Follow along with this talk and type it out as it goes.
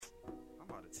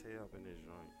up in this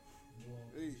joint.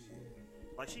 Hey.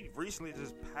 Like she recently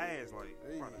just passed. Like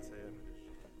Hey. trying to tell me this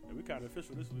shit. Yeah, we kind of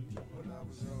official this week. When I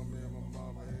was young, man, my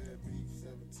mama had me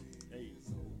 17 Hey. years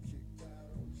old, kicked out.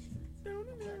 Back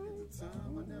at the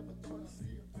time, I never thought I'd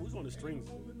see a Who's on the strings?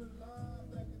 woman alive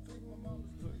that could take my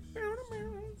mama's place.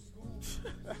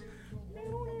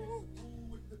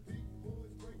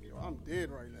 Yo, I'm dead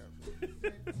right now.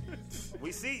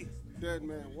 We see. Dead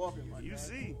man walking. My You guy.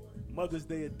 see. Mother's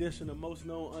Day edition of Most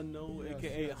Known Unknown, Yes,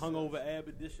 aka yes, Hungover Ab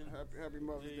edition, Happy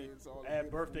Mother's Day. It's all Ab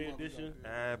the birthday mothers out edition.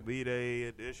 there. Happy Day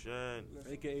edition.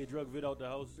 aka Drug Vid out the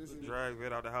house. This is Drag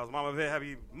Vid out the house. Mama Vet,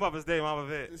 happy Mother's Day, Mama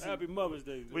Vet. this is, Happy Mother's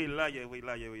Day. We love you. We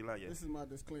love you. We love you. this is my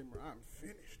disclaimer. I'm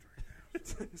finished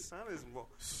right now. Son is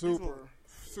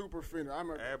Super finished. I'm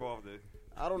a, Ab off the.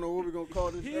 I don't know what we're gonna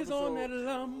call this He's episode. on that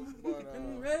lump but,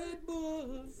 and Red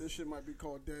Bulls. This shit might be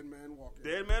called Dead Man Walking.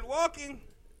 Dead man walking.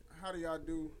 How do y'all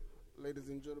do, ladies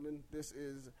and gentlemen? This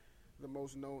is the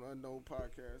Most Known Unknown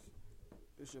podcast.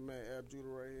 This your man Ab Judah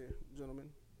right here, gentlemen.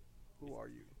 Who are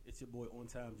you? It's your boy On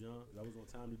Time John. I was on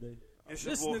time today. It's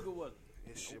your This boy. nigga was.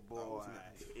 It's your I boy. was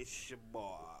not. It's your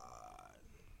boy.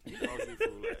 You know what you feel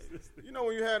like. You know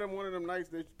when you had one of them nights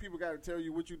that people got to tell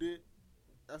you what you did?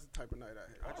 That's the type of night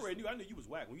I had. I already knew. I knew you was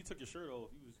whack when you took your shirt off.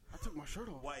 I took my shirt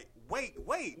off. Wait.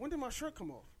 When did my shirt come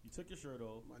off? You took your shirt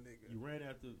off. My nigga. You ran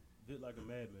after Vit like a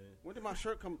madman. When did my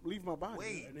shirt leave my body?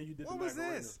 Wait. And then you did What the was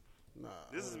Macarena. this? Nah.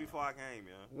 This is before I came,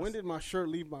 yeah. When did my shirt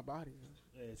leave my body?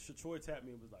 Yeah, Troy tapped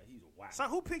me and was like, he's whack. Son,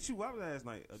 who picked you up last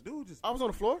night? A dude just. I was on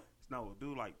the floor. No, a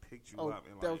dude like picked you Oh, up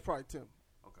and like. that was probably Tim.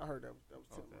 Okay. I heard that was Tim.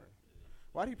 Okay. Right?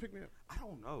 Why did he pick me up? I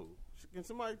don't know. Can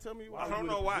somebody tell me why? I don't you in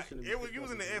know a why. position to be It was picked you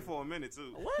was up in the and air shit? for a minute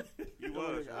too. What? You Yo,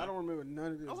 was. nigga, I don't remember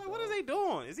none of this. I was like, dog. what is they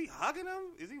doing? Is he hugging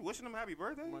them? Is he wishing them happy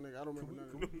birthday? My nigga, I don't remember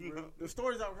none of we- this. The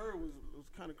stories I've heard was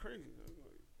kind of crazy.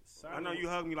 I know you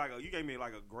hugged me you gave me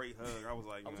like a great hug. I was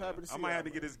like, I was man, happy to see I might y'all, have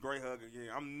to get man. this great hug again.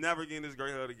 I'm never getting this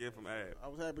great hug again from Ab. I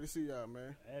was happy to see y'all,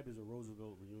 man. Ab is a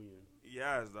Roosevelt reunion.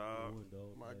 Yes, dog. Ruined,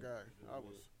 dog. My Yeah. guy, I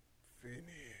was finished.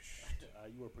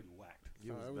 You were pretty whacked.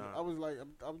 You was done. I was like,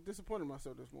 I was disappointed in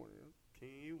myself this morning. Can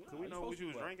Nah, we you know what supposed you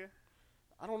to was be drinking?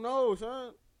 I don't know,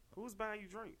 son. Who's buying you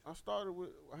drinks? I started with.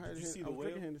 Did you see I the was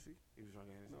whale? drinking Hennessy. He was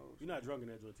drinking Hennessy. No, You're not drunk in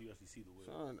that joint until you actually see the wheel.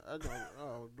 son, I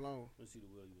was blown. Let's see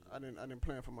the wheel you was I didn't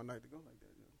plan for my night to go like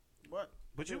that.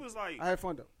 But you was like, I had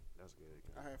fun though. that's good.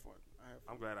 I had fun.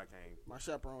 I'm glad I came. My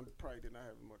chaperone probably did not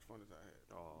have as much fun as I had,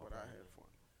 Oh, but I okay. had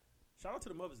fun. Shout out to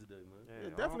the mothers today, man. Yeah,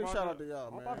 definitely I'm shout about out to y'all,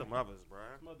 I'm man. about the mothers, bro.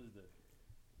 It's Mother's Day.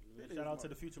 It Shout is out to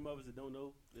the Mother's future mothers that don't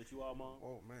know that you are mom.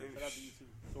 Oh man, Shout out to you too.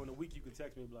 So in a week you can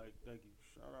text me and be like, thank you.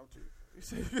 shout out to you. You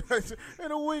said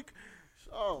in a week.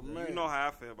 Oh man, You know how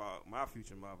I feel about my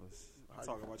future mothers. I How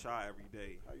talk you about y'all every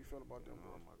day. how you feel about them?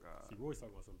 Oh Boys? my God. See, Roy's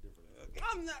talking about something different.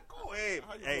 I'm not. Go ahead.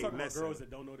 How you Hey, You're talking about listen. girls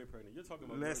that don't know they're pregnant. You're talking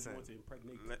about Listen. girls who want to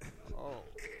impregnate. Oh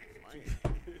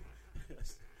man,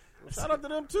 shout out to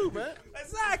them too, man.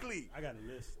 Exactly. I got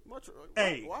a list. Much,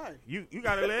 Hey, why? you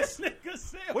got a list? Nigga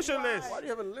said What's your why? list? Why do you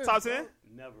have a list? Top bro? 10?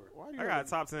 Never. Why do you I have got a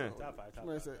top 10. Top five. This Top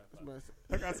man five. said. Top five.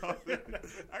 I got top 10.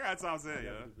 I got top 10,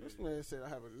 yeah. This man said I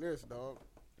have a list, dog.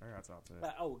 I got top 10.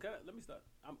 Let me start.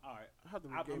 I'm all right. I have to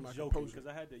I'm regain my joking composure. because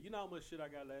I had to. You know how much shit I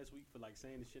got last week for like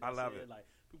saying the shit I love said? it. Like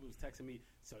people was texting me,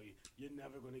 so you're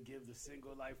never gonna give the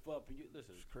single life up. And you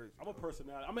listen, It's crazy. I'm a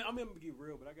personality. I mean, I'm gonna get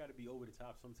real, but I got to be over the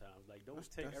top sometimes. Like, don't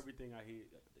take That's- everything I hear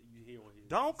you hear on here.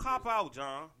 Don't cop out,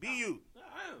 John. Be you.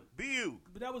 I am, Be you.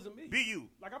 but that wasn't me. Be you.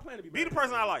 Like I plan to be. Be the married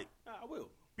person by I like. 30. I will.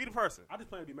 Be the person. I just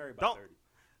plan to be married by Don't-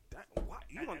 30. Why?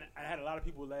 You And gonna, I had a lot of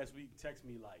people last week text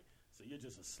me like, "So you're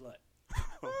just a slut."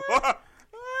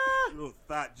 you little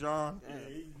thought, John. Yeah,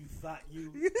 you thought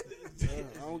you.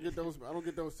 I don't get those. I don't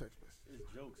get those text messages.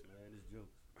 It's jokes, man. It's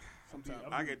jokes. Sometimes.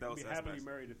 I get those I'll be text happily messages.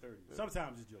 married at 30.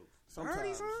 Sometimes it's jokes.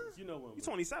 Sometimes. son? You know what? You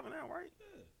 27 now, right?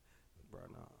 Yeah. Bro,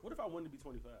 nah. What if I wanted to be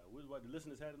 25? What the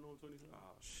listeners had to know I'm 25?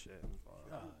 Oh, shit.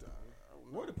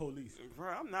 We're the police. Bro,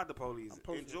 I'm not the police.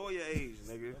 posting- Enjoy your age,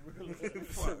 nigga.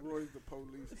 Roy's the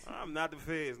police. I'm not the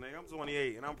feds, nigga. I'm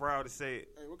 28, and I'm proud to say it.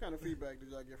 Hey, what kind of feedback did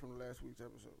y'all get from the last week's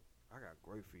episode? I got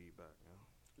great feedback, man.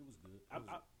 It was good.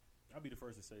 I'll be the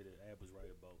first to say that Ab was right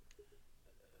about.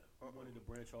 I wanted to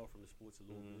branch off from the sports a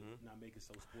little bit, not make it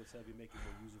so sports heavy, make it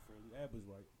more user friendly. Ab was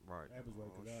right. Right. Ab was right.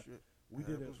 Oh, 'Cause shit. we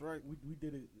did Ab it. was right. We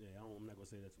did it. Yeah, I'm not gonna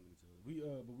say that too many times.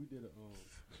 But we did it.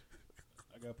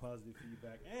 I got positive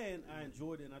feedback, and I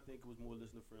enjoyed it. And I think it was more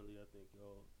listener friendly. I think,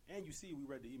 and you see, we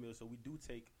read the email, so we do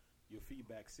take your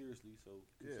feedback seriously. So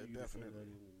Yeah, continue to send definitely. that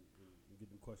in and get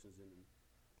them questions in.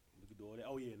 And We could do all that.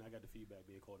 Oh yeah, and I got the feedback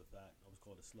being called a thought. I was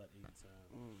called a slut 80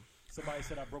 times. Somebody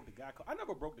said I broke the guy code. I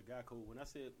never broke the guy code. When I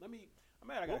said, I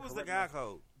got What was the guy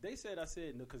code? They said I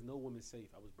said no, because no woman's safe.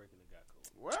 I was breaking the guy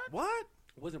code. What?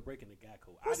 Wasn't breaking the guy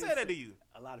code. Who said that to you?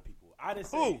 A lot of people. I didn't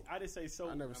Who? say. I didn't say so.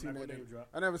 I never I'm seen not that. gonna name drop.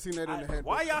 I never seen that in the head.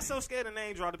 Why y'all so scared to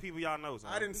name drop the people y'all know?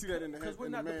 Son? I didn't see that in the head. Because we're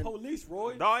not the police,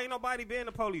 Roy. Dog, ain't nobody being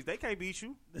the police. They can't beat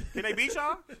you. Can they beat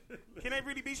y'all? Can they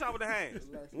really beat y'all with the hands?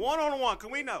 One on one.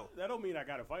 Can we know? That don't mean I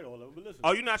got to fight all of them. But listen.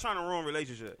 Oh, you're not trying to ruin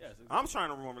relationships? Yes, exactly. I'm trying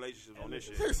to ruin relationships on this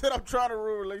shit. He said I'm trying to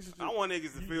ruin relationships. I want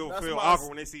niggas to feel That's awkward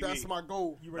when they see me. That's my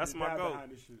goal. You ready That's to my die goal.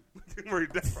 behind this shit. I'm ready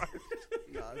to die.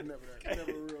 Nah, it's never that.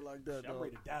 Never real like that, I'm though.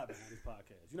 ready to die behind this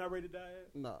podcast. You not ready to die yet?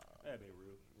 Nah. That ain't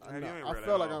real. Nah, you ain't I real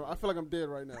feel at like all. I feel like I'm dead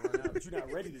right now. But you're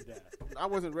not ready to die. I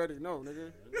wasn't ready. No,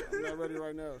 nigga. I'm not ready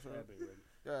right now, son. That ain't ready.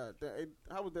 God, hey,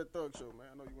 how was that Thug show, man?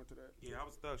 I know you went to that. Yeah, I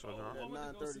was stuck, John. That I went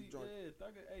to go 9:30 see- joint. Yeah,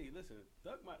 Thug. Hey, listen,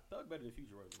 Thug better than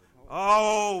Future right now.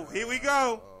 Oh, here we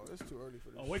go. Oh, it's too early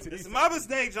for this. Oh, wait till It's these. Mother's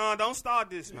Day, John. Don't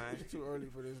start this, man. It's too early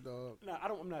for this, dog. No,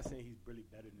 I'm not saying he's really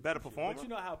better than Better Future, performer? But you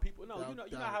know how people. No, Down- you know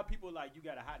down. how people like you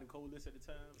got a hot and cold list at the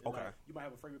time. And, Okay. like, you might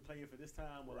have a favorite player for this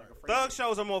time or like a favorite. Thug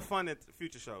shows are more fun than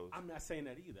future shows. I'm not saying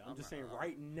that either. I'm just saying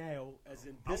right now, as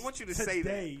in I this want you to say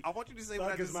today, that. I want you to say what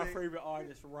I Thug is just my said. favorite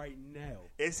artist right now.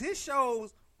 Is his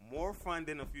shows more fun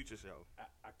than a future show?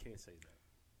 I can't say that.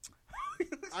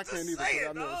 I can't either. Say 'cause it,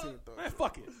 I've never dog. seen a Thug. Man,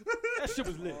 fuck it. That shit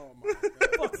was lit. Oh my god.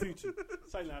 Fuck Future.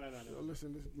 Say no. Yo,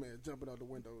 listen, this man jumping out the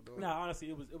window, dog. Nah, honestly,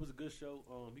 it was a good show.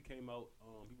 He came out,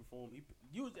 he performed. He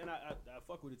used, and I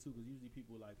fuck with it too because usually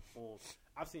people like perform.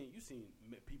 You've seen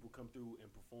people come through and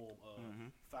perform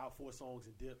 4 songs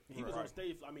and dip. He was on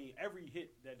stage. I mean, every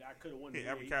hit that I could have won. Hit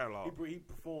every catalog. He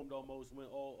performed almost, went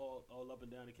all up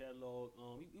and down the catalog.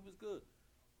 He was good.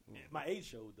 My age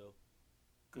showed though,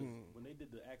 because when they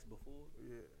did the acts before,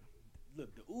 Yeah.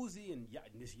 look, the Uzi and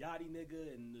this Yachty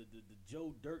nigga and the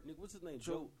Joe Dirt nigga. What's his name?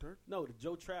 Joe Dirt? No, the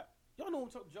Joe Trap. Y'all know him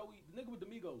talking Joey, the nigga with the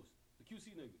Migos, the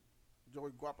QC nigga.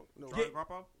 Joey Guapo. No. Jose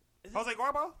Guapo? Jose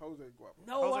Guapo? Jose Guapo.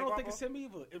 No, Jose I don't Guapo? think it's him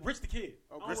either. Rich the Kid.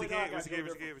 Oh, I don't Rich the know why I Kid, got Rich the Kid, Joe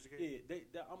Rich the Dirt Kid, Rich the Kid.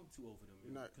 Yeah, I'm too old for them.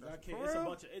 You're not- Because I that's- can't. For It's a real?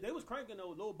 bunch of. They was cranking though.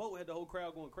 Lil Boat had the whole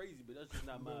crowd going crazy, but that's just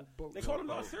not my. Lil Boat. They called him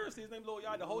Lil no Boat. seriously. His name Lil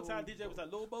Yachty. The whole time DJ was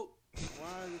like Lil Boat.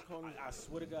 Why are you calling I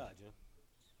swear to God, Jim.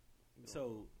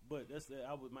 So, but that's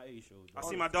I was my age show. I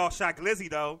see my dog Shaq Glizzy,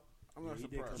 though. I'm not he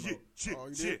did surprised. come out. Shit, Oh,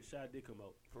 you shit, Shot did come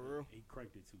out. For real? He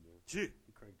cranked it too, man. shit.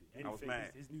 He cranked it. And I he was faked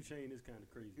mad. His new chain is kind of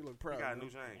crazy. You look He proud. got a man. new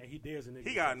And chain. he dares a nigga.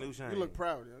 He got a new chain. You look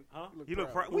proud, yeah. Huh? You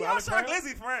look proud. We We all all look Shaq proud?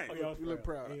 Glizzy friends. Oh, y'all You look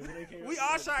proud. Yeah, when they came We out, all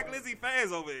y'all Shaq proud. Glizzy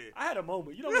fans over here. I had a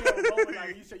moment. You know, we had a moment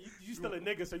like you said, you still a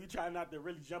nigga, so you try not to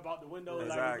really jump out the window.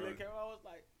 Exactly. Like, I was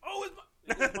like, oh,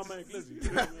 it's my man Glizzy.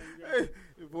 You know what I mean? Hey,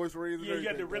 his voice raised. Yeah, you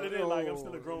got to reel it in like I'm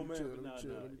still a Oh, grown let man. me But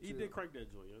chill, nah. let me He chill. did crank that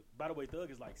joint. Yo. By the way,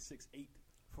 Thug is like 6'8".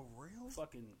 For real?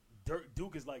 Fucking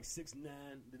Duke is like 6'9".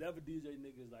 The other DJ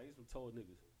niggas like he's some tall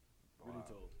niggas, really Wow.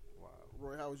 tall. Wow.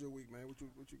 Roy, how was your week, man? What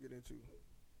you get into?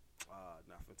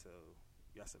 Nothing till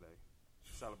yesterday.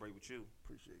 Celebrate with you.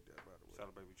 Appreciate that, by the way.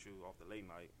 Celebrate with you off the late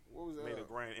night. What was that? Made a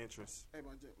grand entrance. Hey,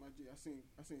 my G, I seen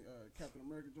Captain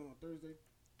America joint on Thursday.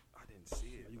 I didn't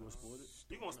see it. Are you gonna spoil it?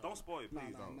 You gonna don't spoil it, Nah,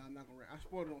 please. I'm not gonna. I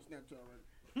spoiled it on Snapchat already.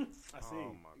 I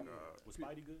seen. Oh my god. Was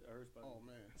Spidey good? I heard Spidey. Oh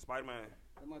man, Spider Man.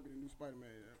 that might be the new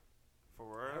Spider-Man. Yeah. For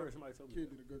I heard real? somebody told me.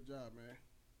 Kid that. did a good job, man.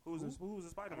 Who's the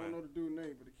Spider I don't know Man? the dude's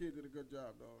name, but the kid did a good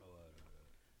job, dog.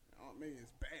 Oh, Aunt May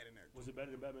is bad in that. was it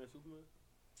better than Batman and Superman?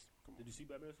 Come on. Did you see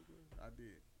Batman and Superman? I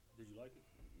did. Did you like it?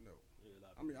 No. Yeah, a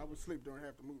lot of I mean, I was asleep during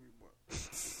half the movie, but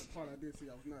the part I did see,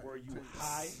 I was not. Were you entertained.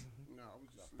 high? No, I was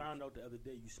I just asleep. found out the other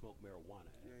day you smoke marijuana.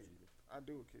 Yeah, actually. I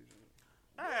do occasionally.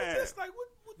 Hey, Just like what?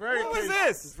 Very what was occasional.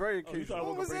 this? It's very Oh, you thought I occasional. was What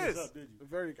gonna was bring this? up, did you?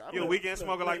 Very. You a weekend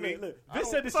smoker like me? Look, I Vince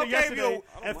don't- said this it's shit okay if yesterday you-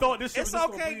 and thought this shit It's was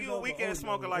just gonna okay breeze you a over. weekend Oh,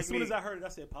 smoker no. like As soon me. as I heard it, I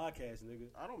said podcast, nigga.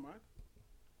 I don't mind.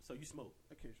 So you smoke.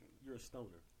 Occasionally. You're a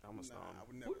stoner. I'm a stoner. I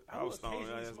would never. I was stoned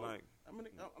occasionally last smoke. night.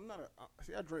 I'm not a.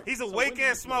 See, I drink. He's a So when do you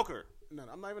weekend smoke? smoker. No,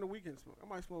 I'm not even a weekend smoker. I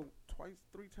might smoke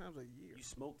 3 times a year. You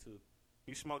smoke to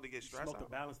You smoke to get stressed smoke to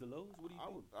out. balance the lows. What do you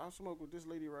do? I'll smoke with this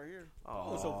lady right here.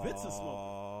 Oh, so Vince is smoking.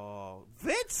 Oh,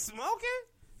 Vince smoking?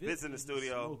 Vince in the is a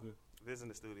studio. smoker. Vince in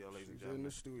the studio, ladies and She's in the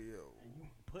gentlemen. studio. And you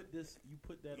put this. You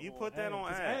put that. You on put that on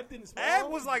 'cause Ab. didn't smoke. Ab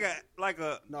was like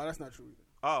a. No, that's not true either.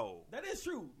 Oh. That is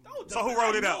true. Don't, So who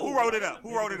wrote it up? Who wrote it up?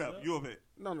 Who wrote it up? You a bit.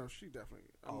 No, she definitely.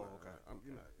 I'm Oh, not, okay.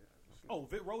 You're not, yeah. Oh,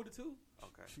 Vic wrote it too.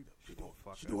 Okay. She doing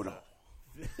fuck. She doing it all.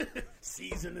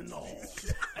 Season and all.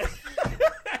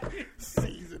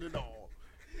 Season and all.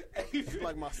 She's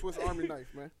like my Swiss Army knife,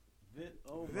 man. Vic,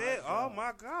 oh my Vic, oh God.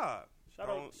 my God.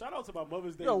 Shout out to my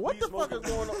Mother's Day. Yo, what weed the fuck is smoking.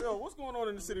 going on? Yo, what's going on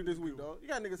in the city this week, dog? You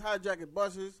got niggas hijacking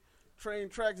buses, train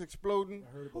tracks exploding.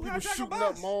 I heard Who about hijacked a People shooting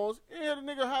bus? up malls. Yeah, the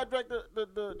nigga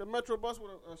hijacked the Metro bus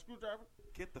with a screwdriver.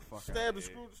 Get the fuck Stabbed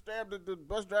out. stabbed the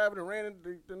bus driver and ran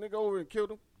the nigga over and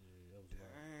killed him. Yeah, that was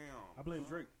wild. Damn. I blame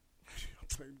Drake.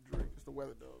 Blame Drake. It's the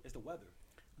weather, dog. It's the weather.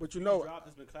 But you know, Dropped,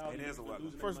 it's been cloudy. It is People the weather.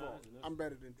 losing first of their all, minds, and that's- I'm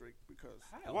better than Drake because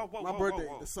How? my birthday,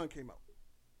 the sun came out.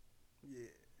 Yeah.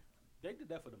 They did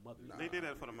that for the mothers. Nah. They did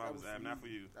that for the mothers, was Ab, not for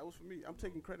you. That was for me. I'm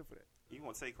taking credit for that. You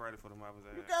want to take credit for the mothers,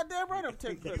 You Ab. goddamn right I'm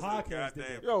taking The credit for that. podcast did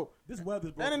Goddamn. that. Yo, This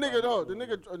weather's and a nigga, though,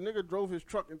 a nigga drove his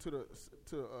truck into the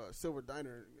Silver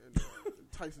Diner in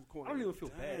Tyson's I Corner. don't even feel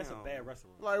bad. That's a Damn. bad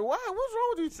restaurant. Like, why? What's wrong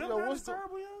with these people? Sometimes What's, it's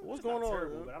terrible, yo. what's It's not going on?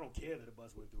 terrible, yo? but I don't care that the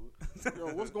bus went through it.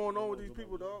 Yo, what's going on with these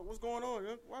people, dog? What's going on?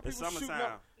 Yo? Why It's people shooting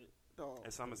summertime. up? Dog.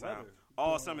 It's summertime. weather.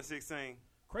 All summer 16.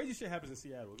 Crazy shit happens in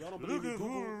Seattle. If y'all don't believe Look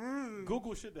me, at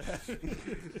Google shit that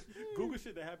happens. Google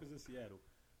shit that happens in Seattle.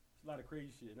 It's a lot of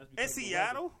crazy shit. And that's In because of the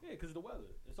Seattle? weather. Yeah, because of the weather.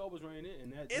 It's always raining,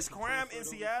 and that It's just crime in transferred over.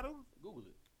 Seattle? Google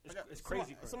it. I got- It's crazy.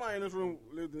 Somebody, crime. somebody in this room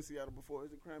lived in Seattle before.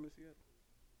 Is it crime in Seattle?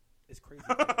 It's crazy.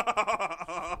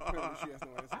 Apparently she has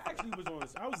no answer. I actually was on.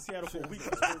 I was in Seattle for a week.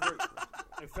 For spring break.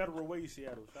 In Federal Way,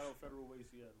 Seattle. Shout out Federal Way,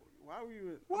 Seattle. Why were you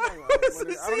in? What?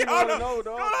 I don't even want to know,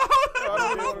 dog. I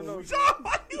don't even want to know. John,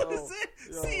 why you Yo, was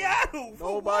in yo. Seattle? For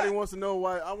Nobody what? wants to know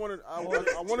why. I want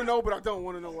to know, but I don't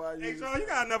want to know why. Hey, You John, you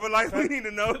got another life we need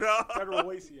to know, dog. Federal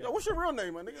Way, Seattle. Yo, what's your real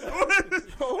name, my nigga? Yo, Hey, who's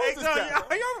this John,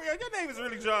 guy? your name is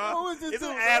really John. Who is this Is dude,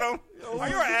 it dog? Adam? Yo, Are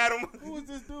you an Adam? Who is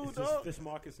this dude, It's just dog? fish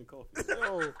markets and coffee.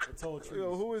 Yo, And tall trees.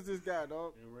 yo, who is this guy,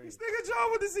 dog? And rain. This nigga John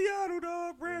went to Seattle,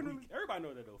 dog. Randomly. Everybody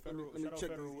know that though. Federal, Let me shout out check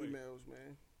these Federal Way. emails,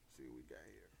 man. See what we got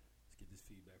here. Let's get this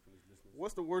feedback from these listeners.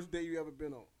 What's the worst date you ever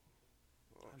been on?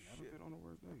 Oh, I've never shit. been on the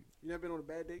worst date. You never been on a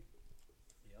bad date?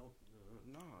 Yeah,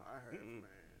 No. I heard, Mm-mm.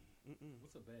 man.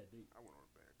 what's a bad date? I went on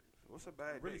a bad date. What's a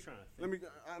bad I'm really date? trying to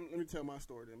think. Let me tell my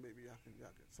story then. Maybe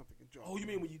something can jar. Oh, you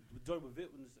mean when you joined with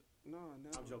Vit? When it's, No.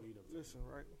 I'm joking. You never. Listen,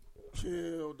 right?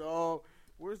 Chill, dog.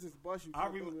 Where's this bus you? I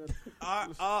talking really-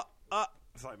 about?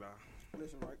 Sorry, man.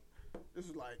 Listen, right?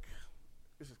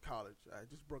 This is college. I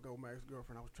just broke up with my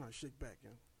ex-girlfriend. I was trying to shake back, yo.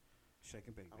 Shake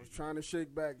and bake. I was trying to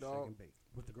shake back, Shake dog. and bake.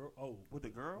 With the girl? Oh, With the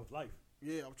girl? with life.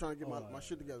 Yeah, I was trying to get my Oh,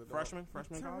 shit together, dog.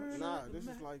 Freshman college? Nah, this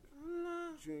is like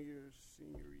junior,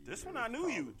 senior year. This one I knew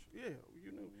you. college. Yeah,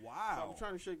 you knew. So I Wow. was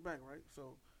trying to shake back, right?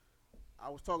 So I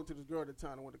was talking to this girl at the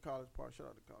time. I went to College Park. Shout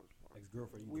out to College Park.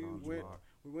 Ex-girlfriend. You We called. went.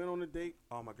 We went on a date.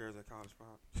 All my girls at college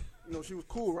park. You know, she was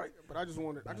cool, right? But I just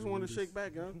wanted to shake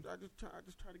back, yo. I just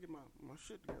tried to get my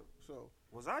shit together. So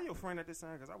Was I your friend at this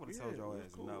time? Because I would have told yeah, your it was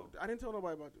ass cool. no. I didn't tell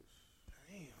nobody about this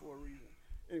Damn. for a reason.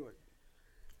 Anyway,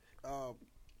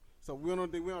 so we went on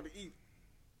to eat.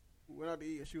 We went out to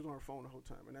eat, and she was on her phone the whole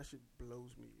time, and that shit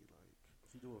blows me. Like,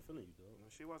 She doing feeling you, dog.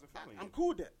 She wasn't feeling you. I'm cool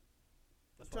with that.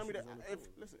 That's Tell why me she that. was on the If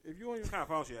phone. listen, if you on your What kind of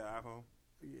phone she had? iPhone?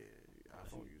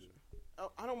 iPhone user,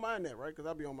 I don't mind that, right? Because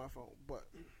I'll be on my phone, but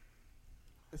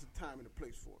it's a time and a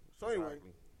place for it. So anyway,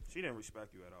 Exactly. She didn't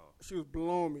respect you at all. she was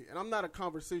blowing me, and I'm not a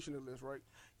conversationalist, right?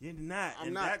 You're not. I'm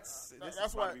and not. This That's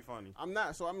is why about to be funny. I'm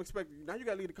not. So I'm expecting now. You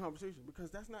got to lead the conversation because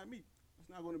that's not me. It's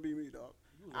not going to be me, dog.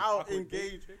 You was an I'll awkward date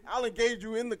engage. chick? I'll engage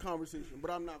you in the conversation,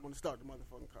 but I'm not going to start the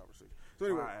motherfucking conversation. So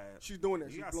anyway, Right. she's doing that.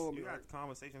 You She's got, blowing me. you got Right?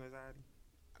 conversation anxiety?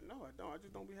 No, I don't. I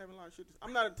just don't be having a lot of shit.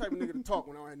 I'm not the type of nigga to talk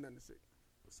when I don't have nothing to say.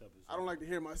 What's up? I don't like to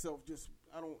hear myself. Just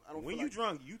I don't. When feel you like,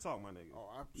 drunk, you talk, my nigga. Oh,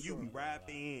 I'm You sure. be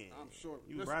rapping. I'm sure.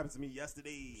 You was Listen, rapping to me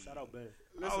yesterday. Shout out, Ben.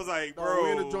 I was like, dog, bro,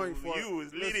 we in the joint for you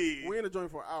was listen, litty. We in the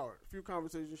joint for an hour. A few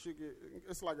conversations, shit get.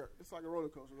 It's like a roller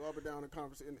coaster, up and down the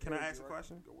conversation. Can I ask a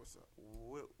question? Go, what's up?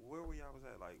 Where were y'all was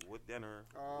at? Like, what dinner?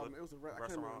 What It was I can't remember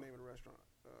restaurant? the name of the restaurant.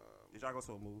 Did y'all go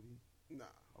to a movie? Nah.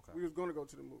 Okay. We was going to go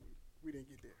to the movie. We didn't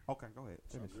get there. Okay, go ahead.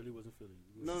 So I really wasn't feeling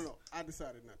you. No. I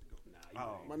decided not to go. Nah, you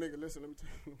Oh. My nigga, listen. Let me tell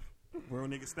you. Real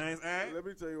nigga stands at? Let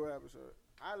me tell you what happened, sir.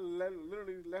 I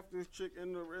literally left this chick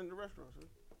in the restaurant, sir.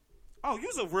 Oh,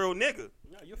 you's a real nigga.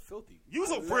 Nah, you're filthy.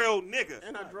 You's a real nigga.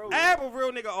 And I drove. Ab a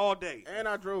real nigga all day. And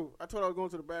I drove. I told her I was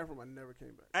going to the bathroom. I never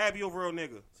came back. Ab, you a real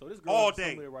nigga. So this girl All is day.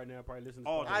 somewhere right now probably listening.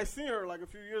 All to day. I seen her like a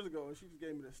few years ago, and she just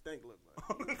gave me the stank look.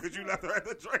 Like, Because you left her at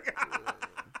the drink.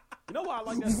 You know why I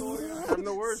like that story? I have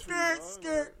no words for you. Skirt, dog.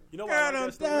 skirt. You know why I Girl, like I'm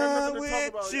that story? nothing down to talk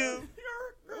about, with you.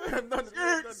 I have nothing to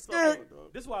Skirt, talk skirt. about,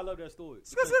 dog. This is why I love that story.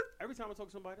 Skirt, Because skirt. every time I talk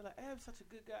to somebody, they're like, Ab's such a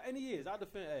good guy. And he is. I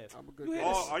defend Ab. I'm a good You guy.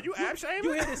 hear Oh, are you ab shaming?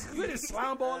 You hear this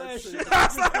slime ball ass shit?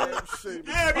 Shit.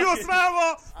 Ab, you a slime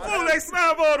ball? Full leg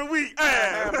slime ball of the week.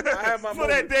 Ab. I have my For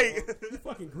that moments, date. You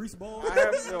fucking grease ball. I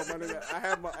have, yo, my nigga, I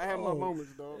have my Oh.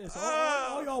 moments, dog. Yeah, so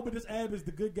all y'all with this Ab is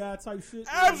the good guy type shit.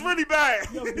 Ab's really bad.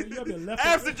 You ever been left?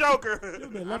 Ab's the Joker. You ever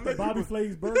been left I at Bobby make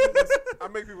Flay's burger? I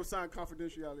make people sign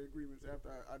confidentiality agreements after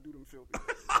I do them filthy.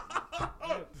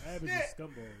 Ab is a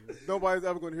scumball. Man. Nobody's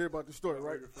ever going to hear about the story,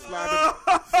 right?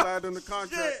 Slide in the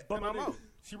contract, But and I'm out.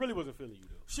 she really wasn't feeling you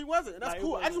though. She wasn't, and that's Like,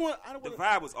 cool. I don't The want.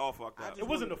 vibe was all fucked up. It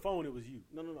wasn't the phone. It was you.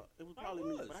 No. It was probably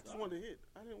me, but I just wanted to hit.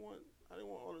 I didn't want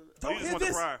all of that. You just want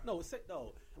to cry. No, say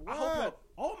no. I What? hope that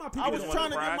all my people. I was don't trying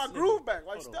to want get my surprise. groove back,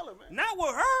 like Hold on. Stella, man. Not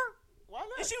with her. Why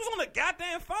not? And she was on the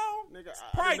goddamn phone. Nigga,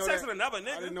 Probably I didn't know texting that. another I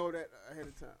didn't nigga. know that ahead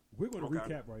of time. We're going to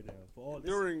Okay. recap right now for all this.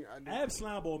 During, I knew. Ab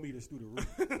slimeball meters through the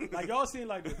roof. Like y'all seen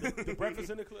like the Breakfast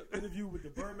in the Club interview with the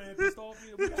Birdman pissed off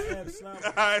here. We got Ab slimeball.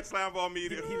 All right, slam ball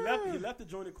media. He left the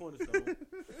joint at Cornerstone.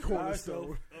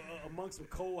 Cornerstone. Amongst some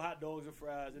cold hot dogs and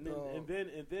fries, and then Dog. and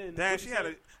then. Damn, what she you had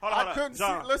say? a. Hold I on, couldn't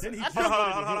John. see. Listen, Then he I jumped couldn't.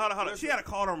 Hold on. She had to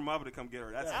call her mother to come get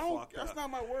her. That's I don't. fucked That's up. not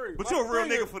my worry. But My you're a real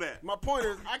thing nigga is- for that. My point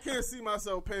is, I can't see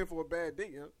myself paying for a bad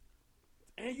date, yo.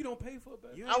 And you don't pay for it,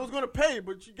 baby. I was gonna pay,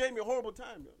 but she gave me a horrible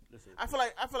time, yo. Listen, I feel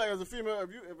like as a female,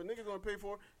 if a nigga's gonna pay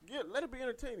for it, let it be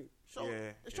entertaining. Show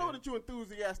that you're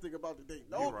enthusiastic about the date.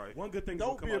 You're Don't right. one good thing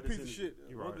Don't is gonna be come a out this piece of interview. shit.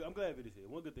 You're One right. good- I'm glad Vic is here.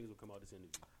 One good thing is gonna come out this interview.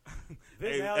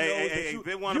 Hey, Vic now knows that hey, you-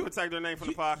 Vic want to you- protect their name from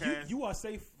the podcast. You are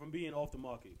safe from being off the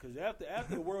market because after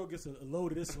the world gets a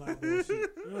load of this slime bullshit,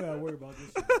 you don't gotta worry about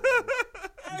this.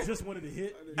 Shit, you just wanted to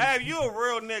hit. Hey, you a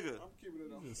real nigga. I'm keeping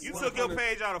it up. You took your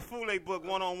page out of Fule book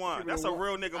 1-on-1. That's a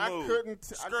real nigga move. I couldn't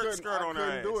Skirt on her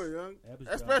I couldn't do ass. it, young. Average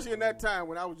Especially in job. that time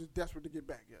when I was just desperate to get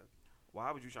back, young.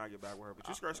 Why would you try to get back with her? But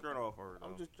you skirt off her. I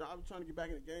was trying to get back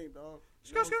in the game, dog.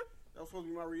 Skirt. That was supposed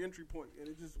to be my re-entry point, and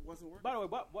it just wasn't working. By the way,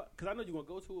 what? Because I know you're gonna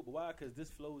go to it, but why? Because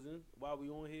this flows in while we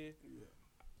on here. Yeah.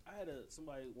 I had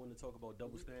somebody want to talk about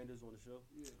double standards on the show,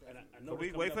 Yeah, and I definitely. know Can we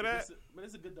it's wait coming for up, that? But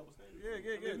it's a good double standard.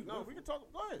 Yeah. I mean, No, we can talk.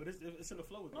 Go ahead. But it's in the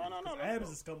flow. With No, things, no, no, 'cause let's Ab go.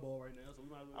 is a scumball right now, so we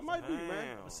might as well. I might be,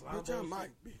 man. Damn. Slime Bitch, I ball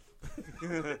might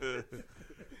be.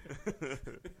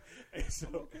 Hey, so,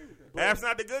 Okay with that. Ab's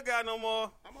not the good guy no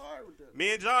more. I'm alright with that.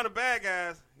 Me and John the bad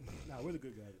guys. nah, we're the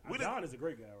good guys. We the- John is a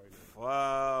great guy right now.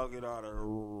 Fuck it out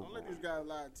Don't let of these guys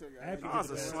lie and tell you. Ab- John's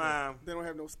a slime. They don't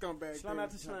have no scumbag. Slime out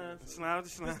the things. slime. Slime to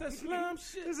slime. It's that slime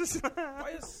shit It's a slime. by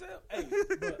yourself. Hey,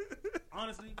 but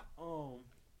honestly,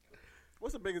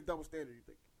 What's the biggest double standard you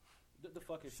think? the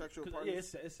fucking Sexual 'cause-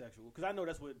 partners? Yeah, it's sexual. Because I know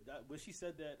that's what when she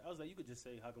said that, I was like, you could just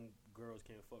say how come girls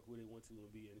can't fuck who they want to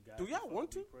and be and guys. Do y'all can fuck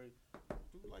want and to? be prey.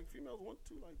 Do like females want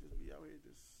to like just be out here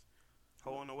just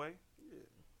Holding away. yeah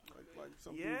like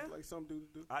some Yeah. dudes like some dudes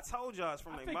do. I told y'all it's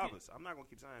from I their think it- mothers. I'm not gonna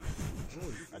keep saying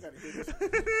that. I gotta hear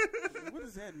this. What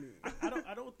does that mean?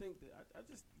 I don't think that. I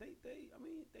just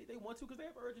they want to because they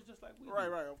have urges just like we do.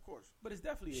 Right, of course. But it's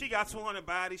definitely She got 200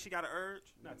 bodies. She got an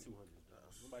urge. not 200.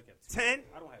 Nobody got 10?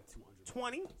 I don't have 200.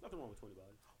 20? There's nothing wrong with 20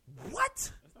 bodies. What?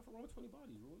 That's nothing wrong with 20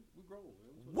 bodies. We grown.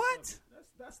 Man. What?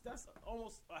 That's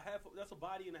almost a half. That's a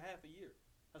body and a half a year.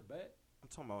 That's bad. I'm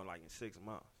talking about like in 6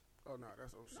 months. Oh no,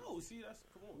 that's oh shit. No, see, that's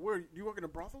come on. Where you work in a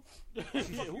brothel? Yeah,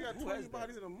 You got who 20 has that?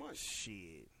 bodies in a month.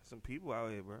 Shit. Some people out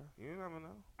here, bro. You never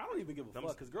know. I don't even give a Them-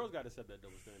 fuck because girls got to set that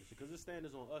double standard because the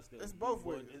standards on us. That It's both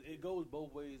but ways. It goes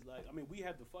both ways. Like I mean, we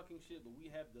have the fucking shit, but we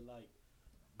have the like.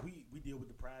 We deal with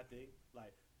the pride thing.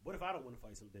 Like, what if I don't want to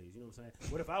fight some days? You know what I'm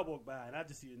saying? What if I walk by and I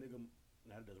just see a nigga?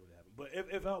 Nah, that doesn't really happen. But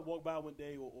if I walk by one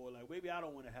day or like maybe I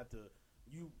don't want to have to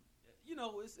you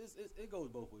know it goes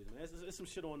both ways, man. It's some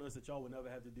shit on us that y'all would never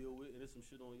have to deal with, and it's some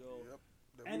shit on y'all. Yep.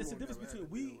 That And we it's the won't difference never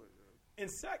have between to deal with, in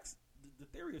sex, the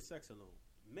theory of sex alone,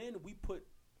 men, we put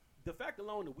the fact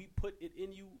alone that we put it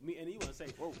in you, me, and you want to say,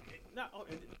 whoa, not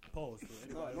and pause for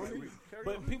anybody. No, who no, agree. carry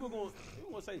But on. people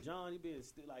gonna say, John, you being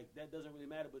like that doesn't really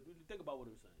matter. But think about what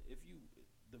I'm saying. If you,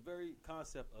 the very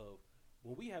concept of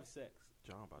when we have sex,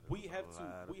 John about to we lose a have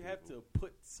lot of to people.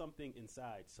 put something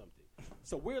inside something.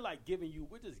 So we're like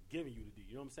we're just giving you the D.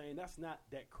 You know what I'm saying? That's not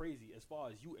that crazy as far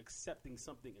as you accepting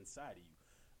something inside of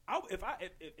you.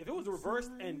 If it was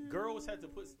reversed and girls had to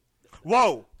put.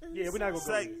 Whoa. Yeah, we're not gonna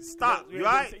Say, go there. stop. Yeah, You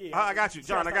all right? yeah, I got you.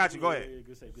 John, I got you. Go Yeah, ahead. yeah,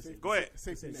 good save, good save. Go ahead.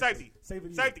 Safety net. Safety. Saving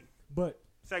you. Safety. But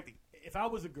Safety. if I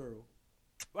was a girl,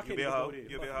 I You can't be a even hoe. go there.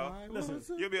 You be a Fuck. hoe. Listen,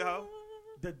 You be a hoe.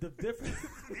 the difference.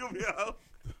 You be a hoe.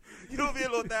 You be a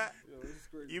little that. Yo, this is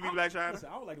crazy. You be Black China. Listen,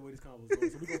 I don't like the way this convo is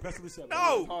going, so we're gonna press this up.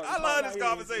 No, hard, I it's love hard. this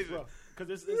conversation.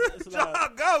 Because it's a lot.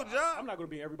 John, go, I'm John. not gonna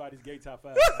be in everybody's gay top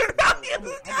 5. I'm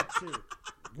gonna chill.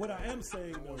 What I am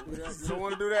saying though, You don't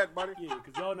want to do that, buddy. yeah,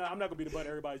 because y'all know I'm not gonna be the butt of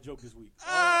everybody's joke this week.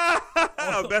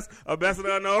 A best of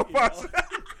the unknown Yeah, person.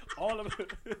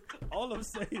 all I'm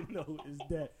saying though is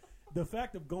that the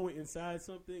fact of going inside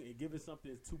something and giving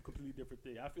something is two completely different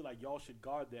things. I feel like y'all should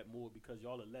guard that more because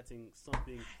y'all are letting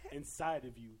something inside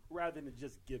of you rather than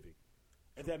just giving.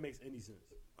 If that makes any sense.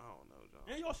 I don't know, John.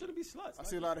 And y'all shouldn't be sluts. I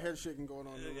see a lot of head shaking going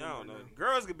on. in the I room don't know. right now.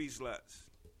 Girls could be sluts.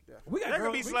 Definitely. We got They could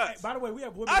girls. be sluts. By the way, we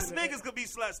have women. Us in the- niggas could be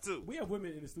sluts too. We have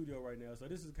women in the studio right now, so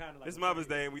this is kind of like It's Mother's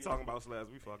Day and we talking about sluts.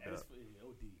 We fucked And up. it's,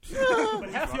 OD. But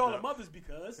half fucked y'all up. are mothers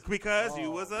because. Because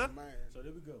you was a man. So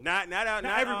there we go. not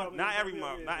every mother. not every Yeah,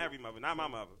 mother, yeah, not yeah. every mother, not my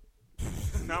mother,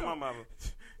 not my mother,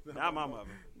 not my mother.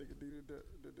 Nigga did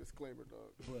the disclaimer,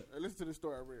 dog. But- Hey, listen to the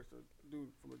story I read. So,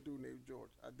 from a dude named George.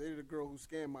 I dated a girl who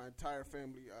scammed my entire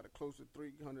family out of close to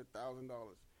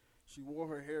 $300,000. She wore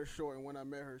her hair short, and when I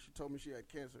met her, she told me she had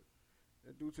cancer.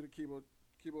 And due to the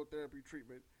chemotherapy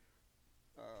treatment,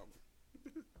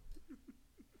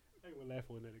 I ain't gonna laugh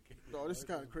on that again. dog, this is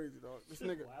kind of crazy, dog. This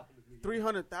nigga, Wow, nigga.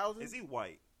 300,000. Is he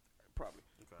white? Probably.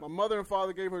 Okay. My mother and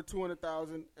father gave her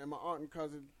 200,000, and my aunt and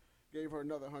cousin gave her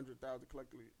another 100,000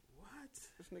 collectively. What?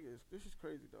 This is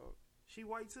crazy, dog. She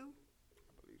white too?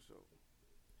 I believe so.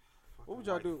 What would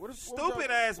y'all do? What would Stupid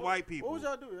y'all- ass white people. What would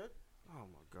y'all do? Yeah? Oh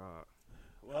my god.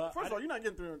 Well, First of all, you're not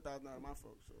getting 300,000 out of my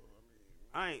folks. So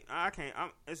I can't.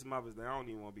 It's Mother's Day. I don't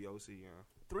even want to be OC, yeah.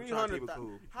 I'm trying to 300,000. keep it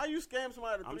cool. How you scam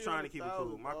somebody? I'm trying to keep it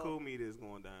cool. My cool meter is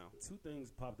going down. two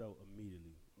things popped out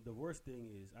immediately. The worst thing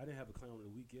is I didn't have a clown of the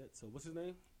week yet. So what's his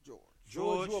name? George.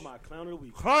 You are my clown of the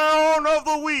week. Clown of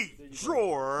the week, There you go.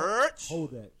 George.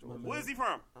 Hold that. my man. Where's he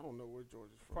from? I don't know where George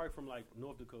is from. Probably from like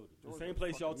North Dakota. George The same is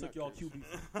place y'all fucking took y'all nutcase. QB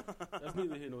from. That's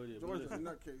neither here nor there. but George is a listen,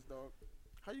 nutcase, dog.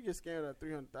 How you get scammed at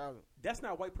 300,000? that's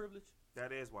not white privilege.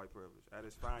 That is white privilege. That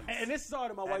is fine. And this is all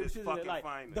to my That white is privilege. fucking Like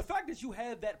finest. the fact that you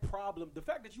had that problem, the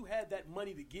fact that you had that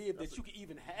money to give, that you could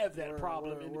even have that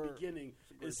problem in the word. beginning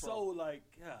It's a great is so problem. like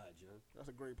God, John. That's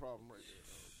a great problem right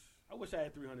there. I wish I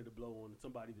had 300 to blow on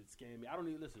somebody that scammed me. I don't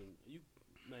even listen. You,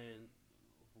 man,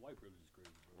 white privilege is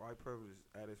crazy. Bro. White privilege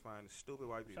at its finest. Stupid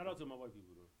white people. Shout out to my white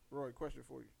people though. Roy, question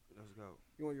for you. Let's go.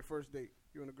 You on your first date.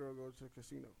 You and a girl go to a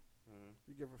casino. Mm.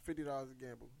 You give her $50 to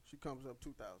gamble. She comes up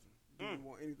 2,000. Do you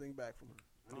want anything back from her?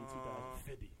 I need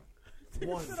 2,050.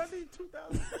 One. I need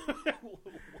 2,000.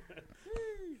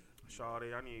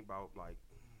 Shawty, I need about like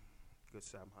good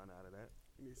 700 out of that.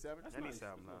 You need 7? That's I need nice.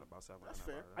 700, about 700. That's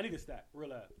fair. out of I that. need a stack, real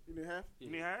life. You need half? You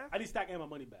need half? I need stack and my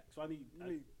money back. So I need. You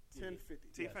need yeah.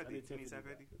 1050. Yes, I 1050. need You need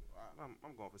 1050. 750? Wow.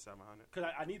 I'm going for 700. Because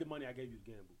I need the money I gave you to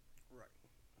gamble. Right.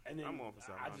 And then I'm going for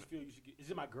I 700. just feel you should get.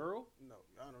 Is it my girl? No,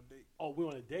 I don't date. Oh, we're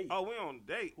on a date. Oh, we on a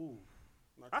date. Ooh.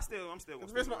 I'm still gonna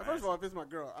If it's my, stick first of with all, if it's my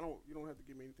girl, you don't have to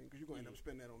give me anything because you're gonna end up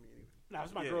spending that on me anyway. Now, if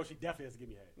it's my Yeah. girl, she definitely has to give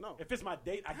me half. No. If it's my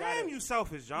date, I my got ass. Damn, you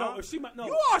selfish, John. No, if she no.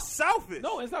 You are selfish.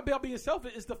 No, it's not about being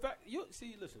selfish. It's the fact you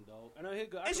see. Listen, dog. And I hear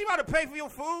Ain't she about to pay for your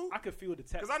food? I could feel the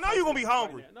text. 'Cause I know you gonna be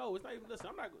hungry. Right now. No, it's not even. Listen,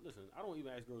 I'm not. Listen, I don't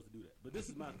even ask girls to do that. But this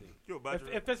is my thing. You're a budget.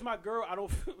 If it's my girl, I don't.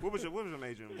 Feel, What was your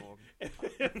major in law?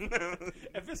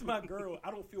 if it's my girl, I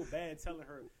don't feel bad telling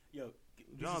her, yo.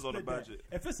 you John's should on the split that. budget.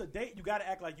 If it's a date, you gotta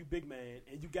act like you big man,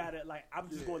 and you gotta like. I'm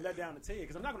just gonna let down the tag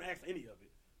because I'm not gonna ask for any of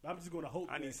it. I'm just gonna hope.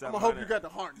 I need that- I'm 700. gonna hope you got the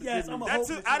heart. To Yes, give me I'm that. a- That's hope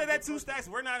two, that out you of that get two the- stacks.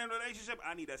 We're not in a relationship.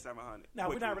 I need that 700. Nah,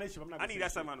 we're not in a quickly. relationship. I'm not I gonna need say that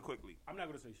shit. 700 quickly. I'm not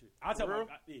gonna say shit. I'll tell Real?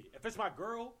 my if it's my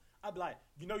girl, I'd be like,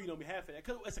 you know me half of that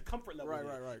because it's a comfort level. Right,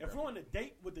 there. right, If we're on a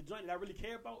date with the joint that I really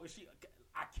care about, and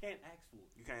I can't ask for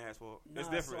it. You can't ask for it. Nah, It's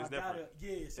different. so it's I different. gotta,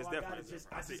 yeah, so It's I different. gotta It's just.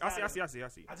 different. I I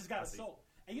see. I just gotta soak.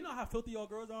 And you know how filthy y'all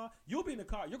girls are? You'll be in the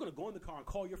car. You're going to go in the car and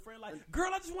call your friend like,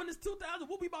 girl, I just won this 2,000.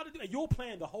 What we about to do? And you'll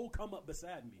plan the whole come up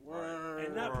beside me. Word.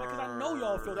 And not because I know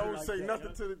y'all filthy Don't like say that,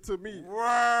 nothing yeah. to me.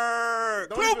 Word.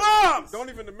 Don't Clue even- bombs. Don't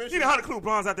even Need mention. 100 clue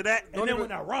bombs after that. And then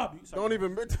when I rob you. Don't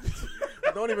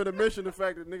even mention the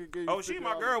fact that nigga gave you. Oh, she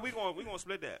my $50. girl. We gonna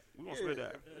split that. We gonna split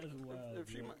that. That's wild, If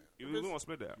she, bro. might- We if it's- gonna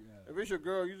split that. if it's your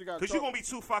girl, you just got. Cause you gonna be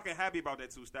too fucking happy about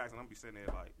that 2 stacks, and I'm gonna be sitting there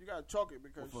like, You gotta chalk it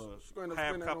because With a she's gonna half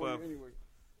spend that cup on of- you anyway.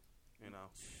 you know,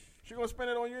 She's gonna spend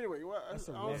it on you anyway. Well, I That's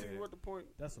a don't see rough- what the point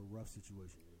That's a rough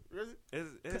situation. is. It?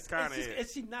 it's kind of.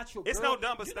 Is she not your girl? It's no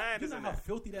double You standards know in how that.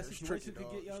 filthy that It's situation tricky, could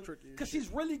dog. get, It's young? tricky as Because shit.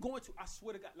 she's really going to, I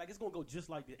swear to God, like it's going to go just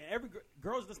like this. And every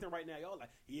girl's listening right now, y'all like,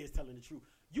 he is telling the truth.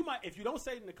 You might, if you don't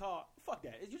say it in the car, fuck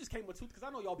that. You just came with 2, because I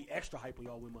know y'all be extra hype when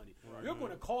y'all win money. You're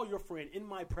going to call your friend in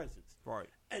my presence. Right.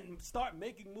 And start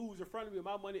making moves in front of me with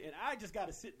my money, and I just got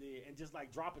to sit there and just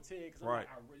like drop a tag because I'm Right. like,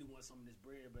 I really want some of this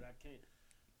bread, but I can't.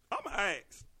 I'm an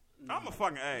ask. I'm a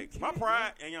fucking ask. My can't,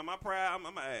 pride, and yeah, my pride. I'm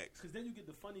an ask. Because then you get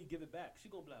the funny, give it back. She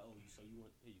going to be like, oh, so you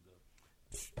want, here you go.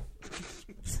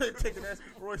 Taking that.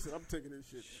 Roy said, "I'm taking this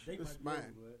shit. They This might is be mine.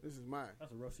 over, but- This is mine."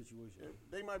 That's a rough situation.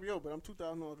 They might be over, but I'm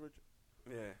 $2,000 richer.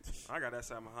 Yeah, I got that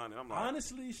 700. I'm like,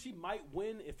 Honestly, she might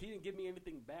win if he didn't give me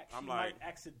anything back. She I'm might like-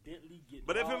 accidentally get.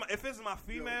 but robbed. if it's my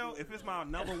female, if it's my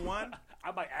number one,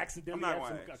 I might accidentally I'm not have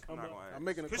gonna some ask. come I'm not up. gonna ask. I'm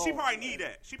making a Cause call. she probably need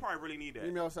that. She probably really need Meet me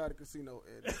that. outside the casino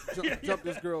and jump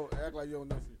this girl, act like you don't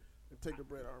know. take the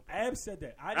bread out. Ab said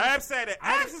that. Ab said that.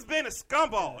 Abs has been a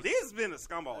scumball. This has been a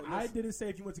scumball. I didn't say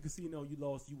if you went to casino and you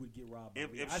lost, you would get robbed. If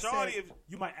I Shawty, said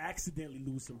you might accidentally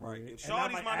lose some bread. If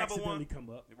Shawty's my number one, come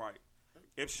up. Right.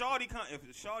 If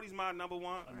Shawty's my number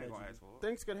one, I ain't gonna ask for it.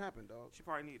 Things could happen, dog. She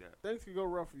probably need that. Things could go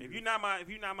rough for you. If you're not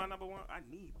my number one, I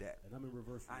need that. And I'm in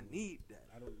reverse. I need that.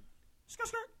 I don't. Skirt.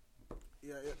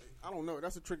 Yeah, I don't know.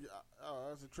 That's a tricky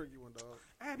one, dog.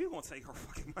 Ab, you gonna take her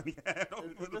fucking money?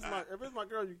 If it's my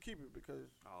girl, you keep it because,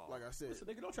 like I said, listen,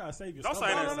 nigga, don't try to save don't yourself.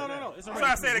 say that. No. I'm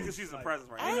trying to say that because she's in the presence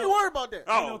right now. I ain't worried about that.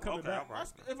 Oh, coming okay. back.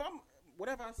 If I'm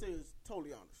whatever I say is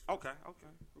totally honest. Okay.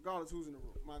 Regardless who's in the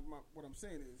room. What I'm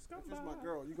saying is, if it's my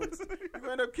girl, you're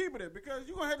gonna end up keeping it because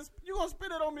you're gonna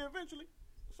spend it on me eventually.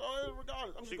 So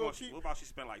regardless, I'm just gonna keep. What about she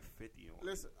spent like 50 on?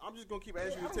 Listen, I'm just gonna keep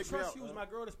asking you to I take me out. trust you as my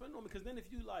girl to spend on me because then if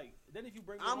you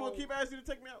bring me I'm home, gonna keep asking you to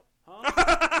take me out.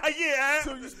 Huh? Yeah.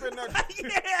 Until you spend that.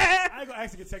 Yeah. I ain't gonna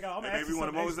ask you to take out. I'm gonna Hey, ask baby, you we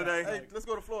want something to Moses extra. today? Hey, let's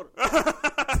go to Florida.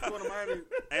 Let's go to Miami.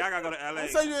 Hey, I gotta go to LA. Don't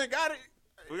say you ain't got it.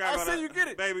 We gotta I say you get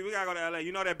it. Baby, we gotta go to LA.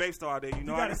 You know that babe star out there. You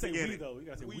know You I gotta can say get we it. though. You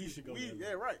gotta say we should go. there.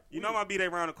 Yeah, right. You know I'm gonna be there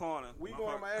around the corner. We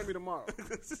going to Miami tomorrow.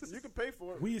 You can pay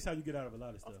for it. We is how you get out of a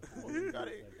lot of stuff. You got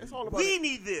it. It's all about. We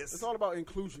need this. It's all about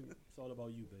inclusion. It's all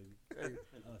about you, baby, Hey,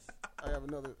 and us. I have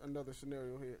another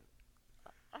scenario here.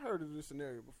 I heard of this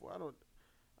scenario before.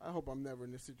 I hope I'm never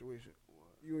in this situation.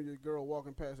 You and your girl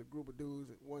walking past a group of dudes,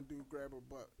 and one dude grab her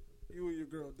butt. You and your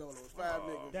girl dolo. It's 5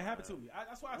 niggas. That happened to me.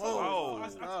 That's why I Whoa. told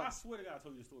you. I swear to God, I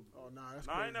told you the story before. Oh nah, that's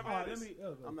Nah, I crazy. ain't never All had right,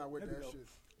 this. I'm not with that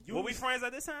shit. Were we friends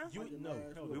at this time? No,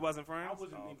 hell We no. wasn't friends? I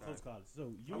wasn't in okay. close college.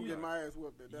 So I'm getting my ass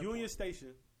whooped at that Union point.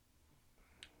 Station.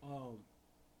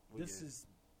 This year? is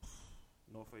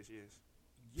North Face,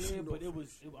 yes. yeah, but it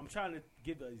was. I'm trying to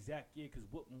give the exact year because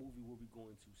what movie were we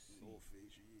going to see?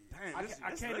 Damn, I this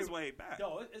can't is even- way back.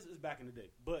 No, it's back in the day.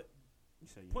 But You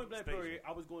say point Union blank Station. period,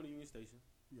 I was going to Union Station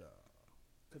Yeah.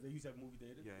 because they used to have movie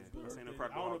theater. Yeah, It was yeah. good. Seen the I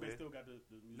Prep don't know Bar if they there. still got the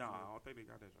music. No, theater. I don't think they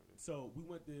got that joint there. So we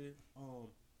went there.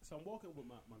 So I'm walking with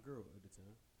my girl at the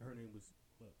time. Her name was.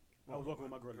 I was walking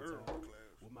with my girl at the time.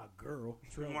 With my girl.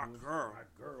 Trail My was girl. My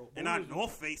girl. And When our we was-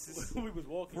 North Faces. we was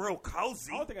walking. Real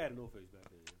cozy. I don't think I had a North Face back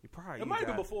then. You probably It might have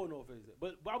been got- before North Face,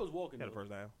 but I was walking. Had a though. first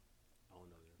down. I don't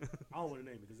know. Yeah. I don't want to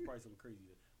name it because it's probably something crazy.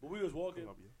 There. But we was walking,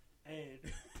 and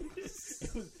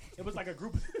it was like a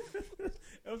group.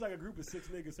 It was like a group of 6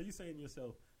 niggas. So you saying to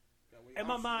yourself, in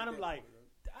my mind, I'm like,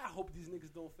 I hope these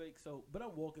niggas don't fake. So, but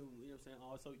I'm walking. You know what I'm saying?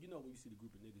 Also, you know when you see the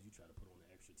group of niggas, you try to put on the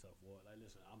extra tough wall. Like,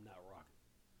 listen, I'm not rocking.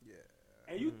 Yeah.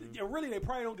 And you really, they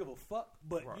probably don't give a fuck,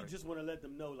 but you Right. just want to let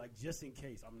them know, like, just in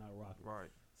case I'm not rocking. Right.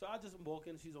 So I just am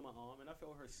walking. She's on my arm, and I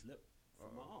felt her slip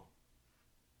from my arm.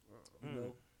 You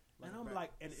know, and I'm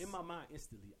like, and in my mind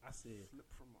instantly, I said, Slip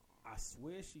from my I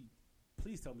swear she.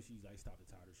 Please tell me she's like stopped and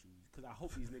tied her shoes because I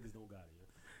hope these niggas don't got it.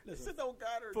 Listen, Sit don't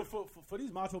got her. for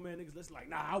these Macho Man niggas, listen, like,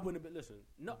 nah, I wouldn't have been. Listen,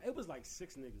 no, it was like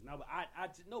 6 niggas. Now, but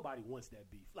nobody wants that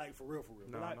beef, like for real.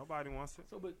 No, But nobody wants it.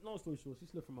 So, but long story short, she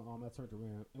slipped from my arm. I turned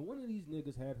around, and one of these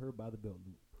niggas had her by the belt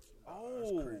loop.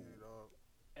 That's crazy, dog.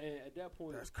 And at that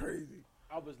point, That's crazy.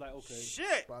 I was like, okay.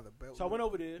 Shit. By the belt. So I went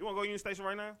over there. You want to go to Union Station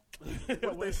right now?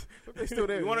 What they still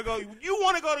there? You want to go? You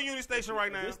want to go to Union Station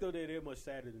right now? They're still there. They're much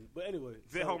sadder than. But anyway,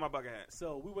 Vin, hold my bucket hat.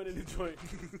 So we went in the joint.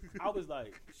 I was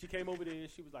like, she came over there.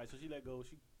 She was like, so she let go.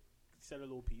 She said a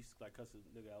little piece, like cuss a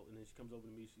nigga out, and then she comes over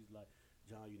to me. She's like,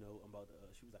 John, you know, I'm about to.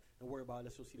 She was like, don't worry about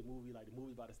it. Let's go see the movie. Like the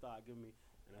movie's about to start. Give me.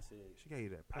 And I said, She gave you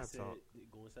that I pep said, talk.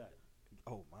 go inside.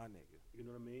 Oh, my nigga. You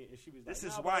know what I mean? And she was This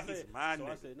like, is nah, why but I he's said- my So I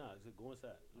nigga. said, nah, I said, go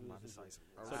inside. I'm about to say some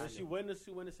So then right she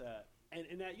went inside,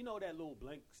 and that you know that little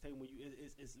blank state when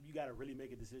it's you got to really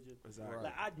make a decision. Exactly.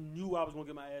 Like I knew I was gonna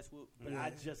get my ass whooped, but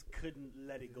I Yeah. just couldn't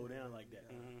let it go down like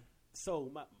that. Mhm. So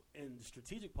and the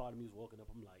strategic part of me was walking up.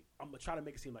 I'm like, I'm gonna try to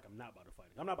make it seem like I'm not about to fight.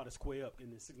 I'm not about to square up,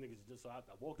 and the 6 niggas just. So I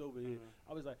walked over here.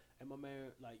 I was like, and my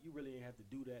man, like, you really ain't have to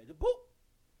do that. Just boop.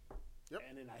 Yep.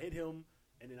 And then I hit him,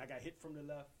 and then I got hit from the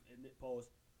left, and it paused.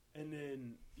 And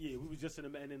then, yeah, we was just in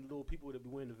the and then the little people that be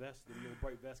wearing the vest, the little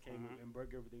bright vest came and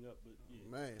broke everything up. But yeah,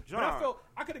 Man. but I John. felt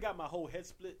I could have got my whole head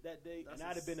split that day, That's and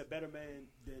a I'd have been a better man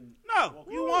than No,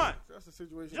 walking you away. won. That's the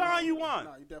situation. John, you won.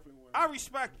 Nah, you definitely won. I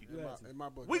respect you. in my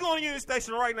book. We going to Union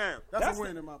Station right now. That's a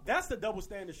win in my book. That's the double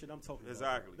standard shit I'm talking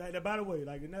Exactly. about. Like, by the way,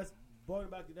 like, and that's going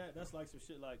back to that. That's like some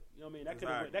shit like, you know what I mean? That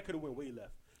Exactly. could have went way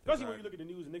left. Especially when Exactly. you look at the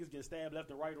news and niggas getting stabbed left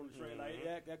and right on the train. Like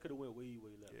that could have went way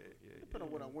left. Yeah. Depending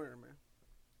on what I'm wearing, man.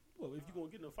 Well, if you gonna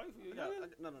get in a fight for you, No.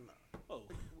 oh,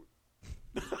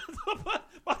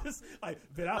 Like,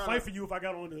 man, I'll fight for you if I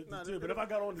got on the gym, but if I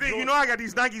got on the Vic, Jordan, you know I got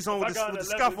these Nikes on with the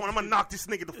scuff on. I'm gonna knock this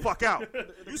nigga the fuck out.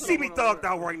 You see me thugged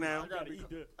out right now.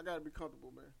 I gotta be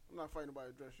comfortable, man. I'm not fighting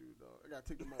nobody dress shoes, dog. I gotta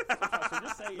take them off. so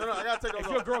you're saying, No, I gotta take those if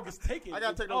off. your girl gets taken, I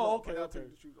gotta take those oh, off. okay, I gotta okay.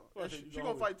 take the shoes off. Well, And then you she gonna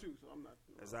always- fight too, so I'm not.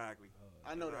 Exactly.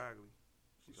 I know that.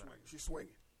 Exactly. She's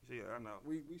swinging. Yeah, I know.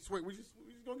 We swing. We just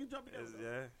gonna get jumped together.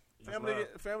 Yeah.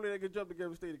 Family that get jumped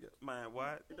together stay together. Man,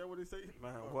 what? Is that what they say?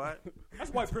 Man, what? That's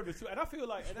white privilege too, and I feel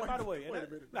like, and by the way, and wait a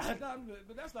that- minute.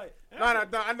 but that's like, and No,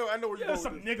 that's- I know where you're yeah, going.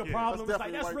 some with this. nigga Yeah. problems. That's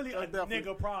Like definitely that's white- really a that's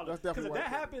definitely- nigga problem. that's Because definitely if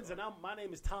that white happens, and my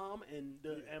name is Tom,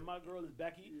 and my girl is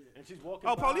Becky, and she's walking.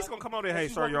 Oh, by, police gonna come over there. and Hey,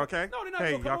 she's sir, you walking- okay? No, they're not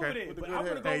Hey, gonna you come okay? over there. With the But good I'm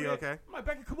gonna hair. go Hey, over you there. okay? I'm like,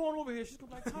 Becky, come on over here. She's gonna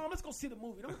be like, Tom, let's go see the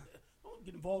movie. Don't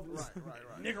get involved in this Right.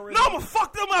 nigga. No, I'm gonna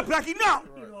fuck them up, Becky. No,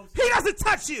 You know what I'm he saying? doesn't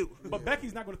touch you. But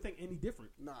Becky's not gonna think any different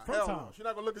Nah, from hell Tom. no. She's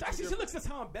not gonna look at you. Actually, she different. looks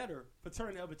at Tom better for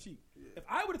turning the other cheek. If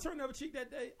I would have turned the other cheek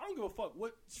that day, I don't give a fuck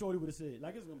what Shorty would have said.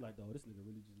 Like, it's gonna be like, dog, this nigga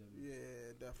really just let me.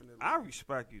 Yeah, definitely. I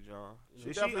respect you, John.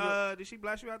 Did she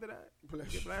blast you after that? Bless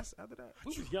Get you. blast after that?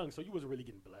 We was young, so you wasn't really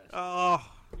getting blasted. Oh,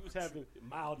 You was having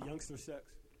mild youngster sex.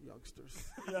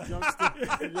 Youngsters. Yeah.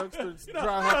 Youngsters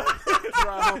dry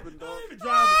humping, dog.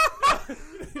 Dry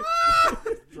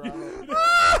humping.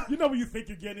 You know when you think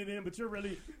you're getting it in, but you're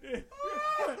really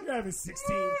you're having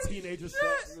 16 teenager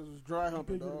sex. This was dry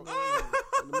humping, dog.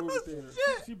 In the movie theater.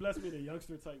 She blessed me in a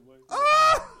youngster type way.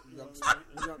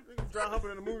 Dry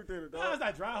humping in the movie theater, No, dog. it's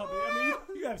not dry humping. I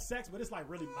mean, you have sex, but it's like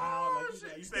really mild.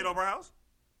 Like you stayed over our house?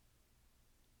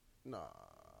 Nah.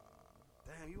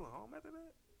 Damn, you went home after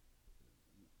that?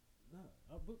 Nah,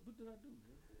 what did I do,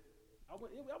 man? I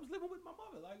was living with my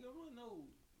mother. Like, I don't know.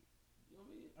 You know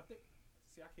what I mean? I think.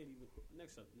 See, I can't even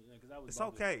next up because I was. It's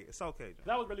okay. It's okay, John.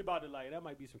 That was really about to like. That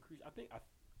might be some creature. I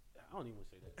don't even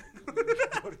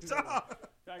want to say that.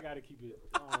 I gotta keep it.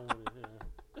 I don't want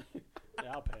to.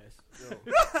 Yeah, I'll pass. Yo.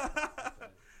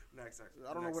 Next section.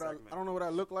 I don't know what I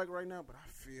look like right now, but I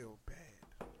feel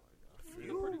bad.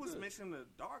 You was missing the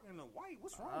dark and the white.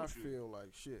 What's wrong I with you? feel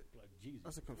like shit. Like Jesus.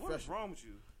 That's a What's confession. wrong with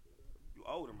you? You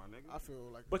older, my nigga. I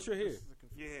feel like. But you're here. this is a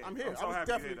confession. Yeah, I'm here. I'm so I was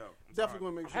happy definitely, you're here, though. I'm definitely sorry.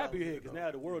 gonna make I'm sure. happy I you're was here because though.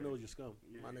 now the world knows you're scum.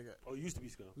 Yeah. My nigga, Oh, you used to be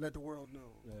scum. let the world know.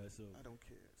 Yeah, so I don't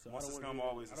care. so Once I the don't scum, wanna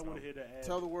always hear the that. I don't want to scum. hear the ad.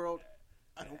 Tell the world,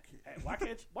 I don't care.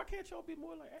 Why can't y'all be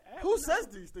more like? Who says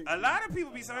these things? A lot of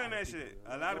people be saying that shit.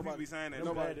 A lot of people be saying that.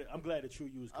 Nobody. I'm glad that you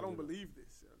used. I don't believe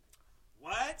this.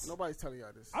 What? Nobody's telling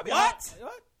y'all this. What?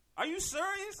 What? Are you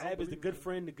serious? Ab is the good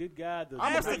friend, the good guy.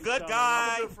 I'm the good I'm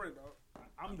guy. a good friend, dog.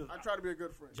 I try to be a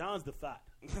good friend. John's the thought.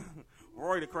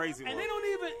 Roy the crazy one. And they don't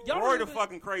even. Y'all Roy don't the even,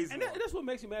 fucking crazy And one. that's what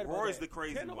makes me mad. Roy's about the that.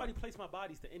 crazy Can't one. nobody place my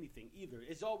bodies to anything either.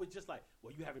 It's always just like,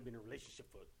 well, you haven't been in a relationship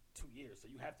for 2 years, so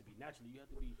you have to be naturally. You have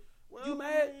to be. Well, You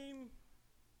mad?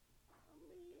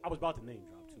 I was about to name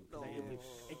drop too,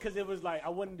 because it was like I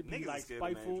wanted to be Niggas like is scared to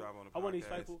name spiteful. drop on the I wanted to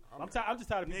be podcast. spiteful. I'm just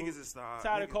tired of people. Niggas is tired.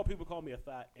 Tired of Niggas people call me a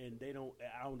thought, and they don't.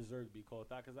 I don't deserve to be called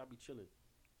thought because I be chilling.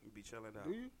 be chilling out.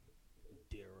 Do you?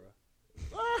 Dara.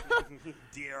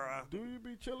 Dear. Do you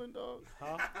be chilling, dog?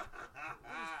 Huh?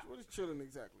 What is chilling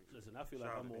exactly? Listen, I feel like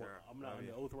Shout out to Dara. I'm not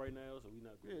under oath right now, so we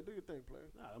not. Yeah, do your thing, player.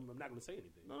 Nah, I'm not gonna say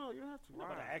anything. No, you don't have to. You're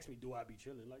not gonna ask me, do I be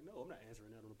chilling? Like, no, I'm not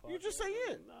answering that on the podcast. You just say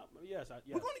yeah. Nah, yes,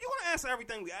 You're gonna answer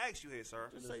everything we asked you here,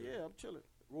 sir. Just say yeah. I'm chilling.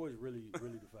 Roy's really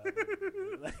defied.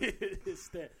 Like, it's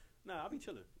that. Nah, I'll be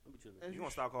chilling. You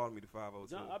gonna stop calling me the 502?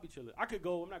 John, I'll be chilling. I could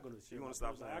go. I'm not gonna. You gonna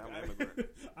stop saying I'm an I immigrant?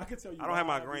 I could tell you. I don't have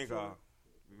why my I'll be green chilling. card.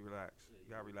 Relax. You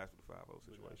gotta relax with the 5-0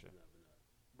 situation.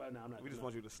 But no, I'm not. We just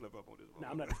want you to slip up on this one.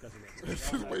 Nah, I'm not discussing that.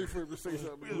 Just waiting for him to say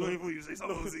something. We just waiting for you to say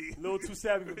something, Z. A little too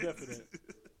savvy for that for that.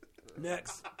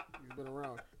 Next. He's been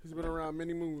around. He's been around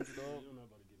many moons, dog. You're not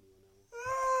about to get me on that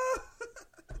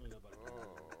one. You're not about to get me on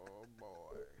that one. Oh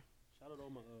boy. Shout out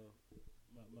all my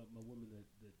women that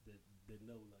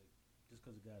know, like, just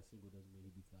because a guy's single doesn't mean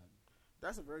he be thotty.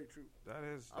 That's a very true.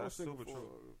 That's I was single super for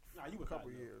true. Nah, you a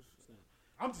couple years.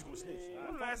 I'm just gonna snitch.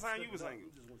 When the last time you was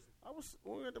single?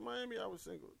 When we went to Miami, I was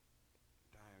single.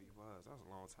 Damn, you was. That was a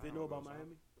long time. They know ago, about son.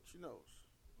 Miami. She knows.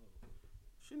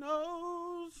 She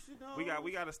knows. She knows.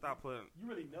 We got to stop putting. You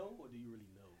really know, or do you really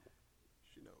know?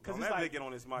 She knows. Cause Don't it's let like, Vic get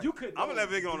on this mic. You could. I'm gonna know, let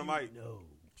Vic get on the do you mic. know?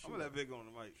 I'm gonna let Vic get on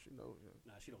the mic. She knows. Yeah.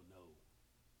 Nah, she don't know.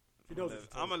 She knows.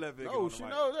 I'm gonna let Vic get No, on the she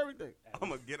mic. knows everything. I'm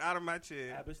gonna get out of my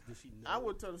chair. Abbas, does she know? I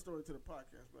would tell the story to the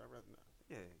podcast, but I'd rather not.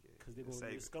 Yeah. Because they're Save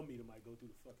gonna it. scum meter might go through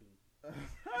the fucking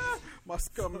My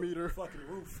scum meter. fucking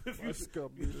roof. If My scum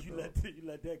meter. you dog.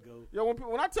 let that go. Yo,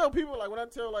 when I tell people, like when I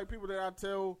tell like people that I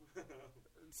tell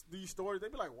these stories, they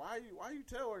be like, "Why you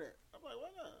tell her that?" I'm like, "Why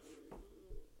not?"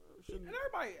 And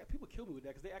everybody, people kill me with that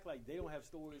because they act like they don't have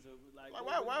stories of like. Like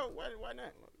why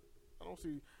not?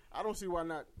 I don't see why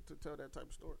not to tell that type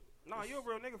of story. No, you a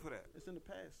real nigga for that. It's in the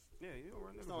past. Yeah, you a real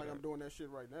nigga. It's not like I'm doing that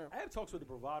shit right now. I have talks with the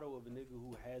bravado of a nigga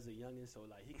who has a youngin, so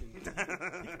like he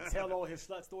can tell all his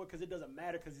slut story because it doesn't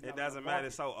matter because It doesn't matter.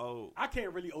 It's so old. I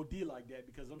can't really OD like that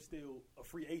because I'm still a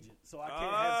free agent, so I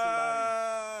can't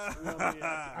have somebody. You know what I mean?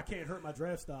 I can't hurt my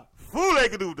draft stock. Fool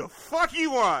can do the fuck he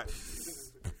want.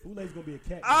 Foulé's gonna be a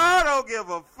cat guy. I don't give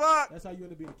a fuck. That's how you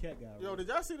end up being a cat guy. Yo, right? did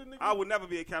y'all see the nigga? I would never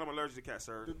be a cat. I'm allergic to cats,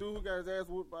 sir. The dude who got his ass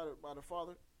whooped by the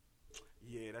father.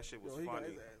 Yeah, that shit was He got funny.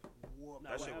 his ass whooped.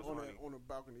 That shit was funny. On the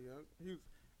balcony. He was.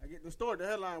 I get the story. The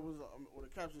headline was when the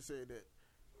caption said that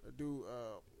a dude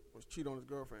was cheating on his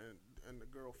girlfriend, and the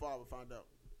girl father found out.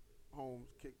 Holmes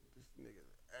kicked this nigga's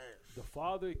ass. The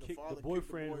father kicked the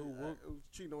boyfriend who was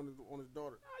cheating on his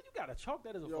daughter. Nah, you gotta chalk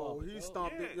that as a Yo, father. he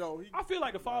stomped it. Yo, I feel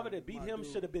like the father that beat him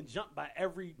dude. should have been jumped by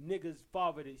every nigga's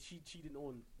father that she cheated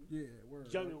on. Yeah,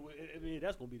 word. Younger, I mean,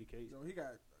 that's gonna be the case. Yo, he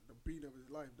got the beat of his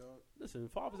life, dog. Listen,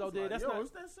 fathers out It's there, like, that's yo, not is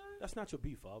that serious? that's not your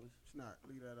beef, fathers. It's not.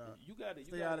 Leave that out. You got to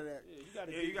Stay out of that.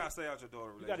 Yeah, You gotta stay out your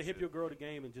daughter. You got to hip your girl the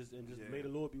game and just Yeah. may the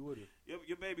Lord be with her.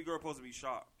 Your baby girl supposed to be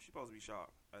shocked. She's supposed to be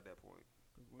shocked at that point.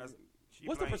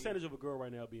 What's the percentage of a girl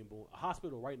right now being born? A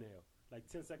hospital right now. Like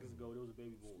 10 seconds ago, there was a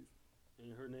baby born.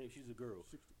 And her name, she's a girl.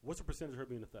 60. What's the percentage of her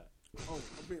being a thought? Oh,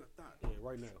 I'm being a thought. Yeah,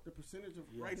 right now. The percentage of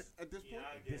Yes. right at this point.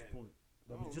 At this point.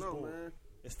 I But don't just know, born. man.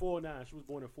 It's 409. She was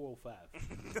born in 405.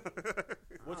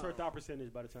 What's her thought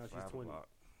percentage by the time she's 20?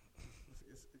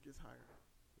 It gets higher.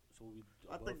 So we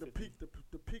I think the 50. peak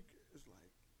the peak is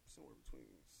like somewhere between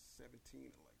 17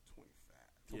 and like 25.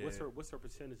 So Yeah. what's her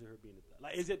percentage of her being a thought?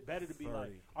 Like, is it better to be 30.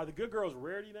 like? Are the good girls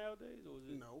rarity nowadays, or is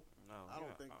it? No, No, I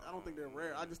don't think they're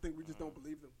rare. I just think we just don't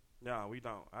believe them. No, we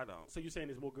don't. I don't. So you're saying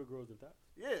there's more good girls than thoughts?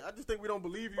 Yeah, I just think we don't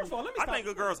believe you. First of all, let me I stop. think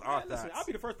good girls are Listen, thoughts. I'll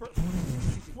be the first person.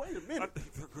 Wait a I minute.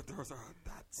 think the good girls are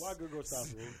thoughts. Why good girls stop,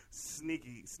 bro?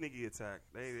 Sneaky attack.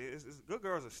 Good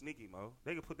girls are sneaky, Mo.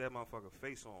 They can put that motherfucker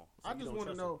face on. I just want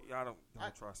to know. Y'all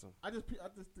don't trust them. I just think.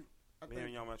 Me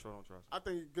and y'all Metro don't trust them. I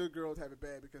think good girls have it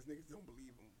bad because niggas don't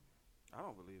believe them. I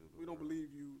don't believe it. We don't believe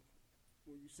you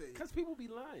when you say. Because people be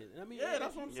lying. I mean, Yeah,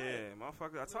 that's what I'm saying. Yeah,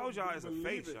 motherfucker. I told y'all it's a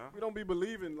face, y'all. We don't be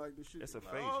believing like the shit. It's a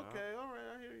like, face, oh, y'all. okay, all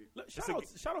right, I hear you. Look,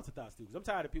 shout out to thoughts too, because I'm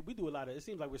tired of people. We do a lot of. It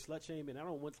seems like we're slut shaming. I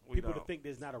don't want We people to don't. think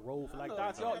there's not a role for I like know.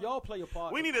 thoughts. Y'all play a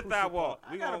part. We need a crucial thigh part. walk.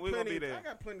 I We got gonna be there. I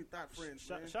got plenty of thought friends,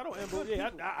 man. Shout out Good Amber. Yeah,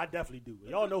 people. I definitely do.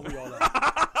 Y'all know who y'all are.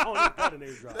 I don't even got a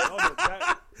name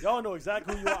drop. Y'all know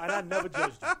exactly who you are, and I never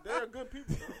judged you. They're good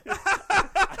people.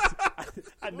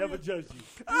 I never judged you.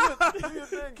 Do your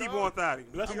thing, Keep dog. on thotting.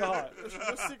 Bless your heart.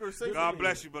 Your secret safe. God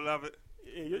bless you, beloved.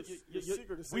 Yeah, Your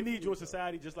secret is we safe need for you in you,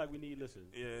 society just like we need. Listen,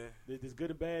 Yeah. there's good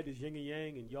and bad. There's yin and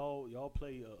yang, and y'all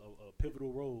play a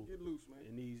pivotal role Get loose, man.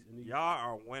 in these. Y'all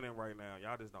are winning right now.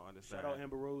 Y'all just don't understand. Shout out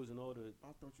Amber Rose and all the. I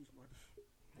thought you was about to.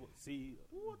 See,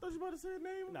 Ooh, I thought you was about to say a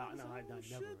name. nah, I was like, oh,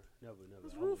 shit. never.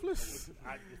 That's I would- ruthless.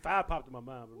 Fire popped in my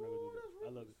mind, but I'm not Ooh, gonna do that's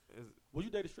that. I love it. Is- Would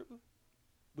you date a stripper?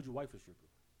 Would your wife a stripper?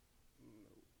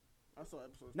 I saw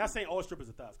episodes. Not saying all strippers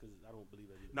are thoughts, because I don't believe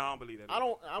that either. No, I don't believe that. I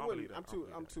don't. either. I wouldn't. believe that. I'm I don't too.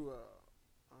 believe I'm that.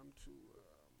 too.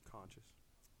 Conscious.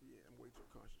 Yeah, I'm way too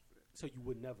conscious for that. So you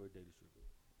would never date a stripper.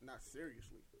 Not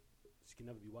seriously. She can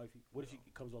never be wifey. What if she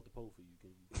comes off the pole for you?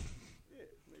 Can you? Yeah.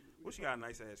 Maybe. Well, she got a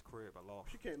nice ass crib. I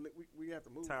lost. She can't. We have to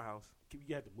move. Townhouse.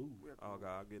 You have to move. We have to Oh move.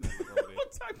 God, I'm getting that look over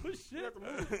What type of We shit? have to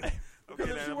move. there. I'm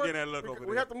getting that look over we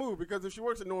there. have to move because if she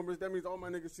works at Norman's, that means all my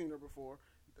niggas seen her before.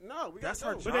 No, we That's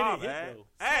gotta her go. But they job, didn't hit, man.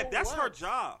 though. Hey, So that's her what?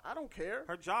 job. I don't care.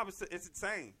 Her job is it's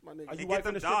insane. My Are nigga. you get wifing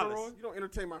them a stripper, dollars. Roy? You don't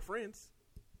entertain my friends.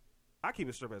 I keep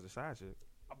a stripper as a side chick.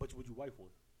 But would you wife one?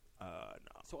 No,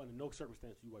 So under no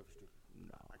circumstance you wife a stripper.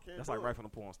 no. I can't That's do like it. right from the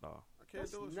porn star. I can't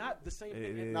That's do it. not the same It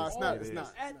thing. is. At No, it's all. not. It It's is.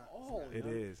 not. At all. It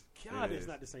man. is. God, It it's is.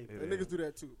 not the same It thing. And is. niggas do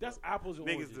that too. That's apples and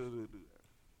Niggas oranges. do.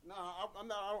 No, I'm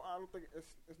not. I don't think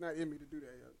it's not in me to do that.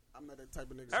 Yet. I'm not that type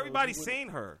of nigga. Everybody's you wouldn't- seen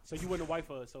her. So you wouldn't wife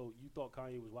her. So you thought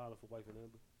Kanye was wild for wifing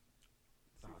Amber?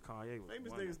 Nah, Kanye was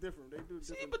Famous one. niggas different. They do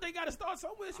See, different. but they got to start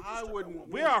somewhere. She I can wouldn't- strip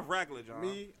her. We are regular, John.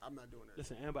 Me, I'm not doing that.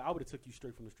 Listen, Amber, I would have took you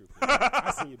straight from the strip club.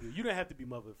 I seen you do. You didn't have to be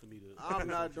mother for me to. I'm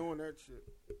not doing that shit.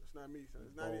 It's not me, son.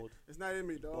 Bold. It's not in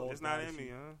me, dog. Bold. It's not in me,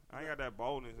 huh? I ain't got that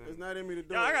boldness. It's not in me to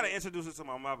do Yeah, it. I gotta introduce it to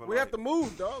my mother. We like, have to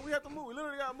move, dog. We have to move. We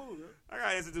literally gotta move. Yo. I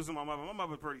gotta introduce it to my mother. My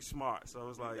mother's pretty smart, so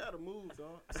it's like, We gotta move,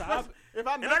 dog. So I- If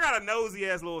I and met, I got a nosy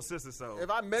ass little sister, so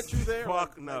if I met you there,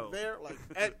 Fuck like, no. like there,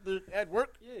 like at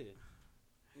work, yeah.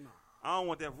 I don't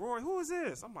want that. Roy, who is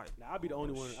this? I'm like, Now I'll be the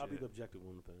only one. I'll be shit. the objective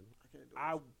one. Thing. I can't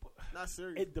do it. Not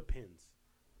serious. It depends.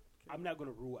 I'm not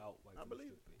gonna rule out. Wife I and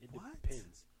believe stripper. It What?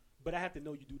 depends. But I have to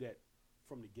know you do that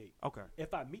from the gate. Okay.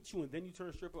 If I meet you and then you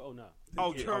turn stripper, oh no.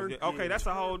 Oh yeah. turn- Okay, that's a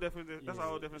turn- whole different. That's a yeah,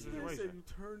 whole different You didn't say situation.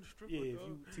 you turned stripper. Yeah, if dog.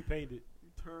 you T-painted it. You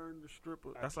turned the stripper.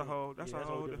 That's a whole. That's Yeah, a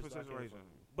whole different so I can't situation. fuck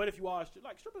with it. But if you are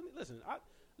like strippers, listen.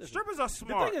 Strippers are The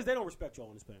smart. thing is, they don't respect y'all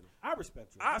on this panel. I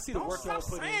respect you. I see the don't work y'all stop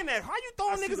put in. saying that. How you I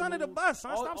throwing see niggas the under the moves. bus,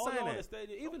 son? All- Stop all saying y'all that. that stay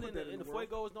there, even put in that the in the Fuegos.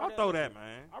 world. and all Don't throw that,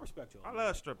 man. I respect y'all. I man.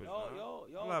 love strippers, Y'all, man. y'all,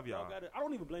 I love y'all. got it. I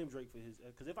don't even blame Drake for his.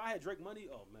 Because if I had Drake money,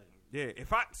 oh man, Yeah,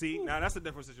 if I see now, that's a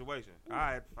different situation.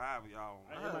 I had 5 of y'all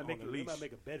I on might make the a, leash. might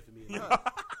make a bed for me.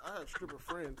 I had stripper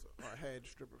friends. I had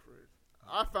stripper friends.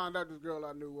 I found out this girl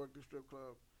I knew worked the strip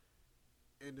club.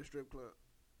 In the strip club,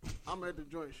 I'm at the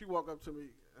joint. She walked up to me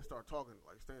and started talking,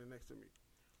 like standing next to me.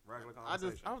 Regular I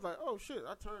conversation. was like, oh shit.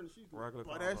 I turned. She's Regular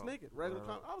butt ass convo. naked. Regular.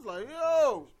 Regular. I was like,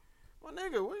 yo, my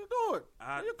nigga, what you doing?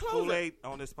 Where your clothes at? Kool-Aid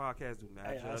on this podcast do not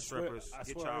Hey, I judge swear- strippers. I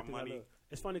Get swear y'all everything I money. love.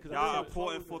 It's funny because Y'all are I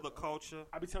important for the culture.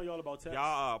 be telling y'all about text. Y'all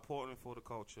are important for the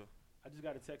culture. I just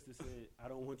got a text that said, "I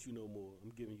don't want you no more.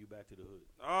 I'm giving you back to the hood."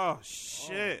 Oh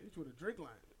shit! You with a Drake line.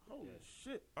 Holy Yeah.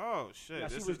 shit. Oh shit! Now,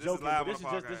 This she was is joking. live But on this the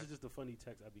is just this podcast. is just a funny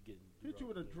text I be getting. Hit you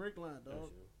with a Yeah. Drake line, Yeah, dog.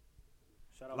 sure.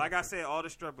 Shout out Like my I friend. said, all the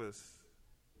strippers,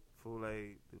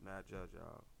 Kool-Aid do not judge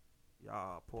y'all. Y'all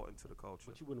are important to the culture.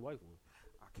 But you wouldn't wife one.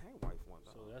 I can't wife one.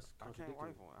 So Dog. that's I can't contradictory.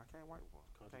 wife one. I can't wife one.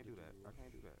 I can't do that. I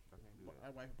can't do that. I can't do that. I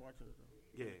wife a bartender,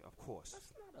 though. Yeah, of course.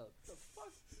 That's not the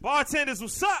fuck. Bartenders,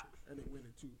 what's up? And they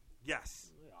winning, too. Yes,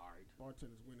 Yeah, all right.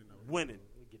 Bartenders winning, though. winning.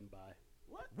 We're getting by.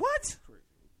 What? Crazy.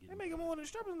 They making more than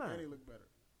strippers now. And they look better.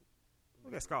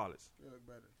 Look at Scarlett's. They look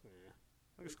better. Yeah.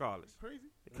 Look at Scarlett's. Crazy.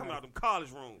 They coming out them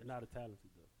college rooms. They're not as talented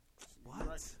though. What?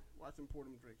 Right. Watch them pour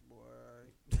them drinks,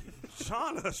 boy.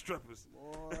 Sean loves strippers.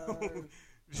 Boy.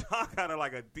 John got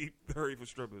like a deep theory for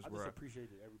strippers, I bro. just appreciate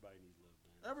that everybody needs love,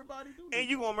 man. Everybody do And this.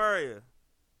 you gonna marry her?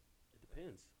 It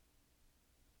depends.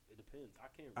 It depends. I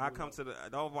can't. I rule come out- to the.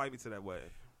 Don't invite me to that wedding.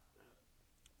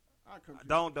 I come to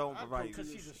Don't I invite come you. to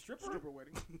Because your she's a stripper? Stripper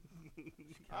wedding.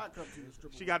 I come to your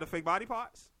stripper. She got the fake body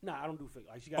parts. Nah, I don't do fake.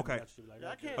 Like she got Okay. to be natural. Like, Yeah,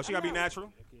 I can't- Oh, she gotta be I'm not- natural.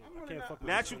 I can't, I'm I really can't not- fuck with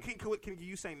Natural. her. Can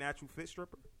you say natural fit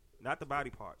stripper? Not the body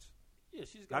parts. Yeah,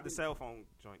 she's got Not the cell phone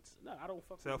joints. No, I don't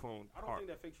fuck. Cell with phone I don't part. think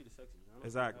that fake shit is sexy. I don't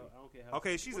Exactly. I don't care how.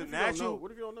 Okay, she's What a if you don't know? natural.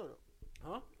 What if you don't know?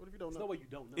 though? Huh? What if you don't There's know? no way you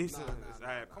don't know. It's, Nah, it's- nah,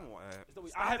 Ab, nah, come on, Ab. There's no way-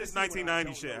 Stop I haven't this seen what I 1990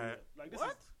 don't shit, know Ab. yet. Like, this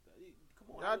What?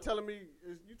 Come on. Y'all telling me?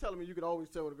 You telling me you could always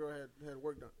tell when a girl had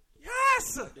work done?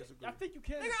 Yes! Disagree. I think you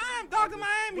can. Nigga, I am Dr.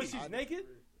 Miami. When she's naked,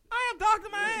 I am Dr.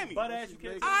 Miami. butt ass, you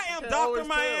can't. I am You can't Dr. always tell,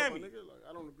 my Miami. nigga. Like,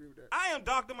 I don't agree with that. I am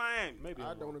Dr. Miami. Maybe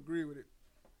I I'm don't wrong. agree with it.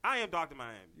 I am Dr.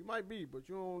 Miami. You might be, but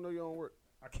you don't know your own work.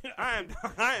 I can't. I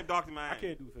am Dr. I Miami.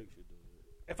 can't do fake shit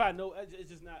though. If I know,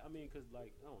 it's just not. I mean, cause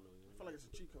like I don't know. I feel like it's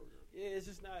a cheat code. Yeah, it's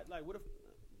just not like what if.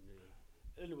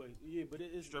 Yeah. Anyway, yeah, but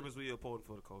it's Strippers, we important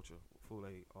for the culture.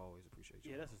 Kool-Aid always appreciate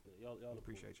you. Yeah, that's his thing. Y'all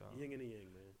Appreciate y'all. Yin and the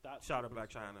yang, man. Shout out Black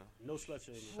China. No slut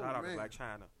shaming. Shout out to man. Black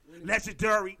China. Really?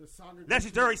 Legendary. The saga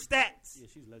Legendary continues. stats. Yeah,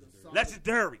 she's legendary. Saga-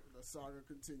 Legendary. The saga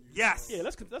continues. Yes. Yeah,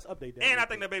 let's update that. And I real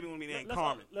think that quick. baby will be named Let's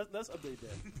Carmen. Let's update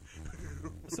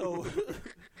that. So,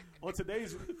 on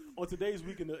today's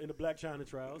week in the Black China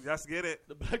trials, Let's get it.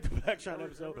 the Black China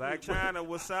episode. Black China,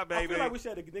 what's up, I baby? feel like we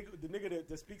should have the nigga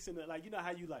that speaks in the, like, you know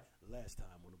how you like last time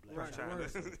on the Black Right. China.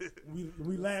 China.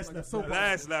 We last Like a left soap that. opera.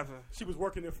 Last level. She was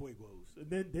working at Fuegos. And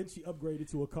then she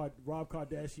upgraded to a Rob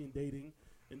Kardashian dating.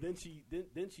 And then she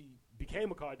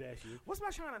became a Kardashian. What's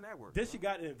Black China Network? Then she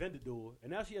got an Aventador,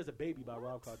 and now she has a baby by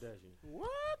Rob Kardashian. What?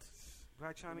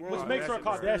 Black China, World you are makes her a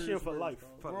legendary. Kardashian mysterious for ways, life.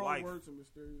 dog. For World life. works in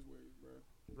mysterious ways, bro.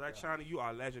 Black China, you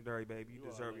are legendary, baby. You You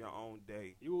are deserve your legendary. own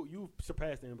day. You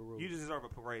surpassed Amber Rose. You deserve a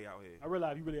parade out here. I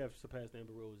realize you really have surpassed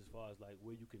Amber Rose as far as like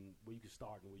where you can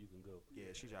start and where you can go. Yeah,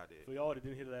 she's out there. For y'all that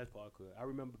didn't hear the last part, I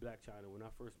remember Black China when I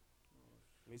first.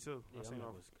 Me too. Yeah, I seen her.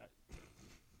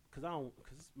 Cause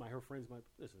her friends might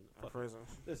listen. Her Fuck, friends.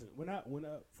 listen, when I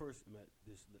first met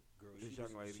this girl, This she young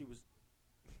was, lady. she was.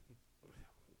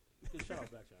 Good shout out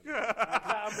Black China.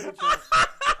 I'm really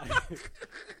trying.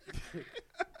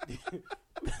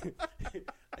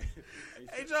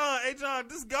 Hey John,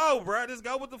 just go, bro. Just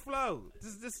go with the flow.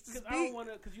 Just Because I speak. don't want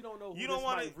to. Because you don't know. Who You don't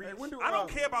want want to. to. when do, I don't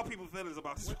care about people's feelings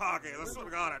about this podcast. I swear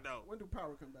to God, I don't. When do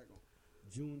Power come back on?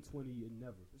 June 20 and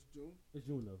never. It's June. It's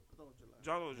June though. I thought it was July.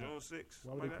 John was June 6th.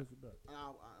 Why would Like they that. push it back? I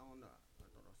don't know. I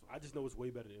thought I saw. I just know it's way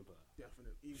better than Empire.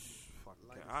 Definite, easy. Fucking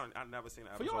Like care. I never seen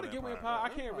an For episode y'all to of get with Empire. Empire, I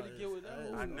can't Empire really get with that.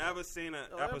 is I ass. never seen an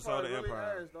Yo, episode of really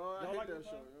Empire. ass, dog. I Y'all hate like that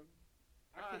Empire? show, yo.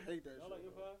 I can't- hate that y'all show. like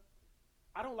Empire?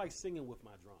 I don't like singing with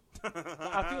my drama.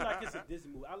 I feel like it's a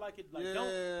Disney movie. I like it like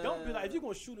don't be like if you're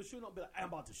gonna shoot, don't be like I'm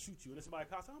about to shoot you, and then somebody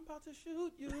calls I'm about to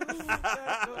shoot you. It's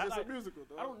Like, a musical,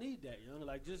 dog. I don't need that, you know.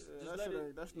 Like just that let shit it.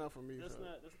 ain't, that's not for me. That's son.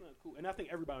 not cool. And I think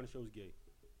everybody on the show is gay.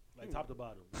 Like top to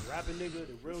bottom. The rapping nigga,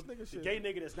 the real, This nigga the shit gay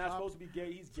nigga that's not top- supposed to be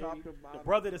gay, he's gay. top to The bottom.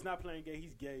 brother that's not playing gay,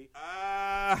 he's gay.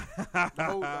 The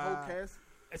whole cast.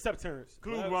 Except Terrence.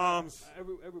 Clue Well, bombs.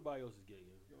 Everybody else is gay.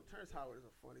 Yeah. Yo, Terrence Howard is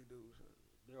a funny dude. Son.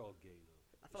 They're all gay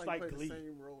though. I feel It's like he like plays Glee. the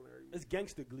same role every It's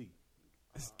gangster Glee.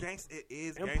 It's gangsta. It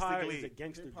is Empire gangsta is a Glee.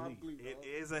 gangster Hip-hop Glee. Glee, It dog.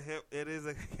 is a hip. It is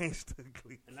a gangsta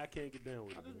Glee. And I can't get down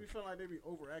with I it. just be man. feeling like they be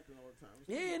overacting all the time.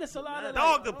 Yeah, and it's a lot of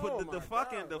Dog, like, the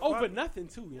fucking the over fuck. nothing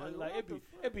too, yeah. Like, Like what the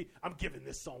it'd be. I'm giving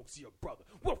this song to your brother.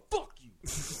 Well, fuck you.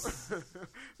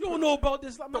 You don't know about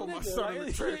this, like my Throw my nigga. son Like, in the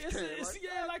it's, trash it's, can, it's, like,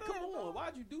 yeah, like come on,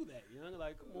 why'd you do that? You know,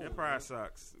 like come on. Empire man.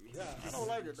 sucks. Yeah, I don't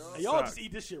like it, dog. And y'all Sucks. just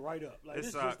eat this shit right up. Like It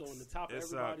this sucks. just on the top of It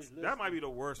everybody's sucks. list. That might be the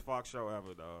worst Fox show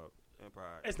ever, dog.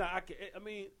 Empire. It's not. I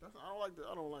mean, I don't like it.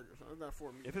 I don't like it. Son. It's not for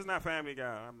me. If it's not Family Guy,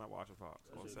 I'm not watching Fox.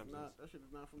 That Or shit is Simpsons. That shit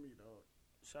is not for me, dog.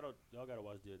 shout out. Y'all gotta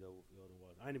watch Daredevil. If y'all don't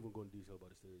watch. I ain't even going to detail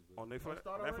about the series. But On Netflix.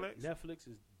 start already? Netflix. Netflix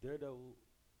is Daredevil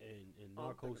and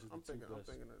Narcos is the two I'm best. thinking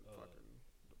of fucking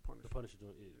The Punisher. Punisher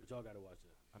joint is. But y'all gotta watch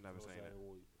that. I never seen it.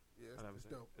 Yeah, I never it's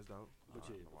seen dope. it. It's dope. But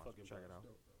yeah, I'm gonna fucking check it out.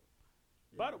 It's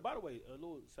dope, dog. By the way, a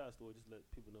little side story, just to let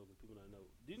people know because people not know.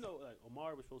 Do you know like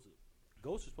Omar was supposed to,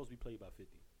 Ghost was supposed to be played by 50.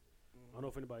 I don't know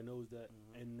if anybody knows that.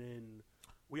 And then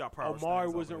We are proud. Omar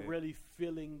wasn't really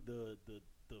feeling the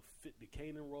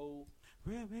Kanan role.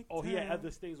 Oh, he had other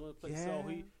things on the plate. So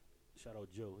he shout out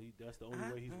Joe. That's the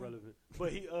only way he's relevant.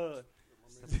 But he Oh,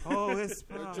 it's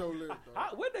Let Joe live,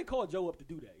 dog. when they called Joe up to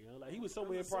do that, you know, like he was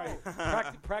somewhere probably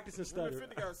practicing Remember stutter,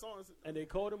 50 got songs. and they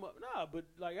called him up. Nah, but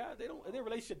like they don't. Their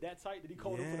relationship that tight that he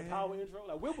called him for the Yeah. power intro.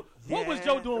 Like what was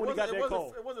Joe doing when he got that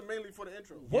call? It wasn't mainly for the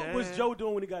intro. What was Yeah. Joe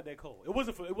doing when he got that call? It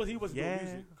wasn't for. It was. He wasn't doing Yeah.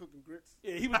 music. Cooking grits.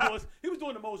 Yeah, he was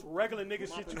doing the most regular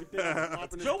nigga shit you could think.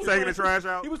 Mopping Joe was Taking playing- the trash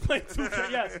out. He was playing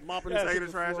 2K. Yes, Mopping yes. Taking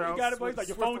the trash He out. got it, but he's like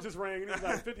your phone Swiffer. just rang, and he was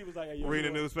like 50 was like, hey, yo, Read the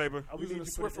you know what? newspaper. I using need a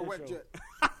you for this Swiffer wet intro. jet.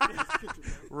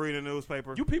 Read the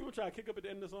newspaper. You people try to kick up at the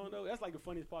end of the song though. That's like the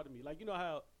funniest part of me. Like you know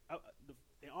how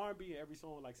in R&B in every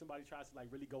song, like somebody tries to like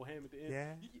really go ham at the end.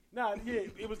 Yeah. Nah, yeah,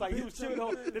 it was like he was chilling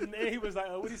on. Then he was like,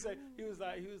 what did he say? He was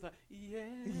like,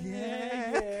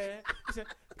 yeah. He said,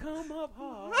 come up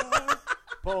hard.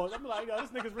 Pause. I'm like, yo, this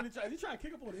nigga's really trying. Is he trying to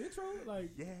kick up on the intro? Like,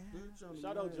 Yeah.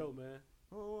 shout out Joe, man.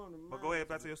 But go ahead,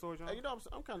 back to your story, John. Hey, you know,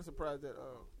 I'm kind of surprised that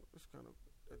it's kind of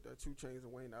that 2 Chainz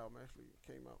and Wayne album actually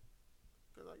came out.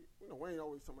 Cause like Wayne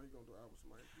always somebody gonna do an album with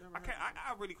somebody. Never I can't. happened.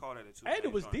 I really call that a 2. And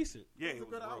it was decent. Yeah, It was a it was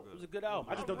good real album. It was good. a good album.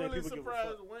 I just I'm don't think really people give a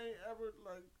surprised fuck. Wayne ever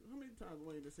like how many times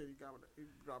Wayne just said he dropped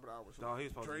an album with No, somebody? he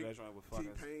was supposed Drake, to be joint with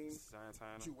fucking T-Pain,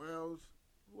 Santana. Jewels,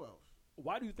 who else?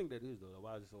 Why do you think that is though? Like,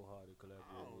 why is it so hard to collaborate?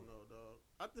 I don't know, dog.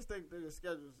 I just think their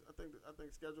schedules. I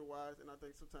think schedule wise, and I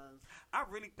think sometimes I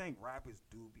really think rappers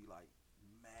do be like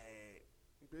mad.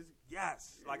 busy.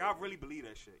 Yes, like I really believe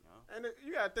that shit, you know. And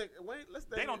you gotta think Wayne.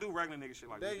 They don't do regular nigga shit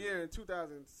like that we do. year in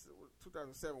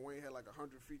 2007. Wayne had like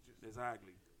 100 features.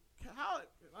 Exactly. How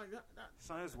like that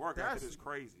Son, his work That's- ethic is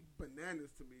crazy.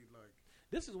 bananas to me. Like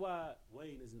This is why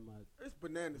Wayne is in my it's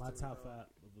bananas. to me, top dog.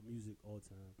 5 of the music all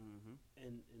time. Mm-hmm.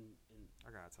 And I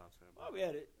got a top 10. while we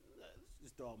at it, let's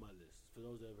just throw out my list. For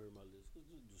those that have heard my list, let's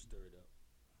just stir it up.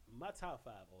 My top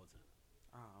 5 all time.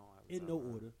 I don't have a In top no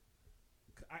five. order.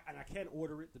 And I can't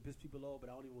order it to piss people off, but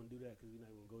I don't even want to do that because we're not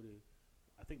even going to go there.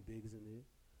 I think Big is in there.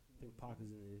 I think Pac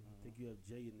is in there. I think you have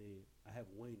Jay in there. I have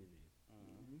Wayne in there.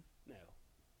 Now,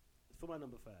 for my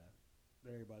number 5,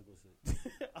 that everybody's going to say.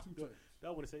 Do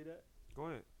I want to say that? Go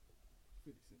ahead.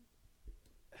 50 Cent.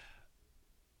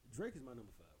 Drake is my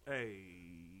number 5.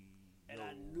 Hey. And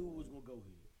I knew it was going to go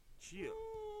here. Chill.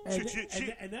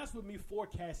 And that's with me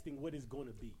forecasting what it's going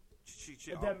to be.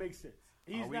 Chill. If that makes sense.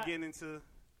 Are we getting into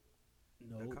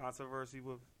No. the controversy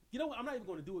with? You know what? I'm not even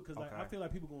going to do it because like, Okay. I feel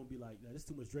like people going to be like, nah, there's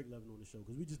too much Drake loving on the show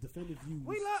because we just defended views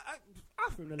We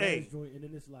love. from the Hey. last joint, and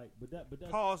then it's like, but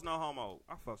that's Pause. No homo.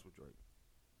 I fucks with Drake.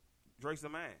 Drake's the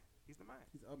man. He's the man.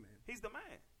 He's a man. He's the man.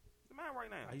 He's the man right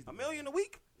now. He's the $1 million a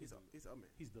week. He's a man.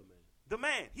 he's the man. The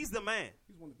man. He's the man.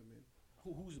 He's one of the men.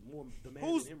 Who's more the man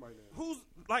Who's than him right now? Who's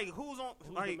on?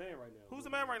 Who's like the man right now? who's the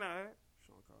man right now? Ed?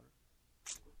 Sean Carter.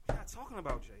 We're not talking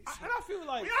about Jay. And I feel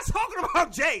like, We're not talking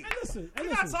about Jay. and listen, We're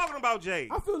not talking about Jay.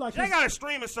 I feel like Jay his- got a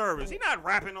streaming service. He not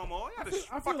rapping no more. He got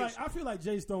I feel like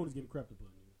Jay Stone is getting crept upon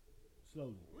you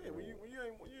slowly. Yeah, when you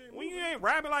ain't when you ain't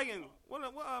rapping like in what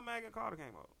Megan Carter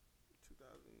came out.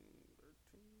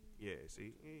 2013. Yeah,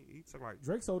 see, he took like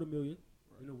Drake sold 1 million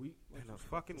in a week. in a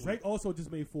fucking Drake also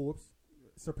just made Forbes,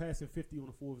 surpassing 50 on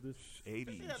the Forbes list.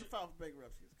 80. He had to file for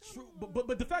bankruptcy. True,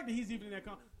 but the fact that he's even in that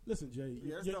listen, Jay,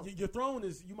 Yeah, that's dope. your throne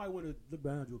is you might want to look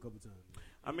behind you a couple times.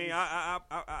 I mean,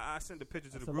 I sent the picture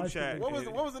to That's the a group life chat.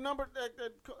 thing. What was the number that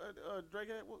Drake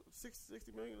had? What,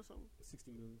 60 million or something?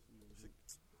 60 million.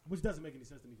 which doesn't make any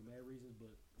sense to me for mad reasons. But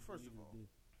First of all,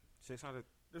 600.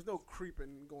 there's no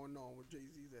creeping going on with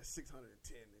Jay-Z's at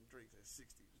 610 and Drake's at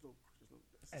 60.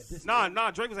 At this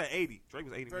Nah, Drake was at 80. Drake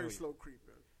was 80 very million. slow creep.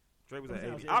 Man. Drake was It at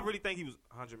was 80. 80. I really think he was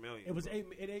 100 million. it was 8.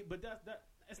 It 8, but that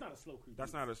it's not a slow creep.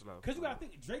 That's not a slow. Because you got to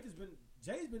think,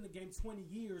 Jay's been in the game 20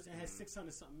 years and has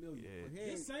 600 something million. Yeah.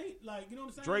 This ain't like, you know what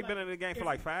I'm saying? Drake like, been in the game for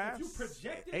like 5, If you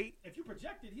projected, 8. if you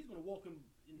projected, he's gonna walk him.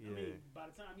 I mean, by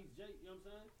the time he's Jay, you know what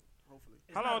I'm saying? Hopefully.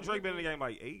 It's How not long a Drake been in the big game?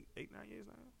 Like 8, 9 years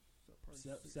now.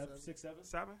 Six, seven.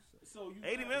 7. So you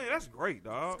 80 million. That's great,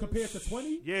 dog. compared to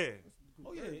 20. Yeah,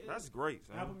 Oh yeah, that's great.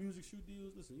 Son. Apple Music shoot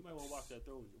deals. Listen, you might want to watch that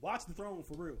Throne. Watch the Throne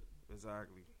for real,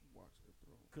 Exactly. Watch the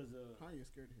throne. because Kanye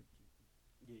scared of him.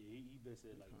 Yeah, he been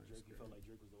said like Kinda Drake. He scary. felt like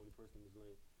Drake was the only person in his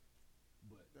lane.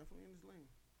 But Definitely in his lane.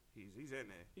 He's in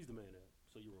there. he's the man now.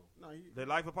 So you're wrong. No, he Did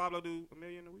Life of Pablo do $1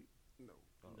 million a week? no.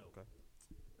 Oh, No. Okay.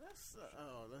 Let's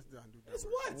not do numbers. it's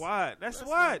what? What? That's Let's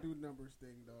what. not do numbers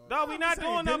thing, dog. No, we not saying,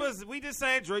 doing didn't numbers. We just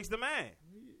saying Drake's the man.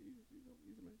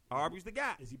 He's a man. Aubrey's the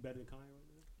guy. Is he better than Kanye right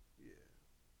now?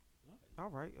 Yeah. All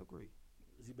right, agree.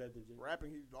 Is he better than Jay?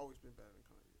 Rapping, he's always been better than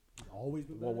Kanye. He's always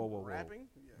been Whoa, better. whoa, whoa, whoa. Rapping?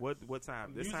 Yeah. What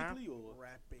time? This time? Musically or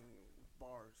Rapping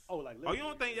bars. oh like Oh, you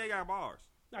don't think they got bars?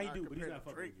 Nah, he Not do, but he's compared not to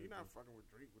fucking Drake. with He's Drake. not fucking with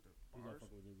Drake with the He's not bars.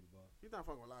 fucking with Drake with the bar. He's not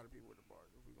fucking with a lot of people with the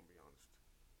bars, if we're gonna be honest.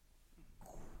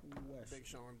 Big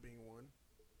Sean being one.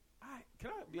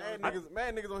 can I be Mad honest?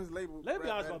 niggas on his label. Let me be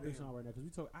rap honest better about Big than him. Sean right now, because we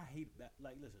talk. I hate that.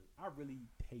 Like, listen, I really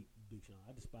hate Big Sean.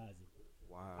 I despise him.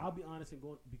 Wow. I'll be honest and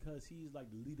going because he's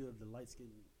like the leader of the light skinned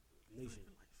nation.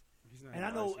 He's not And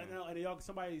I know, light-skinned. and y'all,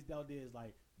 somebody out there is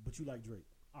like, but you like Drake.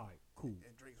 All right, cool.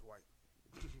 And Drake's white.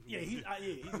 Yeah, he's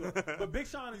good. But Big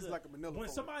Sean is He's like a manila when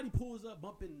folder. somebody pulls up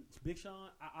bumping Big Sean,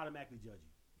 I automatically judge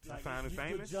you. Fine and you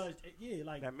Famous? judge, yeah,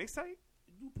 like That mixtape?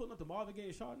 you pulling up the Marvin Gaye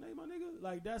and Chardonnay, my nigga.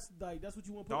 Like that's what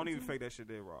you want. to Don't even fake that shit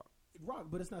there, Rock. rock,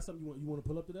 but it's not something you want to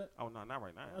pull up to that. Oh, no, not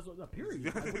right now. That's what. Not period.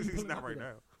 Like, what are you It's pulling not up to right that?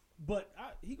 now. But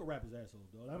he can rap his ass off,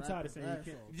 though. I'm Rap tired of his saying ass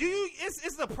he can't. off.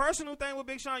 It's the personal thing with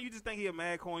Big Sean. You just think he a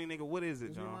mad corny nigga. What is it,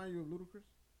 Does he John? remind you of Ludacris?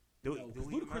 Do No,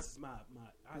 he Ludacris is my.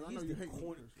 I know He's you the hate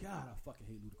corny. Ludacris. God, I fucking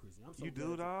hate Ludacris. I'm so You glad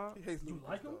do, dog? He hates You Ludacris.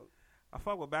 like him? dog. I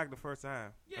fucked with Back the first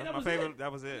time. Yeah, That's that my was favorite. it.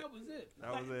 That was it. That was it.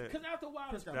 That was it. Because after a while,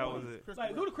 Chris it's got That corny. was it. Chris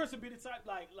Like got Ludacris would be the type,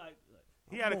 like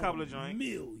He had a I'm couple on of joints.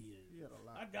 million. He had a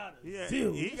lot. I got a Yeah,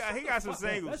 zillion. he got Shut the some fuck up.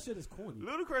 singles. That shit is corny.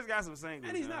 Ludacris got some singles.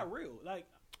 And he's man. not real. Like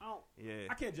I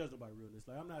Yeah. can't judge nobody realness.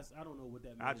 Like I don't know what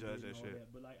that. I means judge and that all shit.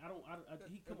 But like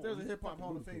he come If on. there's a he's hip hop fucking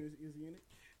Hall of Ludacris. Fame, is he in it?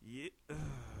 Yeah.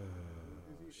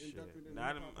 Is he inducted in the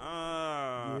Not Hip him. Hop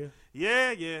Hall?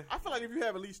 Yeah. I feel like if you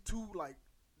have at least two, like,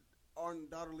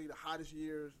 undoubtedly the hottest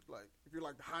years, like, if you're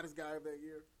like the hottest guy of that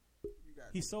year, you got.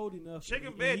 He sold enough. Chicken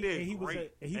and Bed he- did and he was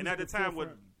great. he And was at the time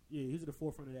forefront. Yeah, he was at the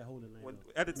forefront of that whole Atlanta. When,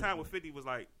 at the time when 50 was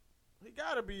like, He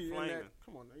gotta be in Flaming. that.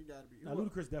 Come on, he gotta be. Now,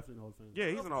 Ludacris definitely in the Hall of Fame. yeah,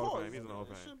 he's Of in the Hall of course. Fame. He's in the Hall of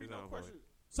There Fame. shouldn't be He's in the no Hall of question. Fame.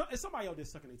 So, it's somebody out there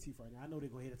sucking their teeth right now. I know they're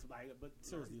gonna hit it like, but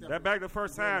seriously, he's That Back the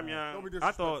first time, Don't yeah. be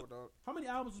I disrespectful, thought dog. how many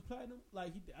albums was platinum?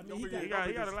 Like Don't he forget- got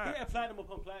he got a lot. He had platinum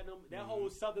upon platinum. That whole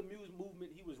Southern music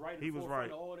movement, he was right. In He the was forefront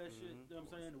right. of all that shit. You know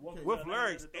what I'm saying? The Welcome Okay. to with Atlanta,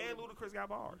 lyrics the and Thug- Ludacris got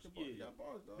bars. Yeah. He got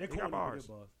bars, dog. They're He got corny, but bars.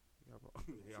 they're bars.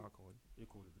 They all corny.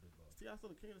 They're corny, but they're bars. T.I. still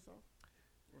the king of the South,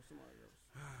 or somebody else?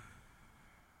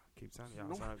 Keep telling y'all,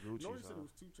 No- sign Gucci. Nobody said son.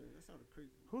 it was 2 Chainz. That sounded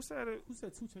crazy. Who said it? Who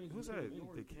said 2 Chainz? Who was said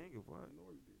corny? the king of what?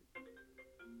 Nori did.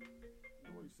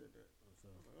 Nori said that. So,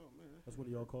 I was like, oh man, that's one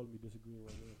of y'all calling me disagreeing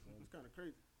right now. So. that's kind of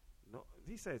crazy. No,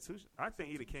 he said two. I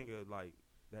think he the king of like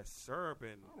that syrup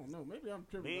and I don't know. Maybe I'm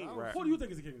tripping. Mean but I rap. don't Who do you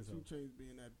think is the king of the 2 South? Chainz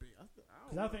being that big. I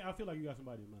Because I feel like you got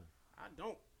somebody in mind. I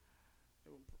don't.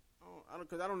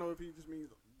 Because I don't know if he just means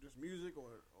just music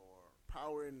or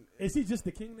power and. Is he just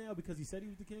the king now because he said he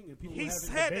was the king and people? he haven't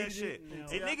said that debated shit. it now-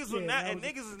 And niggas was Yeah, not. now And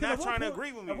it's- niggas is 'cause not at one trying to point-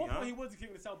 agree with me. At one huh? point, he was the king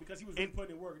of the South because he was really And-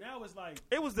 putting in work. Now it's like,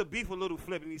 It was the beef with Little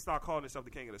Flip, and he started calling himself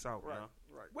the king of the South. Right, Right.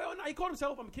 right. well, no, he called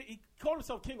himself. He called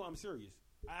himself king. I'm serious.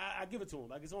 I give it to him.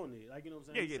 Like it's on there. Like you know what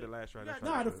I'm saying. Yeah, the last track. that's Yeah,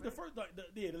 right. Nah, the first, the last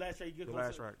track. The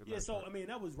last track, the Yeah, last so track. I mean,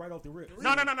 that was right off the rip.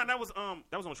 No. That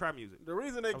was on trap music. The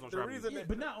reason they, That was on the Trap reason, Yeah, they,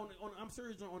 but not on. I'm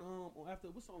serious on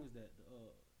after what song is that?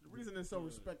 the reason it's so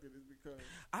respected is because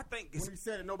I think when it's he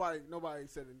said it, nobody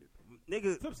said it.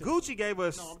 nigga. Flip said Gucci gave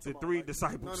us No, I'm the talking about, three like,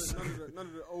 disciples. None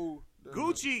of the old.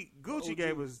 Gucci OG.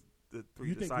 gave us the three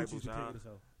You think disciples, Gucci's the king John. of the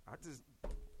South? I just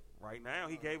right now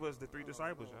he gave us the three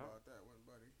disciples, I don't know John. about that one,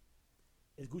 buddy.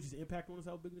 Is Gucci's impact on the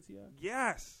South bigger than T.I.?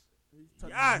 Yes. He's touching-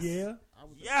 Yes. Yeah, I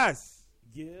was Yes.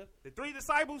 yeah. The three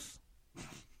disciples.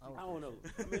 I don't know.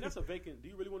 I mean, that's a vacant. Do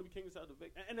you really want to be King of the South?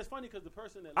 And it's funny because the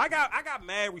person that I got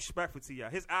mad respect for T.I.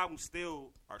 His albums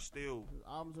are still His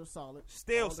albums are solid.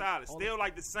 Still All the- solid. all Still the-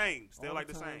 like the same. Still all like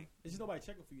the the time. same. it's just nobody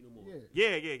checking for you no more.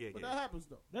 Yeah. Yeah. But that happens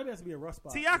though. That has to be a rough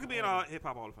spot. T.I. could be in our Hip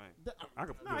Hop Hall of Fame. I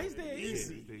could. Nah, he's there.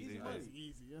 Easy. Easy. That's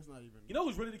easy. That's not even. You know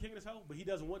who's really the King of the South, but he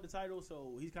doesn't want the title,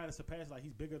 so he's kind of surpassed. Like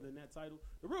he's bigger than that title.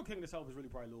 The real King of the South is really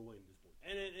probably Lil Wayne at this point.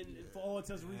 And for all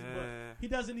intents and reasons, but he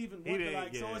doesn't even want to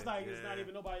like. So it's like it's not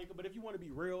even nobody. But if you want to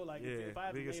be real, like if I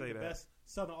have to name the best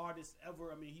Southern artist ever,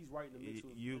 I mean he's right in the mix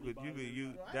with you.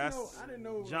 I didn't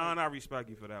know. John, I respect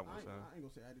you for that one. I ain't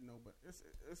gonna say I didn't know, but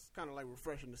it's kind of like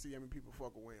refreshing to see how many people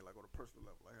fuck with Wayne, like on a personal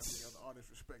level, like how many other artists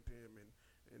respect him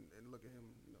and look at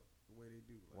him, you know, the way they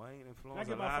do. Like, Wayne influenced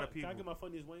a lot of people. Can I get my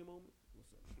funniest Wayne moment? What's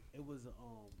up? It was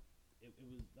it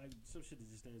was like some shit that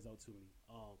just stands out to me.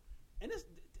 And this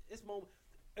moment.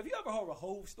 If you ever heard a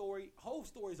Hove story, Hove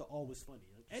stories are always funny.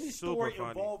 Like any story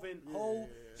involving Hove,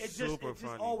 it just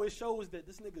always shows that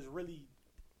this nigga's really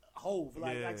Hove.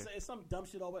 Like it's some dumb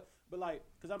shit over, but like,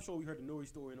 because I'm sure we heard the Nori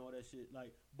story and all that shit.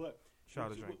 Like, but Shout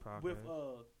out to Drink Podcast.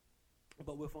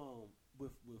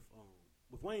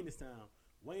 With Wayne this time,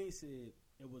 Wayne said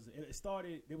it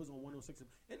started. It was on 106.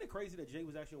 Isn't it crazy that Jay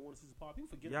was actually on 106 Park? People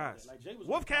forget about that. Like Jay was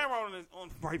Wolf Cameron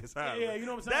on right side. Yeah, you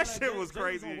know what I'm saying. That like, shit was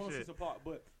crazy was on as shit. 106 Park,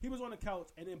 but he was on the couch,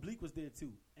 and then Bleak was there too.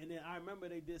 And then I remember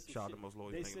they did some Shout out shit. the most loyal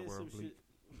They thing in said the world, some Bleak. shit.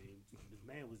 I mean, this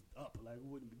man was up like it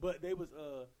wouldn't be. But they was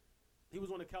he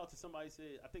was on the couch and somebody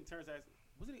said, I think Terrence asked.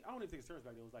 Was it? I don't even think it's Terrence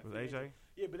back then. It was like AJ.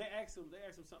 Yeah, but they asked him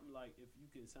something like, if you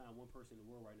could sign one person in the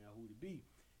world right now, who would it be?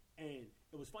 And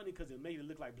it was funny because it made it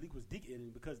look like Bleak was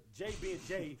dick-eating because Jay being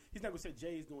Jay, he's not gonna say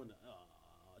Jay's doing the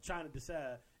trying to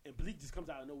decide, and Bleak just comes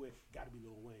out of nowhere. Got to be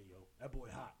Lil Wayne, yo. That boy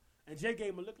hot. And Jay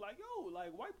gave him a look like, yo,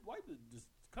 like wipe the just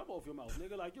come off your mouth,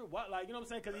 nigga. Like you're what? Like you know what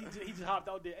I'm saying? Because he just hopped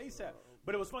out there ASAP.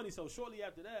 But it was funny. So shortly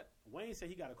after that, Wayne said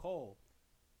he got a call,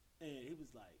 and he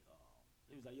was like,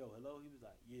 yo, hello. He was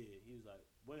like, yeah. He was like,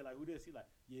 Wayne, like who this? He like,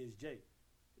 yeah, it's Jay.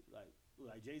 He was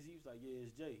like Jay-Z. He was like, yeah,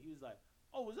 it's Jay. He was like,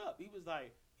 oh, what's up? He was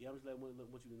like, yeah, I'm just want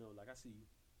you to know, like I see you,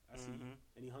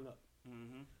 and he hung up.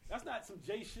 Mm-hmm. That's not some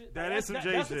Jay shit. That like, is some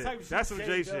Jay that's shit. The type of shit That's some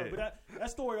Jay does, shit. But that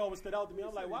story always stood out to me.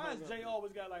 I'm like, why is Jay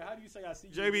always got like? How do you say I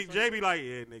see you? JB like,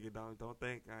 yeah, nigga, don't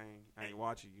think I ain't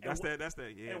watching you. That's that.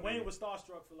 Yeah. And Wayne was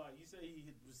starstruck for like, he said he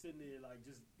was sitting there like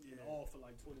just in awe for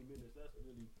like 20 minutes. That's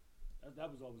really that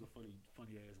was always a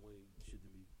funny ass Wayne shit to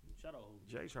me. Shout out Hov.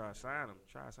 Jay tried to sign him.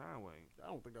 Try to sign Wayne. I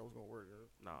don't think that was gonna work.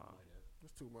 Nah.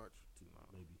 It's too much.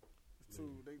 Maybe.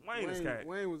 Wayne is cash.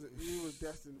 Wayne was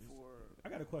destined for. I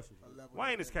got a question.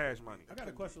 Wayne is cash money. I got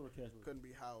a question with cash money. Couldn't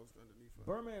be housed underneath her.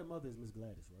 Birdman's mother is Miss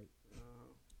Gladys, right?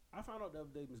 I found out the other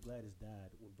day Miss Gladys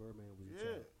died when Birdman was a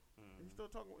child. He's still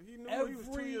talking. He knew he was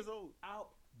 2 years old.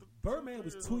 Birdman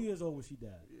was 2 years old when she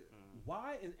died. Yeah.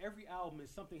 Why in every album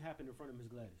is something happened in front of Miss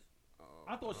Gladys?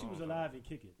 I thought she was alive and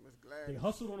kicking. Miss Gladys. They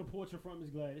hustled on the porch in front of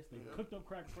Miss Gladys. They cooked up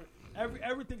crack in front.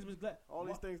 Everything's Miss Gladys. All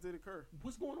these things did occur.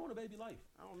 What's going on in baby life?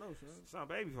 I don't know, son. Some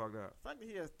baby fucked up. The fact that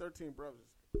he has 13 brothers,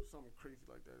 something crazy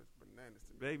like that, is bananas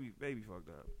to me. Baby fucked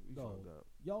up. He fucked up.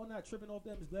 Y'all not tripping off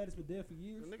that Miss Gladys been dead for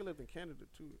years? The nigga lived in Canada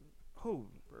too. Who?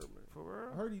 Birdman. For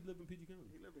real? I heard he lived in PG County.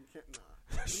 He lived in Canada.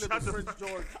 Nah. He lived in Prince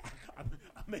George.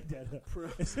 I made that up.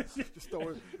 Just throw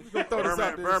it. Just throw this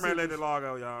out there. Birdman let the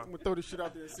Largo, y'all. I'm gonna throw this shit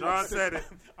out there. And see John said it.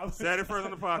 Said it first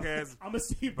on the podcast. I'm gonna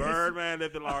see if Birdman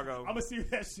let the Largo. I'm gonna see if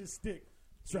that shit stick.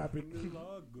 Trapping the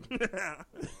Largo.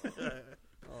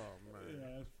 Oh man. Yeah,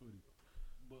 that's funny.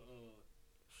 But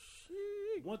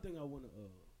one thing I want to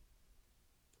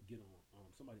get on.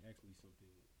 Somebody asked me something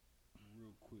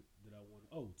real quick that I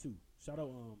want. Two. Shout out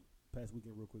past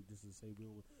weekend real quick just to say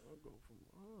I'll go from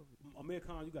Amir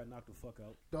Khan, you got knocked the fuck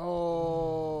out.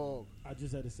 Dog. I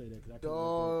just had to say that because I couldn't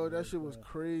Dog, that shit was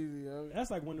crazy. Yo.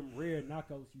 That's like one of them rare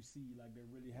knockouts you see like that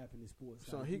really happen in sports.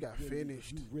 So like, he got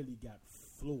finished. You really got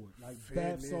floored. Like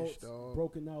bath salts,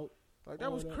 broken out. Like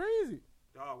that was crazy.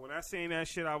 Dog, when I seen that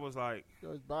shit, I was like,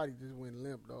 yo, his body just went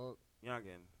limp, dog.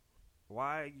 Youngin,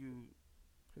 why you?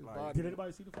 His Like, body. Did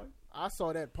anybody see the fight? I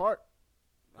saw that part.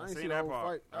 I ain't seen seen that the whole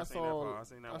part. fight. I seen that part. I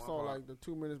seen that I one saw part. like the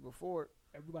 2 minutes before it.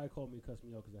 Everybody called me and cussed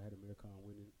me out because I had Amir Khan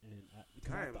winning, and I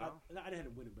didn't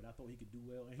have him winning, but I thought he could do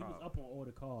well, and he was up on all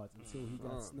the cards until he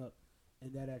got snuck,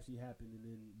 and that actually happened, and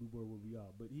then we were where we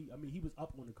are. But he was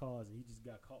up on the cards, and he just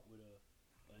got caught with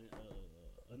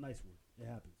a nice one. It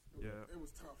happens. Yeah, it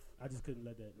was tough. I just couldn't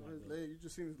let that. His leg, you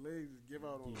just seen his legs just give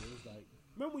out on him. It was like,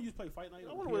 remember when you used to play Fight Night?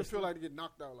 I wonder what it feel like to get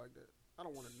knocked out like that. I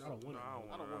don't want to know. I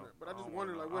don't want to. But I just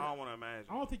wonder, like, I don't want to imagine.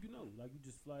 I don't think you know. Like, you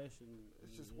just flash and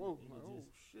it's just whoa, and like, oh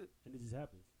shit, and it just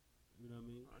happens. You know what I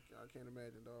mean? I can't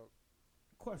imagine, dog.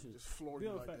 Question. Just floor you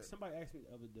Real like fact, that. somebody asked me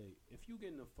the other day, if you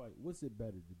get in a fight, what's it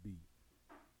better to be?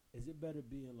 Is it better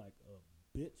being like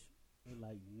a bitch and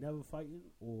like never fighting,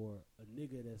 or a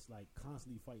nigga that's like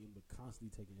constantly fighting but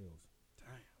constantly taking L's? Damn.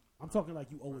 I'm talking like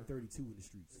you 0-32 in the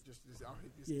streets. Just out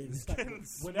here. Yeah, Just, it's like getting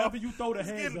whenever you throw the Just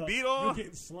hands getting up, beat on. you're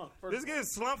getting slumped. This getting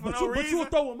slumped for But no you reason.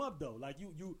 throw them up though. Like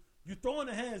you throwing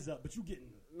the hands up, but you getting.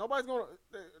 nobody's gonna.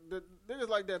 The niggas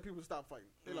like that. People stop fighting.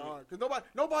 They're like, all right, because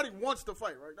nobody wants to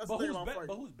fight, right? That's But the thing who's, about fighting.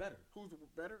 but who's better Who's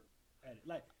better? at it?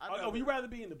 Like, I never- would you rather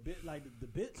be in the bit like the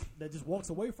bitch that just walks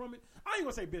away from it? I ain't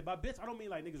gonna say bitch. By bitch, I don't mean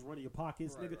like niggas running your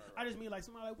pockets, Right, nigga. right. I just mean like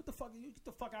somebody like, what the fuck? You get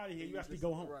the fuck out of here. You actually just-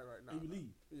 go home. right, nah, and you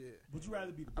leave. Yeah. Would you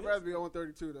rather be the I'd bitch? rather be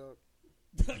 0-32 though.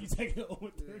 you take it over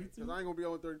Yeah, 32? because I ain't gonna be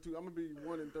 0-32. I'm gonna be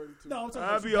 1-32. No, I'm talking I'd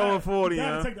about be you gotta- 0-40, you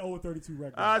gotta huh? take the 0-32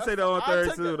 record. I'd say the I'll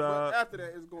take 0-32, that, but dog. after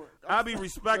that, it's going. I'll be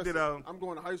respected, Listen, though. I'm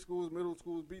going to high schools, middle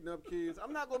schools, beating up kids.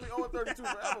 I'm not gonna be 0-32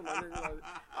 forever, my nigga. Like,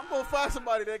 I'm gonna find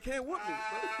somebody that can't whoop me. Bro.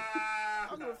 I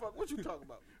don't give a fuck what you talking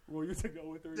about. Well, you take the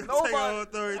 0-32. Nobody-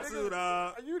 Take 0-32,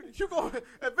 dog. You gonna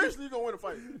eventually you gonna win a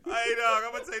fight. Hey, dog,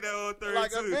 I'm gonna take that 0-32.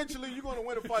 Like eventually you gonna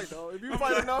win a fight, though. If you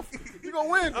fight enough, you gonna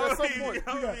win at some point.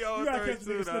 I'm gonna be You gotta catch this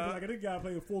 0-32, nigga slipping dog. like a nigga guy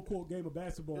playing a full-court game of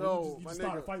basketball. Yo, you my just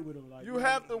start a nigga, fight with him. Like, You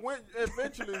have to win.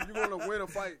 Eventually, you're gonna win a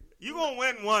fight. You gonna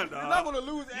win one, dog. You're not gonna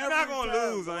lose. You're not every gonna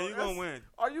time, lose, bro. huh? You gonna win.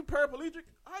 Are you paraplegic?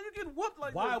 How you getting whooped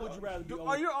like Why this? would dog? you rather be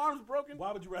Are your arms broken?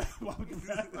 Why would you rather? Why would you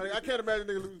rather? Like, I can't imagine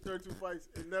niggas losing 32 fights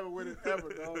and never winning ever,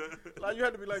 dog. Like you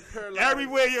have to be like paralyzed.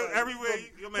 Everywhere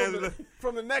Like, your man's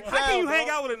from the neck How can down, you hang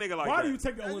dog. out with a nigga like Why that? do you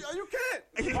take the 0-32? You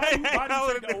can't. You Why can't do hang out you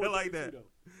with a take the nigga like 0-32 that. though?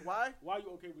 Why? Why you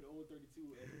okay with the 0-32?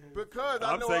 Because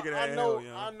I'm taking that L,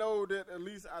 yo. I know that at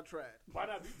least I tried. Why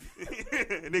not? Be,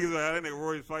 Niggas like, that nigga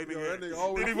Roy's fighting Yo, again. that nigga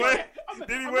always Did he win?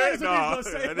 Did he win? Nah. That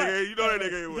That nigga, you know that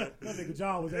nigga ain't win. That nigga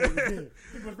John was at it.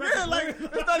 Yeah, like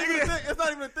it's not even a thing. It's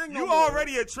not even a thing. No You more.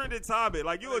 already a trending topic.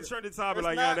 Like, you a trending topic. It's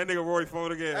Like, not- yeah, that nigga Roy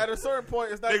phone again. At a certain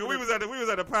point, it's not. Nigga, even we was at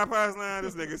the Popeyes line.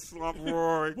 This nigga slump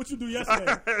Roy. What you do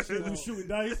yesterday? Shit, we was shooting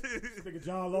dice. This nigga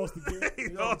John lost again. He You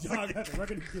know, lost John got the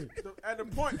record again. At the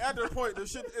point, the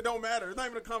shit, it don't matter. It's not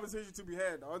even a conversation to be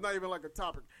had, though. It's not even like a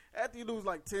topic. After you lose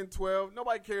like 10, 12,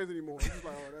 nobody cares anymore. It's just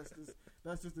like, oh,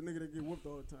 that's just the nigga that get whooped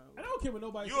all the time. I don't care what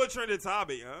nobody. You a trending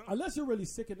topic, huh? Unless you're really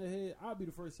sick in the head, I'll be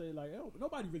the first to say like,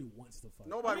 nobody really wants to fight.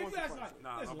 Nobody if wants to you ask, fight. Like,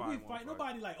 Nah, listen, nobody we wants fight. to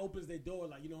Nobody like opens their door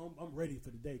like, you know, I'm ready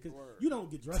for the day because Word. you don't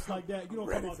get dressed like that. You don't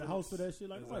ready come out for the house this. for that shit.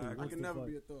 Like nobody Exactly. I wants can to never fight.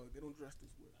 be a thug. They don't dress this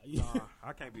way. Nah,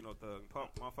 I can't be no thug. Pump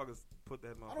motherfuckers put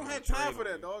that motherfucker. I don't have time for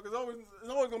that, dog. Cause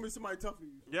it's always gonna be somebody tough for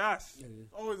you. Yes. Yeah, yeah.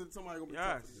 Always somebody gonna be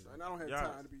tough for Yes. you, and I don't have Yes.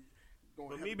 time to be going.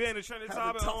 But have- me being a trending having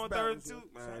topic tough on battles, 32, yo.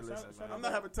 man, Shout- listen, shout- man. I'm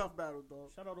not having tough battles, dog.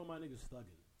 Shout out on my niggas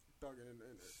thugging. Thugging and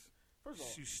first of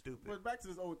all, You stupid. but back to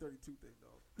this 0-32 thing,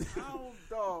 dog. How,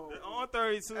 dog? On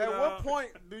 32, At dog. what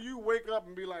point do you wake up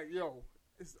and be like, yo,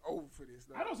 it's over for this,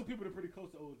 dog? I know some people that are pretty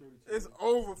close to 0-32. It's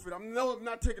over for them. I'm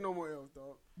not taking no more L's,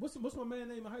 dog. What's my man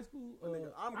name in high school? nigga,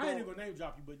 I'm I ain't even going- gonna name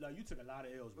drop you, but like you took a lot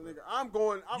of L's. But Bro. nigga, I'm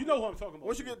going. You know who I'm talking about.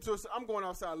 Once you get to, I'm going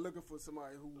outside looking for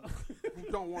somebody who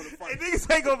don't want to Hey, fight,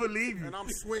 niggas ain't gonna believe you. and I'm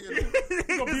swinging. you gonna beat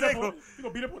Niggas up ain't on, gonna. you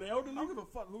gonna beat up on the elderly? I don't give a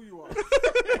fuck who you are.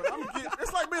 But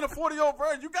it's like being a 40-year-old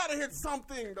virgin. You gotta hit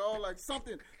something, dog. Like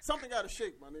something gotta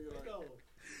shake, my nigga. Like, Yo,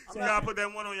 You gotta put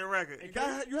that one on your record.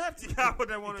 you have to. You gotta put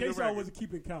that one in on your case y'all record. wasn't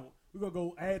keeping count, we're gonna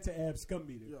go add to Ab's scum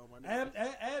meter. Yo, my nigga.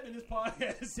 Ab in this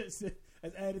podcast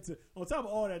has added to. On top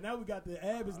of all that, now we got the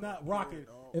Ab is not rocking.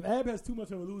 dog. If Ab has too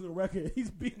much of a losing record, he's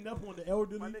beating up on the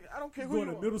elderly. My nigga, I don't care He's who going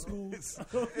you to are. middle school.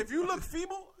 If you look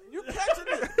feeble, you catching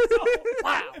it.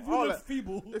 Wow. If you all look that.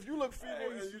 feeble, If you look feeble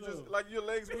Hey, and you slow. just like your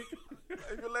legs weak,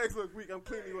 if your legs look weak, I'm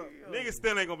cleaning you up. Niggas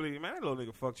still ain't gonna believe you, man. That little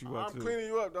nigga fucked you up I'm too. cleaning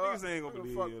you up, dog. Niggas ain't gonna Who the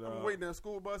believe fuck- you, I'm dog. waiting in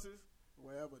school buses,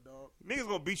 wherever, dog. Niggas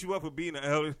gonna beat you up for being an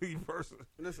elderly person.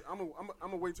 Listen, I'm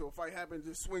gonna wait till a fight happens,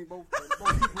 just swing both people,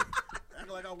 act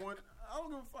like I won. I don't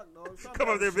give a fuck, dog. Stop Come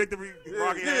that up there, shit. victory,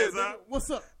 rocking hands nigga, out. What's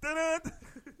up? Dun-dun.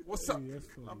 What's up? Yeah, that's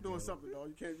funny, I'm doing dog. something, dog.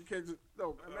 You can't just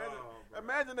no. Imagine, Oh, bro.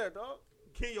 imagine that, dog.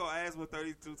 Kill your ass with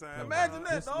 32 times. Imagine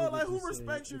that, This dog. nigga Like, who just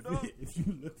respects said, you, dog? If you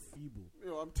look feeble,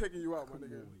 Yo, I'm taking you out, my Come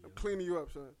nigga. on, I'm yo. cleaning you up,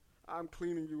 son. I'm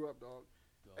cleaning you up, dog.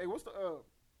 Hey, what's the I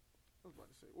was about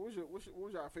to say, what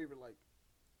was your favorite like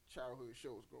childhood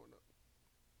shows growing up?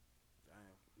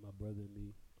 Damn. my brother and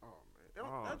me. Oh man,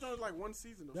 Oh, that joint was like one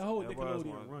season or That something. whole That was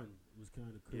Nickelodeon one. run was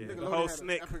kind of crazy. Yeah, Nickelodeon the whole had an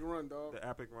Snick. epic run, dog. The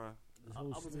epic run.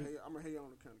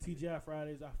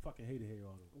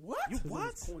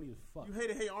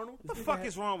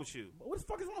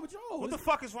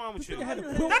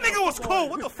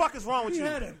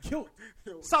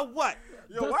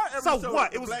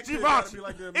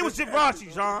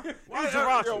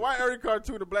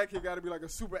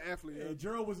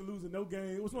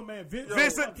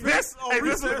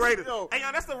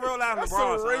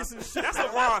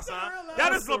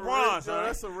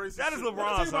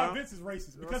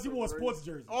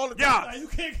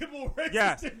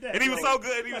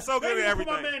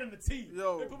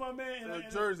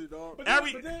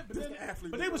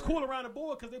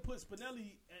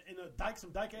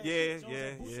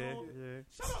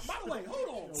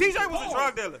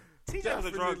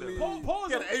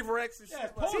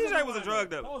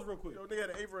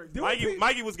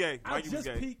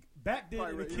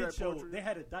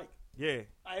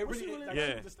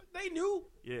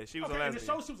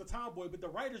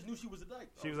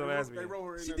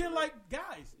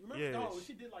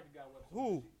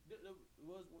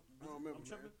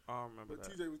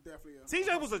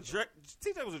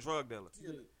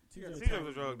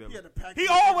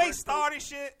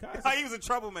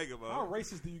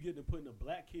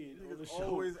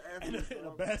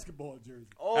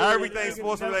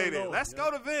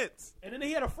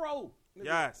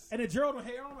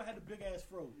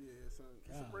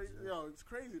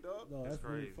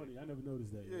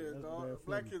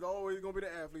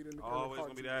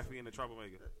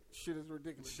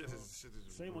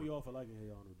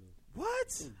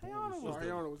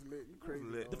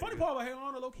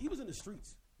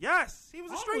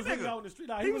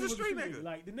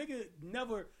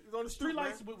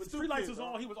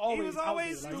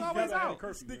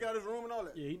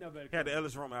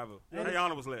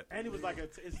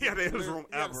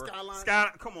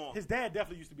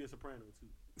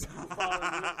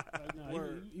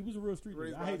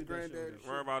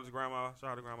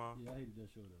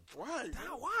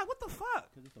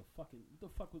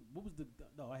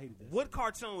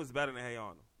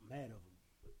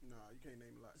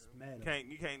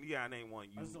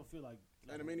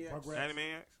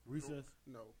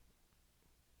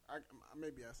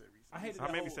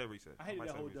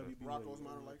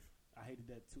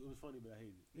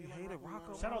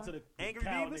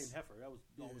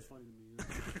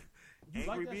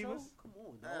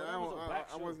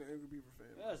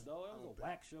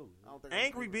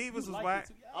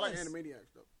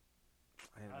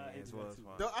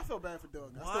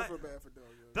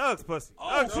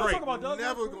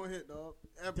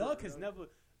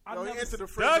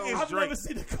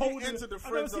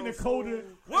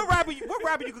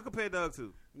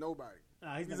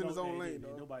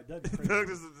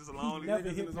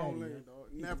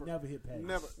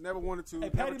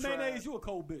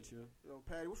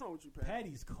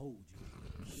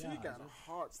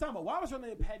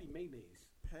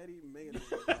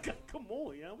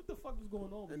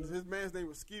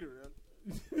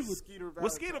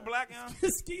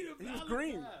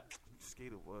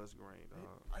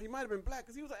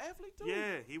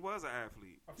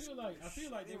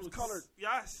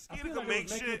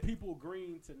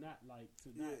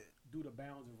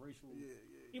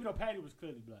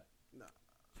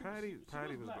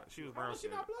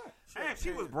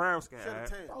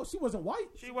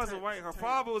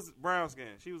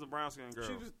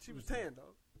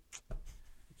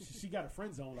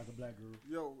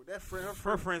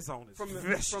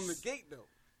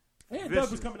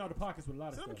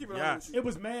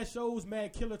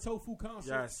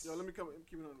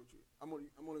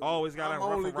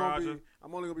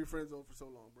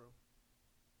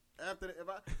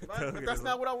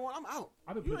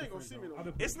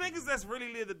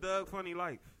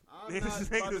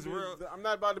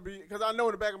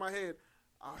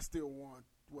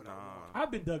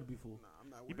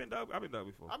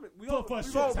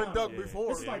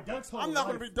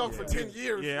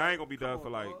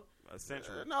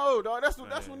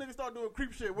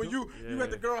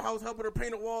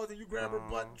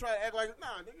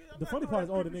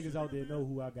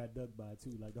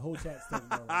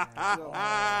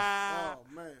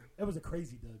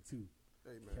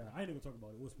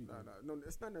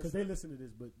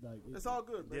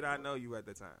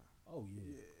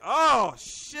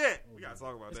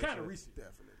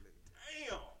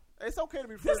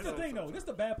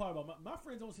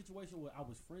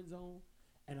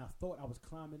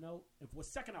 coming out. And for a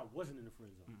second, I wasn't in the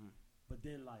friend zone. But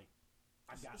then, like,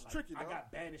 I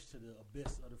got banished to the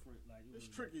abyss of the friend. Like, it's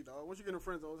tricky, dog. Once you get in the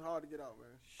friend zone, it's hard to get out,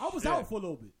 man. I was out for a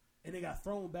little bit, and they got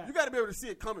thrown back. You got to be able to see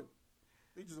it coming.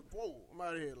 They just, whoa, I'm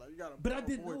out of here. Like, you got to. But I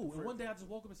didn't know. And one day I just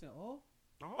woke up and said, oh,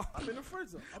 Oh. I'm in the friend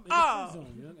zone. I'm in the friend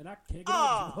zone, young, and I can't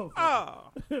get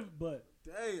over it. But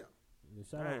damn. Yeah,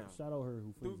 shout out her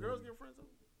who. Do girls get friend zone?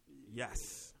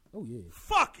 Yes. Oh yeah.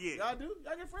 Fuck yeah. Y'all do?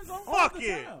 Y'all get friend zone? Fuck All the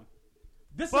yeah. time.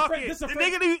 This Fuck is it. this The a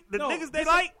friend, niggas they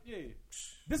like. Yeah.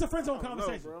 This is a friend zone I don't know,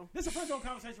 conversation. bro. This is a friend zone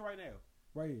conversation right now.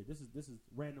 Right here. This is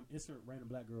random. Insert random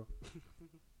black girl.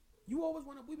 You always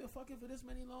want to. We've been fucking for this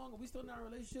many long, and we still not in a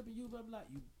relationship, and you blah blah.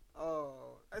 You.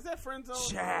 Oh, is that friend zone?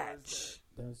 Chat.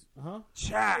 That's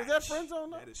Chat. Is that friend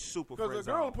zone? That is super Because friend a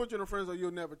girl will zone. put you in a friend zone,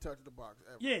 you'll never touch the box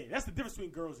ever. Yeah, that's the difference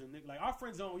between girls and niggas. Like our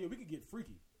friend zone, yeah, we can get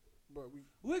freaky. But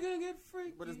We're gonna get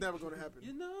freaky. it's never gonna happen.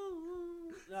 You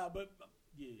know. Nah, but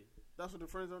yeah. That's what the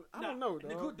friend zone. I Nah, don't know, and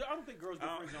dog. I don't think girls get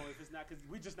friend zone if it's not because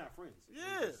we're just not friends.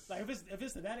 Yes. Like if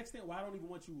it's to that extent, why I don't even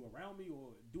want you around me or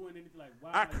doing anything like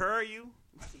why I curve you.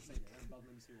 I should say that. I'm about to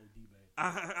let me see old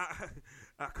D-bag.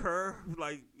 I curve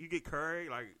like you get curry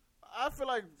like. I feel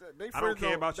like they friend I don't care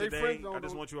zone. about your they day. friend zone I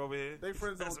just don't- want you over here. They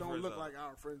friend zone That's a don't friend look zone. like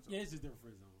our friend zone. Yeah, it's just different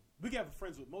friend zone. We can have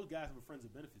friends with most guys have a friends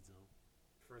with benefits zone.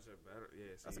 Friends are better.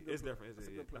 Yeah, That's see, a good it's pl- different. that's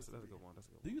a good place That's to a be. good one. That's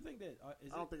a good Do one. you think that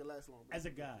I don't think it lasts long. as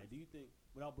a guy, do you think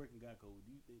without breaking guy code,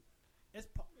 do you think it's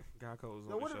Guy codes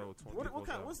So on what, the show. what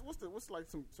kind? What's like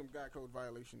some guy code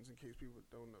violations in case people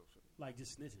don't know? So. like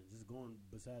just snitching, just going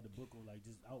beside the book on like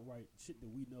just outright shit that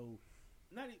we know?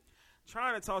 Not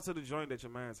Trying to talk to the joint that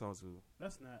your man talks to.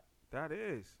 that's not. That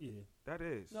is. Yeah. That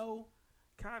is. No.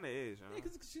 Kind of is. Yeah, Huh?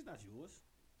 because she's not yours.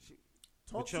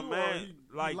 Talk But your to man, or he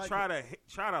like, like try it? to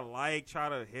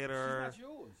hit her. She's not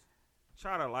yours.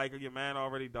 Try to like her. Your man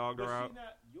already dogged But her out. she's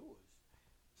not yours.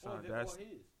 Son, or that's his.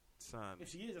 son, If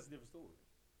she is, that's a different story.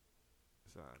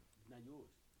 son, Not yours.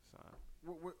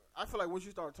 son. I feel like once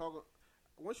you start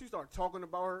talking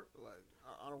about her, like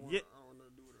I don't want Yeah. I don't want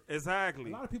to do with her.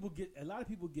 Exactly. A lot of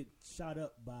people get shot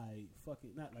up by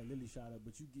fucking not like Lily shot up,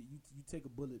 but you take a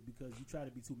bullet because you try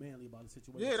to be too manly about the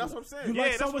situation. Yeah, So, that's what I'm saying. You Yeah,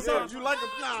 like that's someone what- so You like her?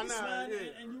 Nah, man, yeah.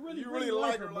 and you really, You really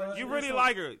like her, bro. like- You And really so-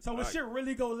 like her. So when Like, shit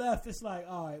really go left, it's like,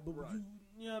 all right, but Right.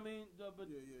 you know what I mean? But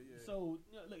Yeah. so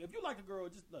look, if you like a girl,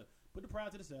 just look, put the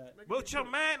pride to the side. Make it but your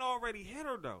good. man already hit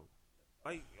her though.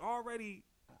 Like already,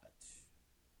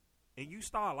 and you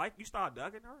start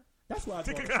dugging her. That's why I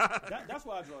draw. That's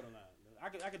why I draw the line. I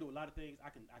can do a lot of things. I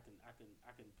can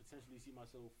potentially see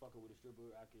myself fucking with a stripper.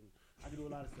 I can do a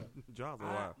lot of stuff. Jobs are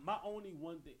wild. My only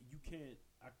one thing you can't.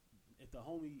 If the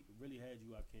homie really had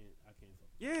you, I can't fuck.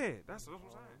 Yeah, that's what I'm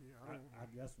saying. Yeah,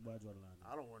 That's why I draw the line.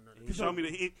 I don't want nothing. You show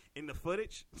me in the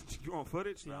footage. You on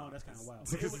footage? See, Nah. that's kind of wild.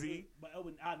 See? But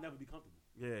I'd never be comfortable.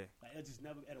 Yeah. Like it just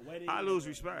never at a wedding. I lose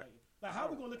respect. Like how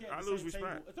we gonna look at? I the lose same respect.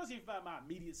 table, especially if I'm my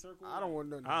immediate circle. I don't want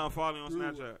nothing. I don't follow you on Dude.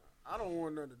 Snapchat. I don't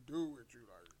want nothing to do with you.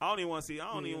 Like, I don't even want to see.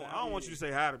 I don't want you to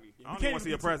say hi to me. Yeah, I we don't even can't want to see be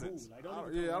your too presence. cool. Like, I don't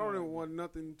don't, even yeah, I come don't around. even want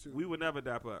nothing to. We would never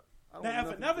dap up. I don't Now, want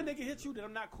if nothing another to- nigga hit you that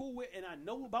I'm not cool with, and I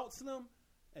know about Slim,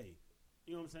 hey,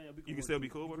 you know what I'm saying? We You can work still be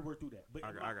through- cool we with can her? work through that. But I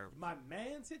if got- my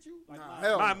man's hit you, like Nah, my,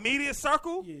 hell My no. immediate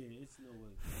circle? yeah, it's no way.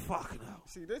 Fuck no.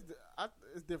 See,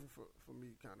 it's different for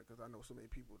me, kind of, because I know so many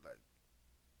people. Like,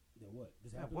 Yeah, what?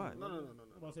 This Yeah, happened? what? no.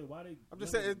 I'm about to say why they. I'm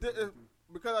just saying,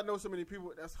 because I know so many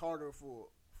people, that's harder for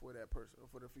that person or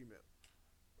for the female.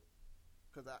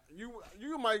 Because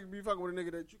you might be fucking with a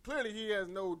nigga that clearly he has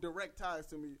no direct ties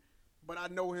to me, but I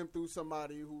know him through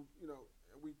somebody who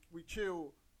we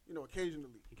chill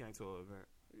occasionally. He came to an event.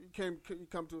 You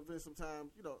come to events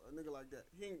sometimes, a nigga like that.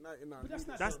 He ain't not in our But that's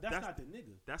nigga. not the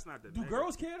nigga. That's not the Do nigga.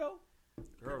 girls care though?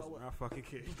 Girls about do not fucking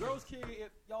care. Do girls care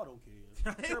if y'all don't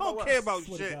care? They about don't what? care about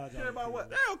Swear to shit. God, y'all Care don't about what?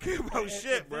 They don't care about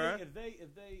shit, bruh. If they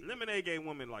Lemonade gave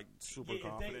women like super Yeah, if they-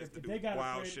 confidence if to they do got a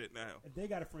wild friend- shit now. if they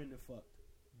got a friend that fucked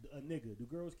a nigga, do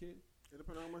girls care? It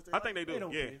depends on how much they I like. think they do. They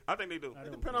don't yeah, care. I think they do. I It don't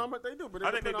depends care. on how much they do, but I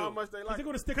it think they depends on how do. much they Because like. they're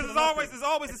gonna stick. Because to it's the always thing. it's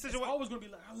always a It's situation. always gonna be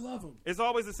like, I love him. It's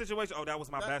always a situation. Oh, that was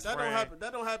my best that friend. don't happen.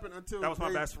 That don't happen until That was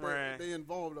my best they- friend. They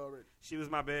involved already. She was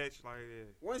my bitch. Like, yeah.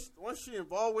 Once she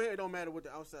involved with it, it don't matter what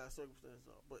the outside circumstances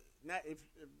are. But not if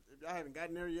y'all haven't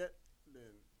gotten there yet,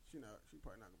 then she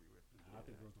probably not gonna be with it. Nah, I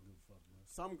think girls don't give a fuck, man.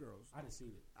 Some girls, I didn't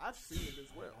see it. I've seen it as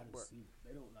well. I didn't But see it.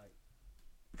 They don't like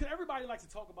because everybody likes to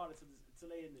talk about it till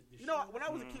they in the you know, shoes. when I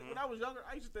was a kid, when I was younger,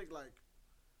 I used to think like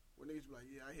when niggas be like,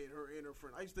 "Yeah, I hit her and her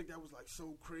friend." I used to think that was like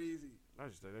so crazy. I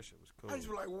just thought that shit was cool. I used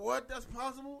to be like, "What? That's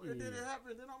possible?" And then Yeah. it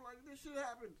happened. Then I'm like, "This shit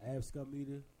happened." Ab scum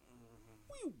meter.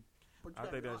 But I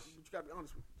think that's- you gotta be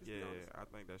honest with me. Just be Yeah, honest. I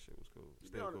think that shit was cool. Just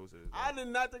be Still cool honest. to this day. I did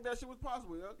not think that shit was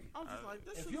possible. Yo. I was just like,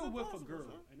 "This If shit you're is with a impossible, girl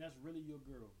son." and that's really your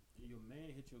girl, and your man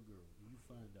hit your girl, and you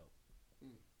find out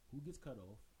who gets cut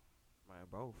off, Man,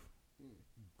 both. you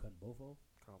cutting both off.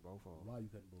 Call both of them. Why you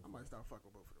cutting both? I might start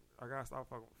fucking both of them. I gotta stop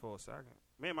fucking for a second.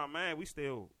 Me and my man, we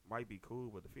still might be cool,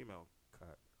 but the female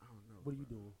cut. I don't know. What are you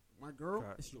doing? My girl?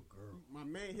 God. It's your girl. My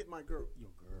man hit my girl. Your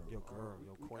girl. Your girl,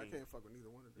 your I queen, can't fuck with neither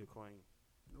one of them. your queen.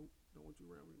 Nope. Don't want you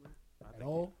around me, man. I At think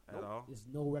all? At all? There's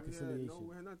no Yeah, reconciliation. no,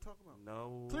 we had nothing to talk about.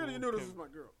 No. Clearly, you knew this Kim- was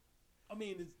my girl. I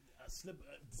mean, it's a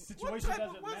situation type of-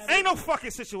 doesn't what- matter. Ain't no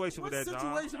fucking situation What with that, John.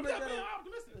 situation I'm make not that? being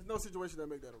optimistic. There's no situation that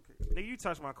make that okay. Nigga, you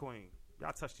touched my queen.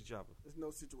 Y'all touched each other. There's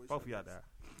no situation. Both of that y'all makes- die.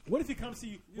 What if he comes to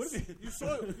you? What if he, You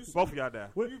soiled. Both of y'all die.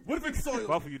 what if he soiled.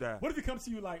 Both of you die. What if he comes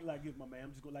to you like my man?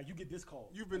 I'm just going like you get this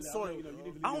call. You've been Like, soiled, You dog. need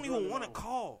to leave I don't your girl even want to alone.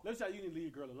 call. Let me tell you, you need to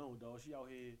leave your girl alone, dog. She out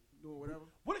here. Doing whatever.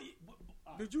 What? Are you,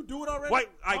 what Did you do it already? Wait,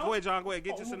 all right, Huh? go ahead, John. Go ahead.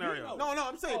 Get Oh, your who scenario. we know? No,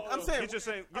 I'm saying. Oh, I'm saying. Get your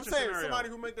scenario. I'm saying somebody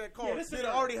who make that call. Yeah, this did it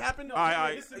scenario. already happen? No, All right, yeah, all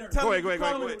right. this scenario. Go ahead, go You ahead, call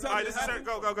go him ahead. and tell All him right, it this is happened?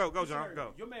 go, John,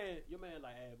 go. Your man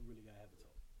like Ab, we really gotta have a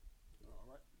talk. All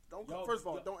right. Don't. Y'all- First of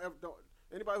all, y'all- don't ever. Don't.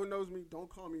 Anybody who knows me, don't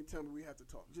call me and tell me we have to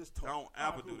talk. Just talk. Don't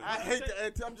ever do I that. hate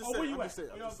that. I'm just Oh, where saying. you I'm at? just saying.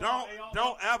 Oh, I'm y'all- just Hey,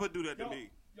 Don't ever do that to Y'all- me.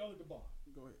 Y'all at the bar.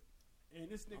 Go ahead. And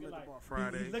this I'm nigga at the like bar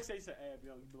Friday. He looks at you say, "Ab,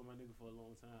 yo, you been my nigga for a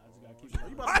long time. I just gotta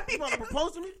keep You about to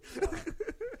propose to me?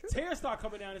 Tears start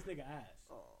coming down this nigga ass.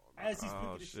 Oh, As he's Oh,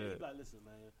 speaking this shit, shit. he's like, "Listen,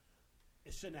 man,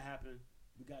 it shouldn't have happened.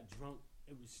 We got drunk.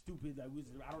 It was stupid. Like,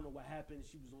 I don't know what happened.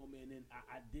 She was on me, and then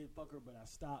I did fuck her, but I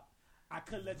stopped. I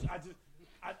couldn't let you.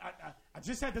 I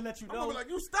just had to let you I'm know. gonna be like,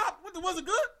 you stopped? What, was it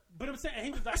good? But I'm saying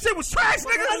he was like, That shit was trash,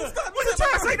 nigga. look, What you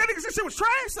trying to say? That nigga said shit was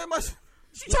trash? Say my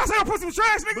She trying to say her pussy was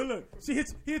trash, But nigga? look, she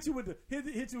hit you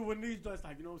with these joints,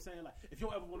 like, you know what I'm saying? Like, if you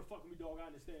don't ever want to fuck with me, dog, I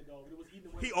understand, dog. It was eating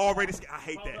away. He already, I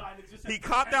hate that. He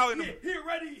copped out in the. He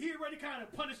already kind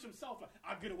of punished himself. Like,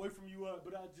 I'll get away from you,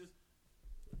 but I just.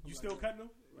 You still cutting him?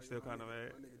 Still kind of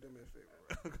mad. My nigga, do me a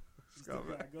favor. Still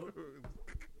gotta go.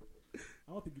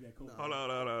 I don't think you that cold. Hold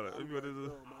on. Let me what this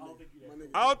is. I don't think you that My cold.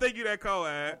 nigga, I don't think you that cold,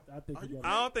 man. I think you I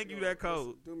got don't think you that cold.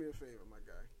 listen, do me a favor, my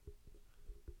guy.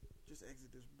 Just exit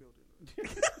this building.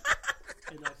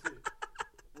 and that's it.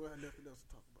 We'll have nothing else to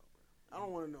talk about, bro. I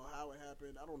don't want to know how it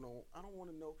happened. I don't know. I don't want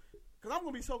to know. Because I'm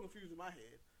going to be so confused in my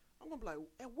head. I'm going to be like,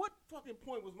 at what fucking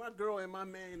point was my girl and my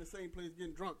man in the same place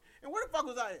getting drunk? And where the fuck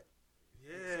was I at?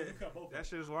 Yeah, you cut both of that them.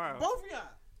 shit is wild. Both of y'all.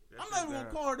 That I'm shit not even going is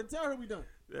to call her to tell her we done.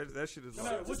 That shit is No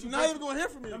matter wild. what She's you not been- even going to hear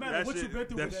from me. No again. matter That what you shit- been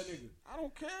through with that that nigga. I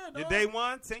don't care, Your dog. day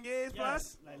one, 10 years Yeah,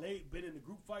 plus? like they been in the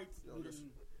group fights. Yo, with listen.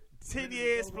 them. 10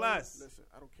 years plus. Listen,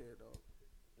 I don't care, dog.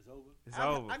 It's over. It's I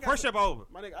over. got- Friendship over.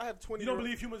 My nigga, I have 20 You don't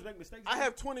believe humans make mistakes? I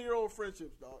have 20-year-old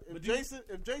friendships, dog. But do you-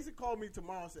 If Jason called me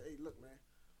tomorrow and said, hey, look, man,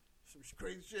 some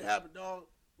crazy shit happened, dog.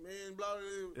 Man, blah, blah,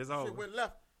 blah. It's shit over. went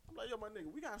left. I'm like, yo, my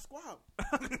nigga, we got a squad.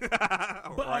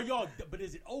 But are y'all? But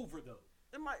is it over though?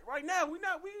 Right now, we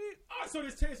So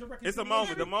there's chance of reconciliation. It's a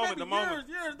moment. The moment.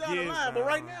 Years down the Years line, but down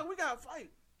right the now, line. we got to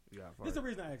fight. That's the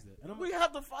reason I asked that. And We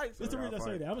have to fight. That's the son. reason I say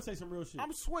fight. that. I'm gonna say some real shit.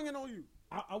 I'm swinging on you.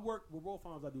 I work with Royal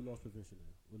Farms. I do loss prevention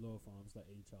now with Royal Farms, like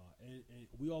HR, and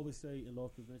we always say in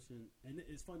loss prevention, and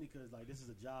it's funny because like this is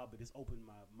a job, but it's opened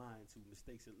my mind to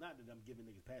mistakes. And not that I'm giving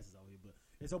niggas passes out here, but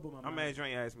it's opened my I'm mind. mad you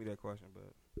ain't asked me that question, but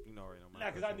you know already know my Nah,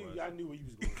 because I question knew was. where you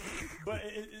was going. But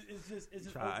it's just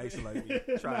Try to open- isolate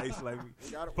me. Try to isolate me.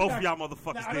 We gotta, Both of y'all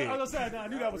motherfuckers Nah, dead. I was saying, I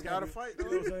knew that was we gotta coming. fight, You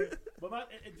know what I'm dog. saying? But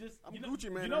it just I'm you know,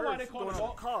 Gucci, man. You know why they Hers call it going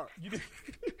out the car.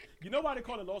 you know why they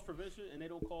call it loss prevention and they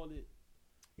don't call it.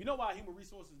 You know why human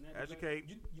resources and Educate.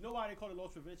 You know why they call it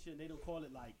loss prevention? They don't call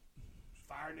it like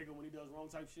fire nigga when he does wrong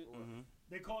type shit. Mhm.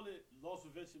 They call it loss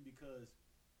prevention because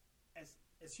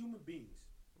as human beings,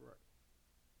 Right.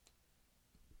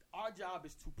 our job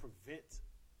is to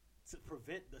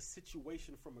prevent the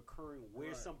situation from occurring where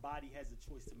Right. somebody has a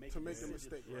choice to make To a make a decision.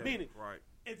 mistake. Yeah, Meaning, right.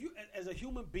 if you as a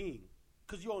human being,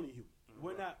 because you're only human,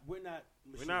 we're not We're not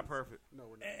machines. perfect. No,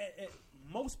 we're not.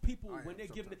 Most people I when am they're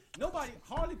giving sometimes.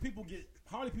 hardly people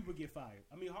get fired.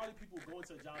 I mean, hardly people go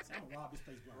into a job and say, I'm gonna rob this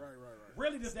place blind. Right.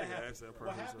 Rarely does that Yeah, happen. that's a What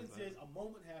purpose happens of that. is a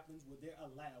moment happens where they're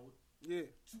allowed Yeah.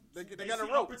 to They see got the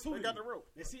rope. They opportunity. got the rope.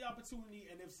 They see opportunity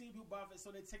and they've seen people benefit,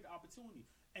 so they take the opportunity.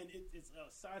 And it's a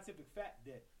scientific fact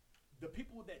that the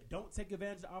people that don't take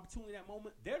advantage of the opportunity in that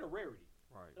moment, they're the rarity.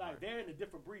 Right. Like they're in a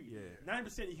different breed. Yeah.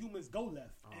 90% of humans go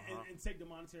left Uh-huh. and take the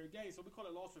monetary gain. So we call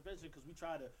it loss prevention because we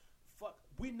try to fuck.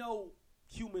 We know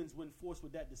humans, when forced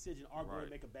with that decision, are going Right. to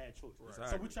make a bad choice. Right. So we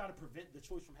Exactly. try to prevent the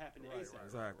choice from happening Right, ASAP. right,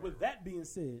 Exactly. With that being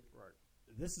said, Right.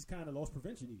 this is kind of loss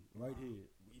prevention right here.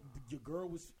 Your girl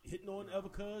was hitting on the other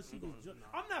cuz. She was.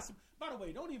 I'm not. By the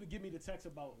way, don't even give me the text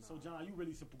about. So John, you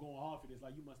really going hard for this?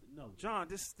 Like you must no. John,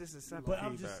 this is simple But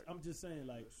feedback. I'm just saying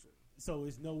like. Listen. So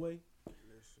it's no way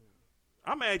Listen.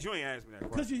 I'm mad you ain't asked me that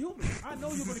because question. you're human. I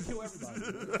know you're gonna kill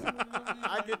everybody.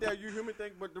 I get that you human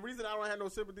thing, but the reason I don't have no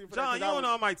sympathy for John, that, you don't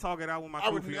know I might talk it out with my I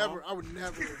would koofy never, on. I would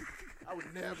never, I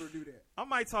would never do that. I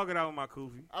might talk it out with my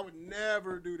koofy. I would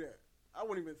never do that. I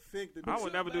wouldn't even think to do I that.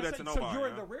 would never do that to So nobody. you're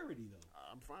in huh? the rarity though.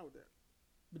 I'm fine with that.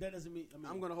 But that doesn't mean. I mean,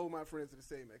 I'm gonna hold my friends to the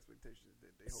same expectations that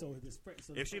they hold. So this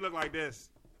so If she look like this,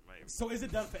 maybe. So is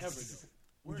it done forever though?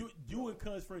 You and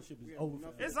Cuz friendship is over.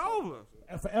 It's over.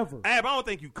 Forever. Ab, I don't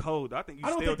think you cold. I think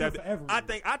you still that. Forever.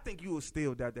 I think you will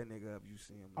still that nigga up. You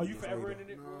see him. Are you forever in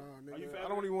it, bro? Nah, Are you nigga, forever? I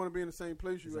don't even want to be in the same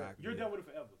place you at. You're done with it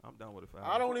forever. I'm done with it forever.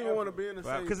 I don't even want to be in the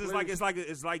same place. Because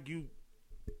it's like you.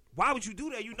 Why would you do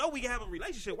that? You know we can have a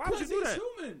relationship. Why would you do that?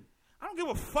 Human. I don't give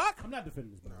a fuck. I'm not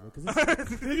defending this, bro.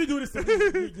 Because if you do this, to me,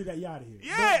 you get out of here.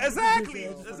 Yeah, exactly.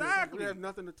 Exactly. We have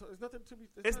nothing to talk. It's nothing to be.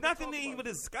 It's nothing to even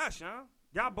discuss, y'all.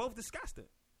 Y'all both discussed it.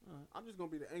 I'm just gonna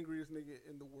be the angriest nigga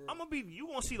in the world. I'm gonna be. You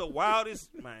gonna see the wildest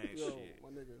man. Yo, Shit. my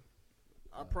nigga.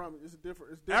 I promise. It's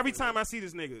different. It's different. Every time I see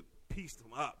this nigga, pieced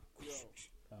him up. Yo,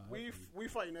 we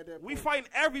fighting at that point. We fighting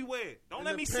everywhere. Don't And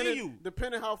let me see you.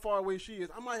 Depending how far away she is,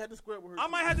 I might have to square up with her. I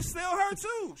might have to steal her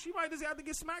too. She might just have to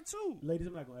get smacked too. Ladies,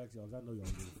 I'm not gonna ask y'all because I know y'all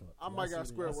don't give a fuck. I might got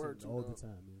square with her too. All dog. the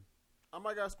time, man. I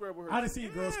might got square with her. I done seen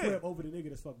girls Yeah. square up over the nigga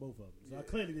that's fucked both of them. So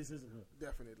clearly this isn't her.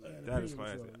 Definitely. That is opinion,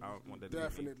 classic. so- I want that to be me.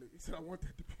 Definitely. He said, I want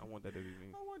that to be. I want that to be me.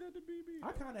 I want that to be me.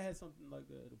 I kind of had something like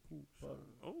that at the pool. Oh,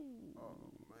 Oh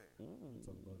man.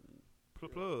 Talking about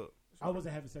it. plug. I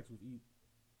wasn't having sex with Eve.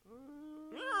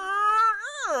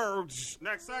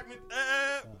 Next segment.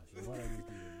 Gosh, why did I just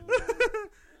do that?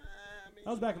 I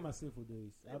was back in my sinful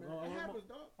days. Hey, man, it happens,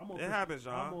 dog. I'm on It happens,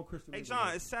 I'm John. on Christian Hey, Mingle.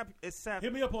 John, it's sap.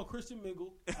 Hit me up on Christian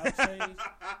Mingle. I've changed.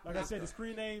 Like I said, the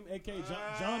screen name, a.k.a.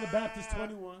 John the Baptist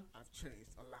 21. I've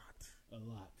changed a lot. A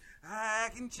lot. I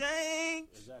can change.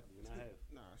 Exactly, and I have.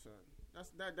 Nah, son.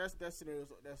 That scenario.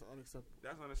 That's unacceptable.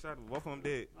 That's unacceptable. Both of them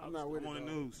dead. I'm not with I'm it. on the dog.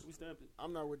 news. We stamped it.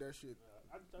 I'm not with that shit.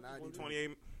 I just 90, wanted-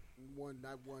 28.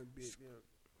 Not one bit. Yeah.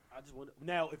 I just want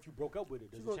now. If you broke up with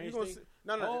it, does it change things?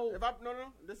 No. Oh. If I no.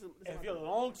 This is If you're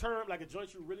long term, like a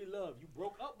joint you really love, you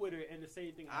broke up with her, and the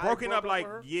same thing. Broken broke up up like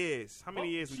with her? years. How many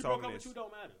years we she talking broke up this? with you?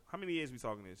 Don't matter. How many years we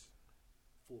talking this?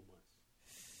 4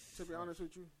 months. to be honest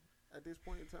with you, at this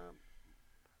point in time,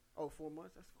 4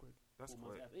 months. That's quick. That's 4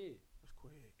 quick. months after. Yeah. That's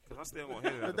quick. Cause I still gonna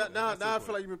hit it. But now I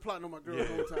feel like you've been plotting on my girl Yeah.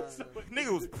 the whole time. man.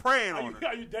 Nigga was praying Are on you, her.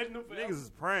 are you dating them forever? Niggas is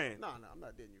praying Nah, I'm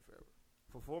not dating you forever.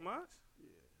 for 4 months.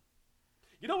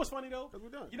 You know what's funny though? Cause we're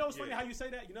done. You know what's funny Yeah. how you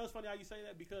say that? You know what's funny how you say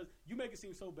that? Because you make it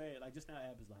seem so bad. Like just now,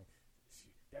 Ab is like,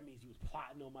 "Shit, that means you was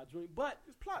plotting on my joint. But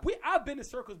It's plotting. I've been in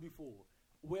circles before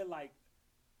where like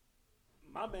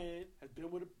my man has been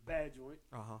with a bad joint,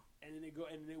 and then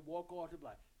they walk off. They're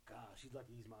like, "God, she's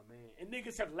lucky he's my man." And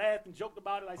niggas have laughed and joked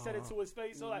about it, like said it to his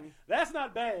face. So like that's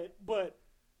not bad, but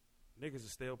Niggas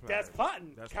is still playing. that's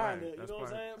plotting, That's kind of. plotting. You That's know what I'm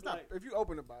plotting. saying? It's not, Like, if you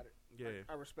open about it, Yeah.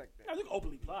 I respect yeah, that. you can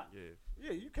openly plot. Yeah.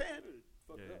 Yeah, you can.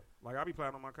 Fuck Yeah. up. Like I be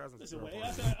playing on my cousins. Listen, wait,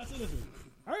 I said, listen.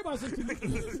 Everybody says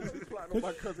You plotting on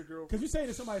my cousin girl. because you saying it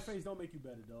to somebody's face don't make you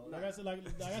better, dog. Like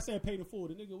I said, pay the full.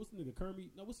 The nigga, what's the nigga?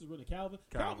 Kermit? No, what's his real name? Calvin.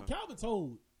 Calvin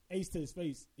told Ace to his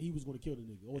face he was going to kill the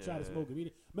nigga or try to smoke him.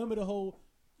 Remember the whole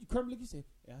Kermit? He said,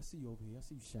 "Yeah, I see you over here. I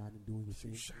see you shining, doing your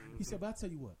thing." He said, "But I tell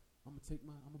you what, I'm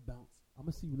gonna bounce. I'm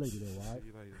gonna see you later, though. All right?" See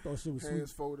you later. Thought shit was sweet.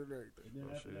 Hands folded, everything. And then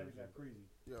Oh, after shit. that, it got crazy.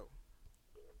 Yo.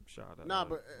 Shout out. Nah,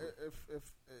 but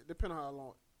if depending on how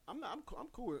long, I'm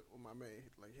cool with my man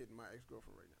like hitting my ex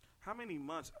girlfriend right now. how many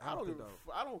months I don't after give a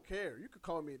though? I don't care. You could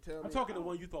call me and tell me. I'm talking I the don't-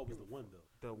 one you thought was the one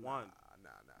though. The one. Nah.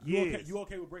 Yes. You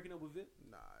okay with breaking up with Vic?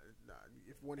 Nah.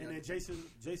 If one of And y'all then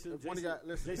Jason, if one of y'all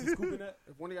listen, Jason scooping that.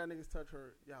 if one of y'all niggas touch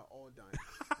her, y'all all dying.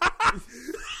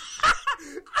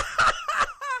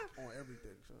 On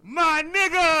everything, son. My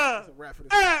nigga. It's a wrap for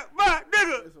this. My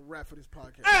nigga. It's a wrap for this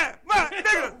podcast. My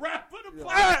nigga. Rap for the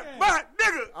My podcast.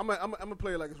 nigga. I'm gonna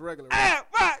play it like it's regular. My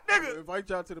I nigga. invite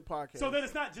y'all to the podcast. So then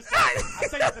it's not just. I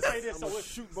say that to say this. I'm So gonna it's,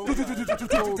 shoot both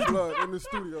cold blood in the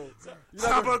studio. You're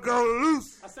not I'ma gonna- go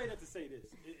loose. I say that to say this.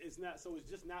 It's not. So it's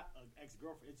just not an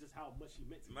ex-girlfriend. It's just how much she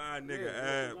meant to me. My nigga,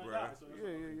 Yeah, Like, bro. alright, so that's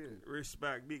Yeah.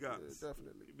 Respect. Big Yeah, ups.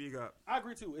 definitely. Big up. I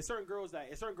agree too. It's certain girls I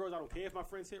don't care if my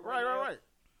friends hit right now. Right.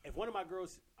 If one of my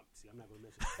girls, I'm not gonna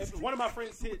mention. If one of my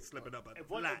friends hit, Slipping up a if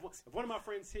one of my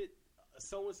friends hit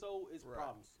so and so, it's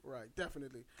problems. Right,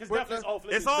 definitely. Because But definitely off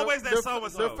It's limits. always that the- so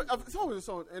and so. It's always a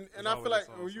so, and I always feel a like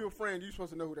so-and-so. when you're a friend, you're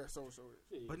supposed to know who that so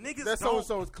is. But niggas That don't.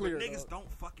 so-and-so is clear, But niggas dog.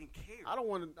 don't fucking care. I don't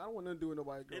want nothing to do with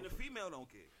nobody. And the female don't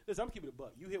care. Listen, I'm keeping it a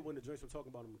buck. You hit one of the joints I'm talking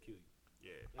about, I'm gonna kill you.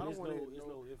 Yeah. I don't want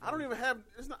to. I don't even have.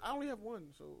 It's not. I only have one,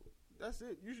 so that's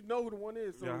it. You should know who the one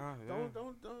is. So Yeah. don't. I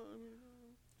mean,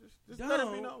 just let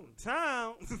it be known.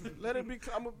 Town. Let it be.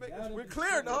 Gotta We're be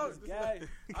clear, dog. this guy.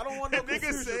 I don't want The no nigga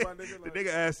confusion, said, my nigga. the Like, nigga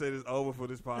ass said it's over for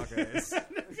this podcast.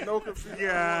 there's no confusion.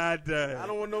 God damn. I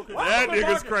don't want no confusion. Why That am I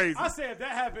nigga's talking? crazy. I said if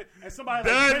that happened and somebody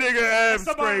That like nigga ass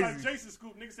somebody crazy. like Jason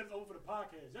Scoop, nigga said it's over for the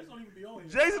podcast. Jason don't even be on here.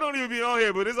 Jason don't even be on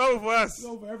here, but it's over for us. It's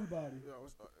over for everybody. Yo,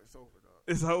 it's over, dog.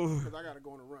 It's over. Because I got to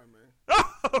go on a run, man.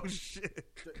 Oh, shit.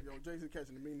 Yo, Jason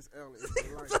catching the meanest L in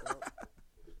his life, dog.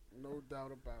 No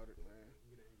doubt about it, man.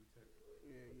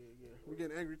 Yeah. We're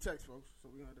getting angry texts, folks, so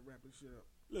we're going to have to wrap this shit up.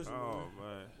 Listen,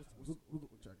 Man.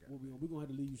 What y'all got? we're gonna have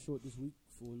to leave you short this week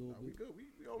for a little We bit. good.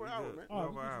 We over an hour, man. All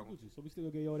Over right, hour. so we still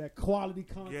gonna get y'all that quality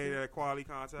content. Yeah, that quality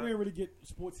We content. ain't really get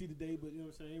sportsy today, but you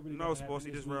know what I'm saying. Ain't really No nothing sportsy,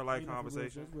 happening just this real week. life Ain't nothing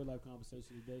conversation. It's real life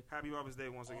conversation today. Happy Mother's Day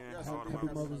once again. yes, to all the Happy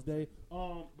mothers. Mother's Day.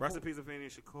 Rest in peace, Afeni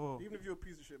Shakur. Even if you're a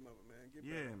piece of shit mother, man, get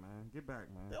Yeah, back. man. Get back,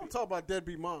 They man. don't talk about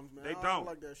deadbeat moms, man. They I don't.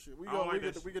 like that shit. We I don't like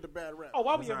that we get the bad rap. Oh,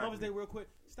 while we Exactly. at Mother's Day, real quick,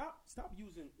 stop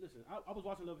using. Listen, I was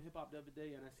watching Love and Hip Hop the other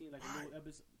day, and I seen like a new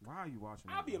episode. Why are you watching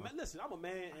I'll that, be a bro? man. Listen, I'm a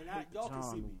man, and y'all can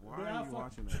see me. Why are you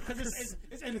watching that? Because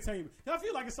it's entertainment. And I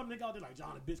feel like it's some nigga out there like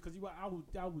John a bitch because I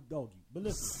would dog you. But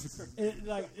listen,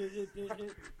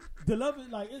 the love is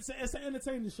like it's an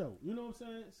entertaining show. You know what I'm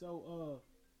saying? So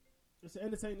it's an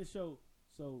entertaining show.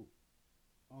 So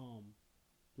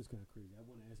this kind of crazy. I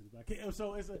want to answer this, but I can't.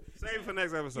 So it's a Save it for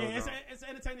next episode. yeah, John. it's an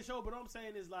entertaining show. But what I'm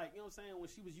saying is like, you know what I'm saying, when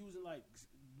she was using like,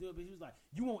 he was like,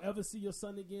 you won't ever see your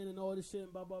son again and all this shit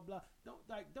and blah blah blah. Don't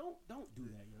do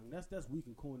that, young. That's weak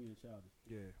and corny and childish.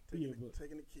 Yeah.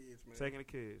 Taking the kids, man. Taking the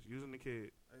kids, using the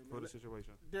kid Hey, for man, the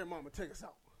situation. Dear mama, take us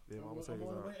out. Yeah, mama I'm take us on the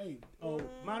out. way.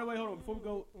 Hey, mind the way. Hold on. Before we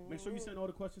go, make sure you send all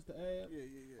the questions to Ab.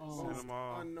 Yeah. Send Most them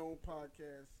all. unknown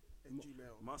podcast at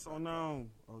Gmail. Must unknown.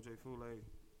 OJ Fule.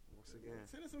 Once again.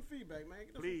 Send us some feedback, man.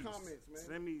 Get us Please some comments,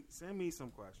 man. send me some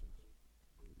questions.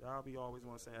 Y'all be always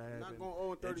want to say Ab Not and, going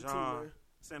 0 and 32, John. man.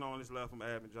 Send all this love from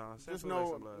Ab and John. Send Just Fule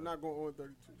know some love. I'm not going 0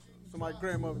 32. So somebody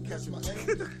grandmother catching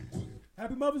it.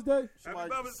 Happy Mother's Day.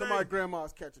 Somebody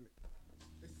grandma's catching it.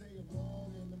 They say I'm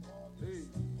wrong and I'm hard to Hey. see.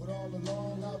 But all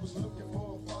along I was looking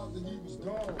for a father, he was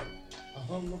gone. I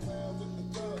hung around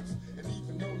with the thugs, and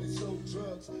even though they sold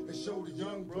drugs, they showed a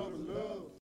young brother love.